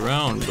another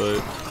round,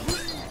 but...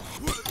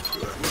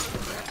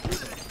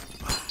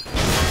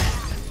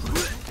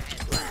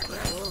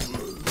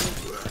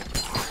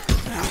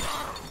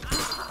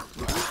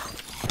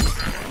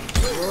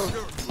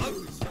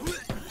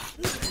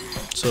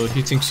 So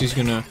he thinks he's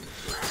gonna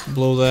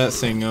blow that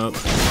thing up.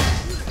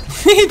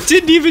 It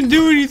didn't even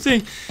do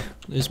anything!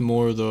 There's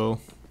more though.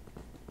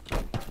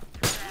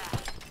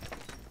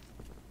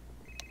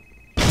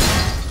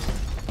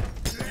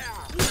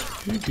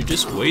 Dude, you're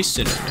just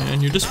wasting it,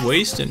 man. You're just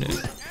wasting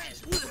it.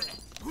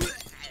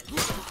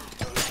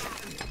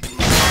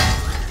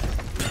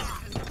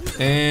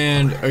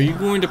 And are you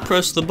going to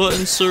press the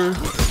button, sir?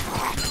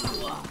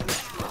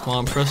 Come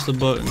on, press the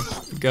button.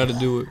 You gotta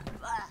do it.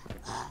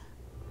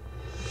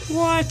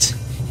 What?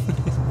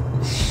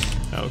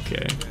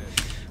 Okay.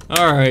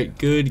 Alright,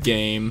 good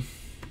game.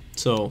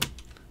 So,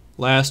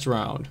 last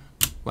round.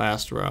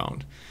 Last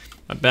round.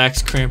 My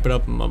back's cramping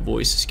up and my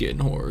voice is getting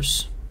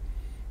hoarse.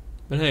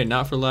 But hey,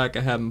 not for lack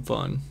of having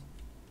fun.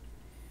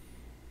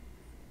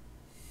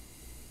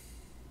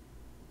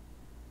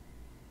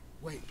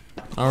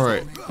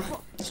 Alright.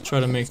 Let's try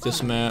to make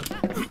this map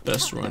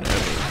best run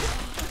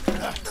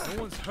ever.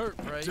 No one's hurt,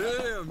 right?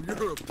 Damn,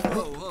 you're a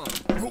pro, huh?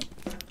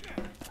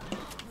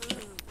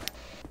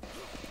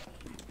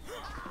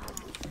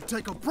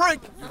 Take a break.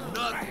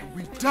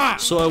 We die.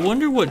 So I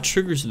wonder what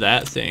triggers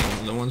that thing,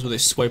 the ones where they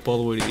swipe all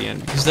the way to the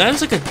end, because that is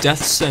like a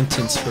death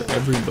sentence for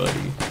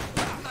everybody.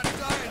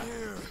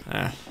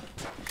 Ah.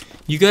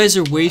 You guys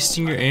are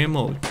wasting your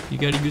ammo. You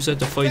gotta use that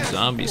to fight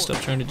zombies. Stop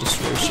trying to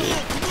destroy shit.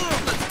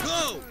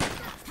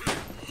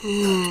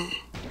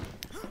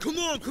 Come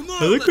on,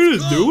 Are they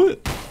gonna do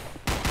it?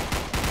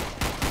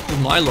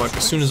 With my luck,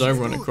 as soon as I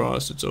run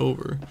across, it's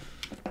over.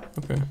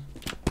 Okay.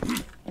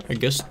 I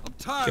guess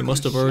they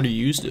must have already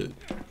used it.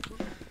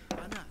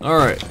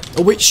 Alright.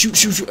 Oh wait, shoot.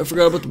 I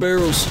forgot about the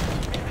barrels. I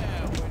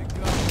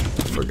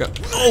forgot.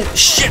 Oh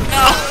shit,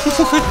 no!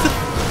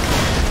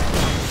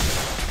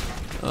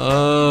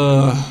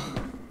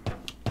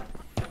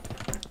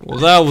 Well,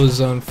 that was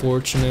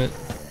unfortunate.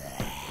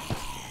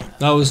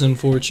 That was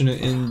unfortunate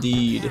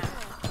indeed.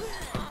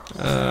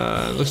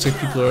 Looks like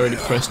people are already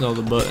pressing all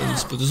the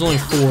buttons, but there's only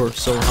 4,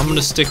 so I'm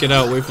gonna stick it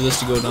out, wait for this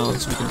to go down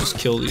so we can just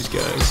kill these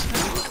guys.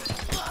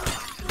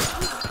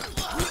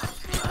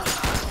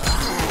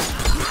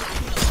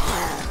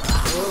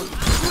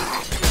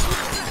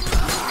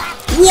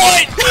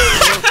 What?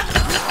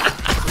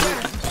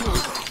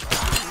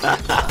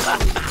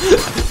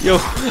 Yo,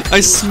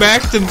 I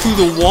smacked him through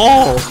the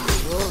wall.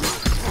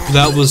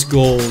 That was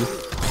gold.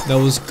 That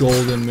was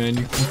golden, man.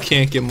 You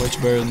can't get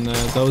much better than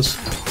that. That was...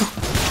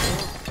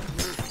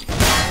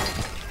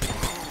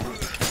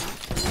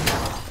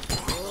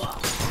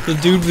 The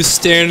dude was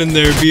standing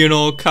there being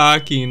all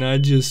cocky and I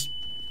just...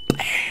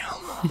 Bam!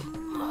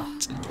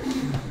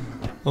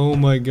 Oh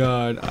my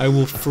god. I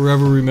will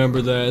forever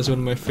remember that as one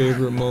of my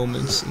favorite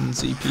moments in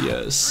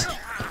ZPS.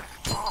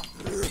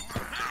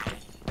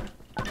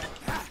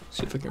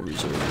 See if I can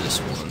reserve this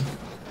one.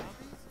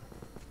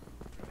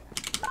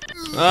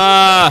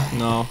 Ah!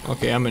 No.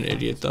 Okay, I'm an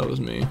idiot. That was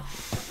me.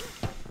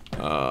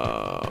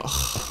 Come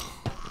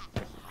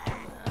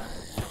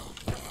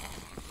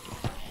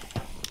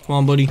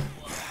on, buddy.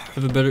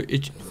 Have a better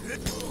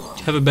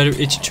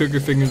itchy trigger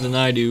finger than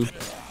I do.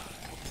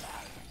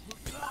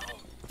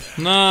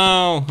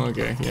 No.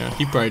 Okay, yeah.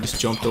 He probably just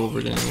jumped over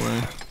it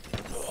anyway.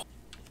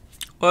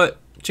 What?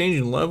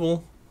 Changing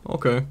level?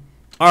 Okay.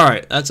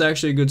 Alright, that's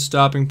actually a good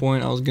stopping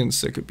point. I was getting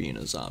sick of being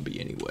a zombie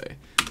anyway.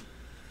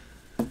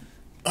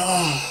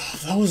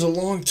 That was a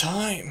long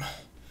time.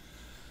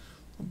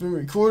 I've been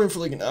recording for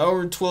like an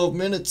hour and 12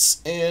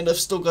 minutes, and I've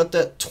still got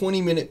that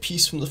 20-minute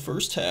piece from the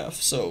first half,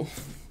 so...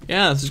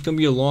 Yeah, this is gonna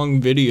be a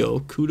long video.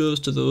 Kudos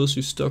to those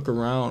who stuck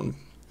around.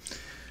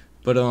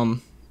 But,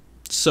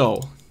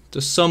 so,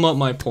 to sum up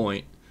my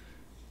point,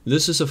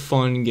 this is a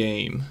fun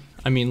game.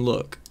 I mean,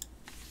 look.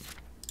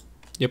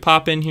 You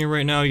pop in here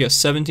right now, you got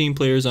 17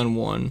 players on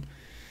one.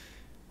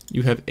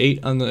 You have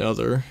 8 on the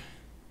other.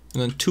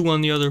 And then 2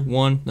 on the other,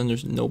 1, then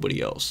there's nobody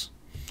else.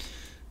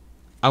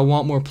 I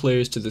want more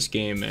players to this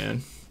game,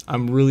 man.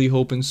 I'm really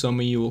hoping some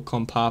of you will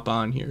come pop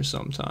on here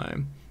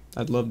sometime.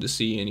 I'd love to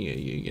see any of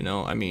you, you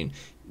know? I mean,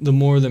 the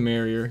more the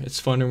merrier.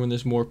 It's funner when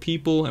there's more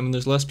people, and when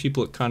there's less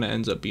people, it kind of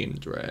ends up being a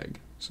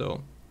drag.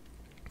 So,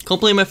 come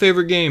play my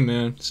favorite game,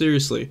 man.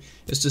 Seriously.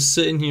 It's just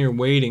sitting here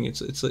waiting.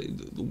 It's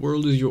like the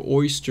world is your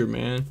oyster,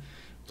 man.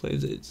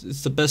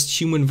 It's the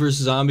best human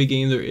versus zombie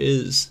game there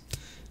is.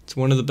 It's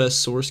one of the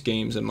best Source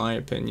games in my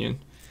opinion.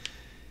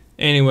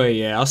 Anyway,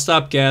 yeah, I'll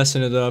stop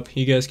gassing it up.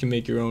 You guys can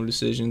make your own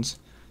decisions.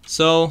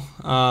 So,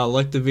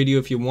 like the video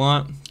if you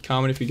want.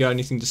 Comment if you got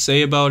anything to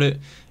say about it.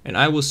 And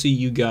I will see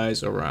you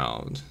guys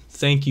around.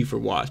 Thank you for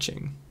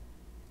watching.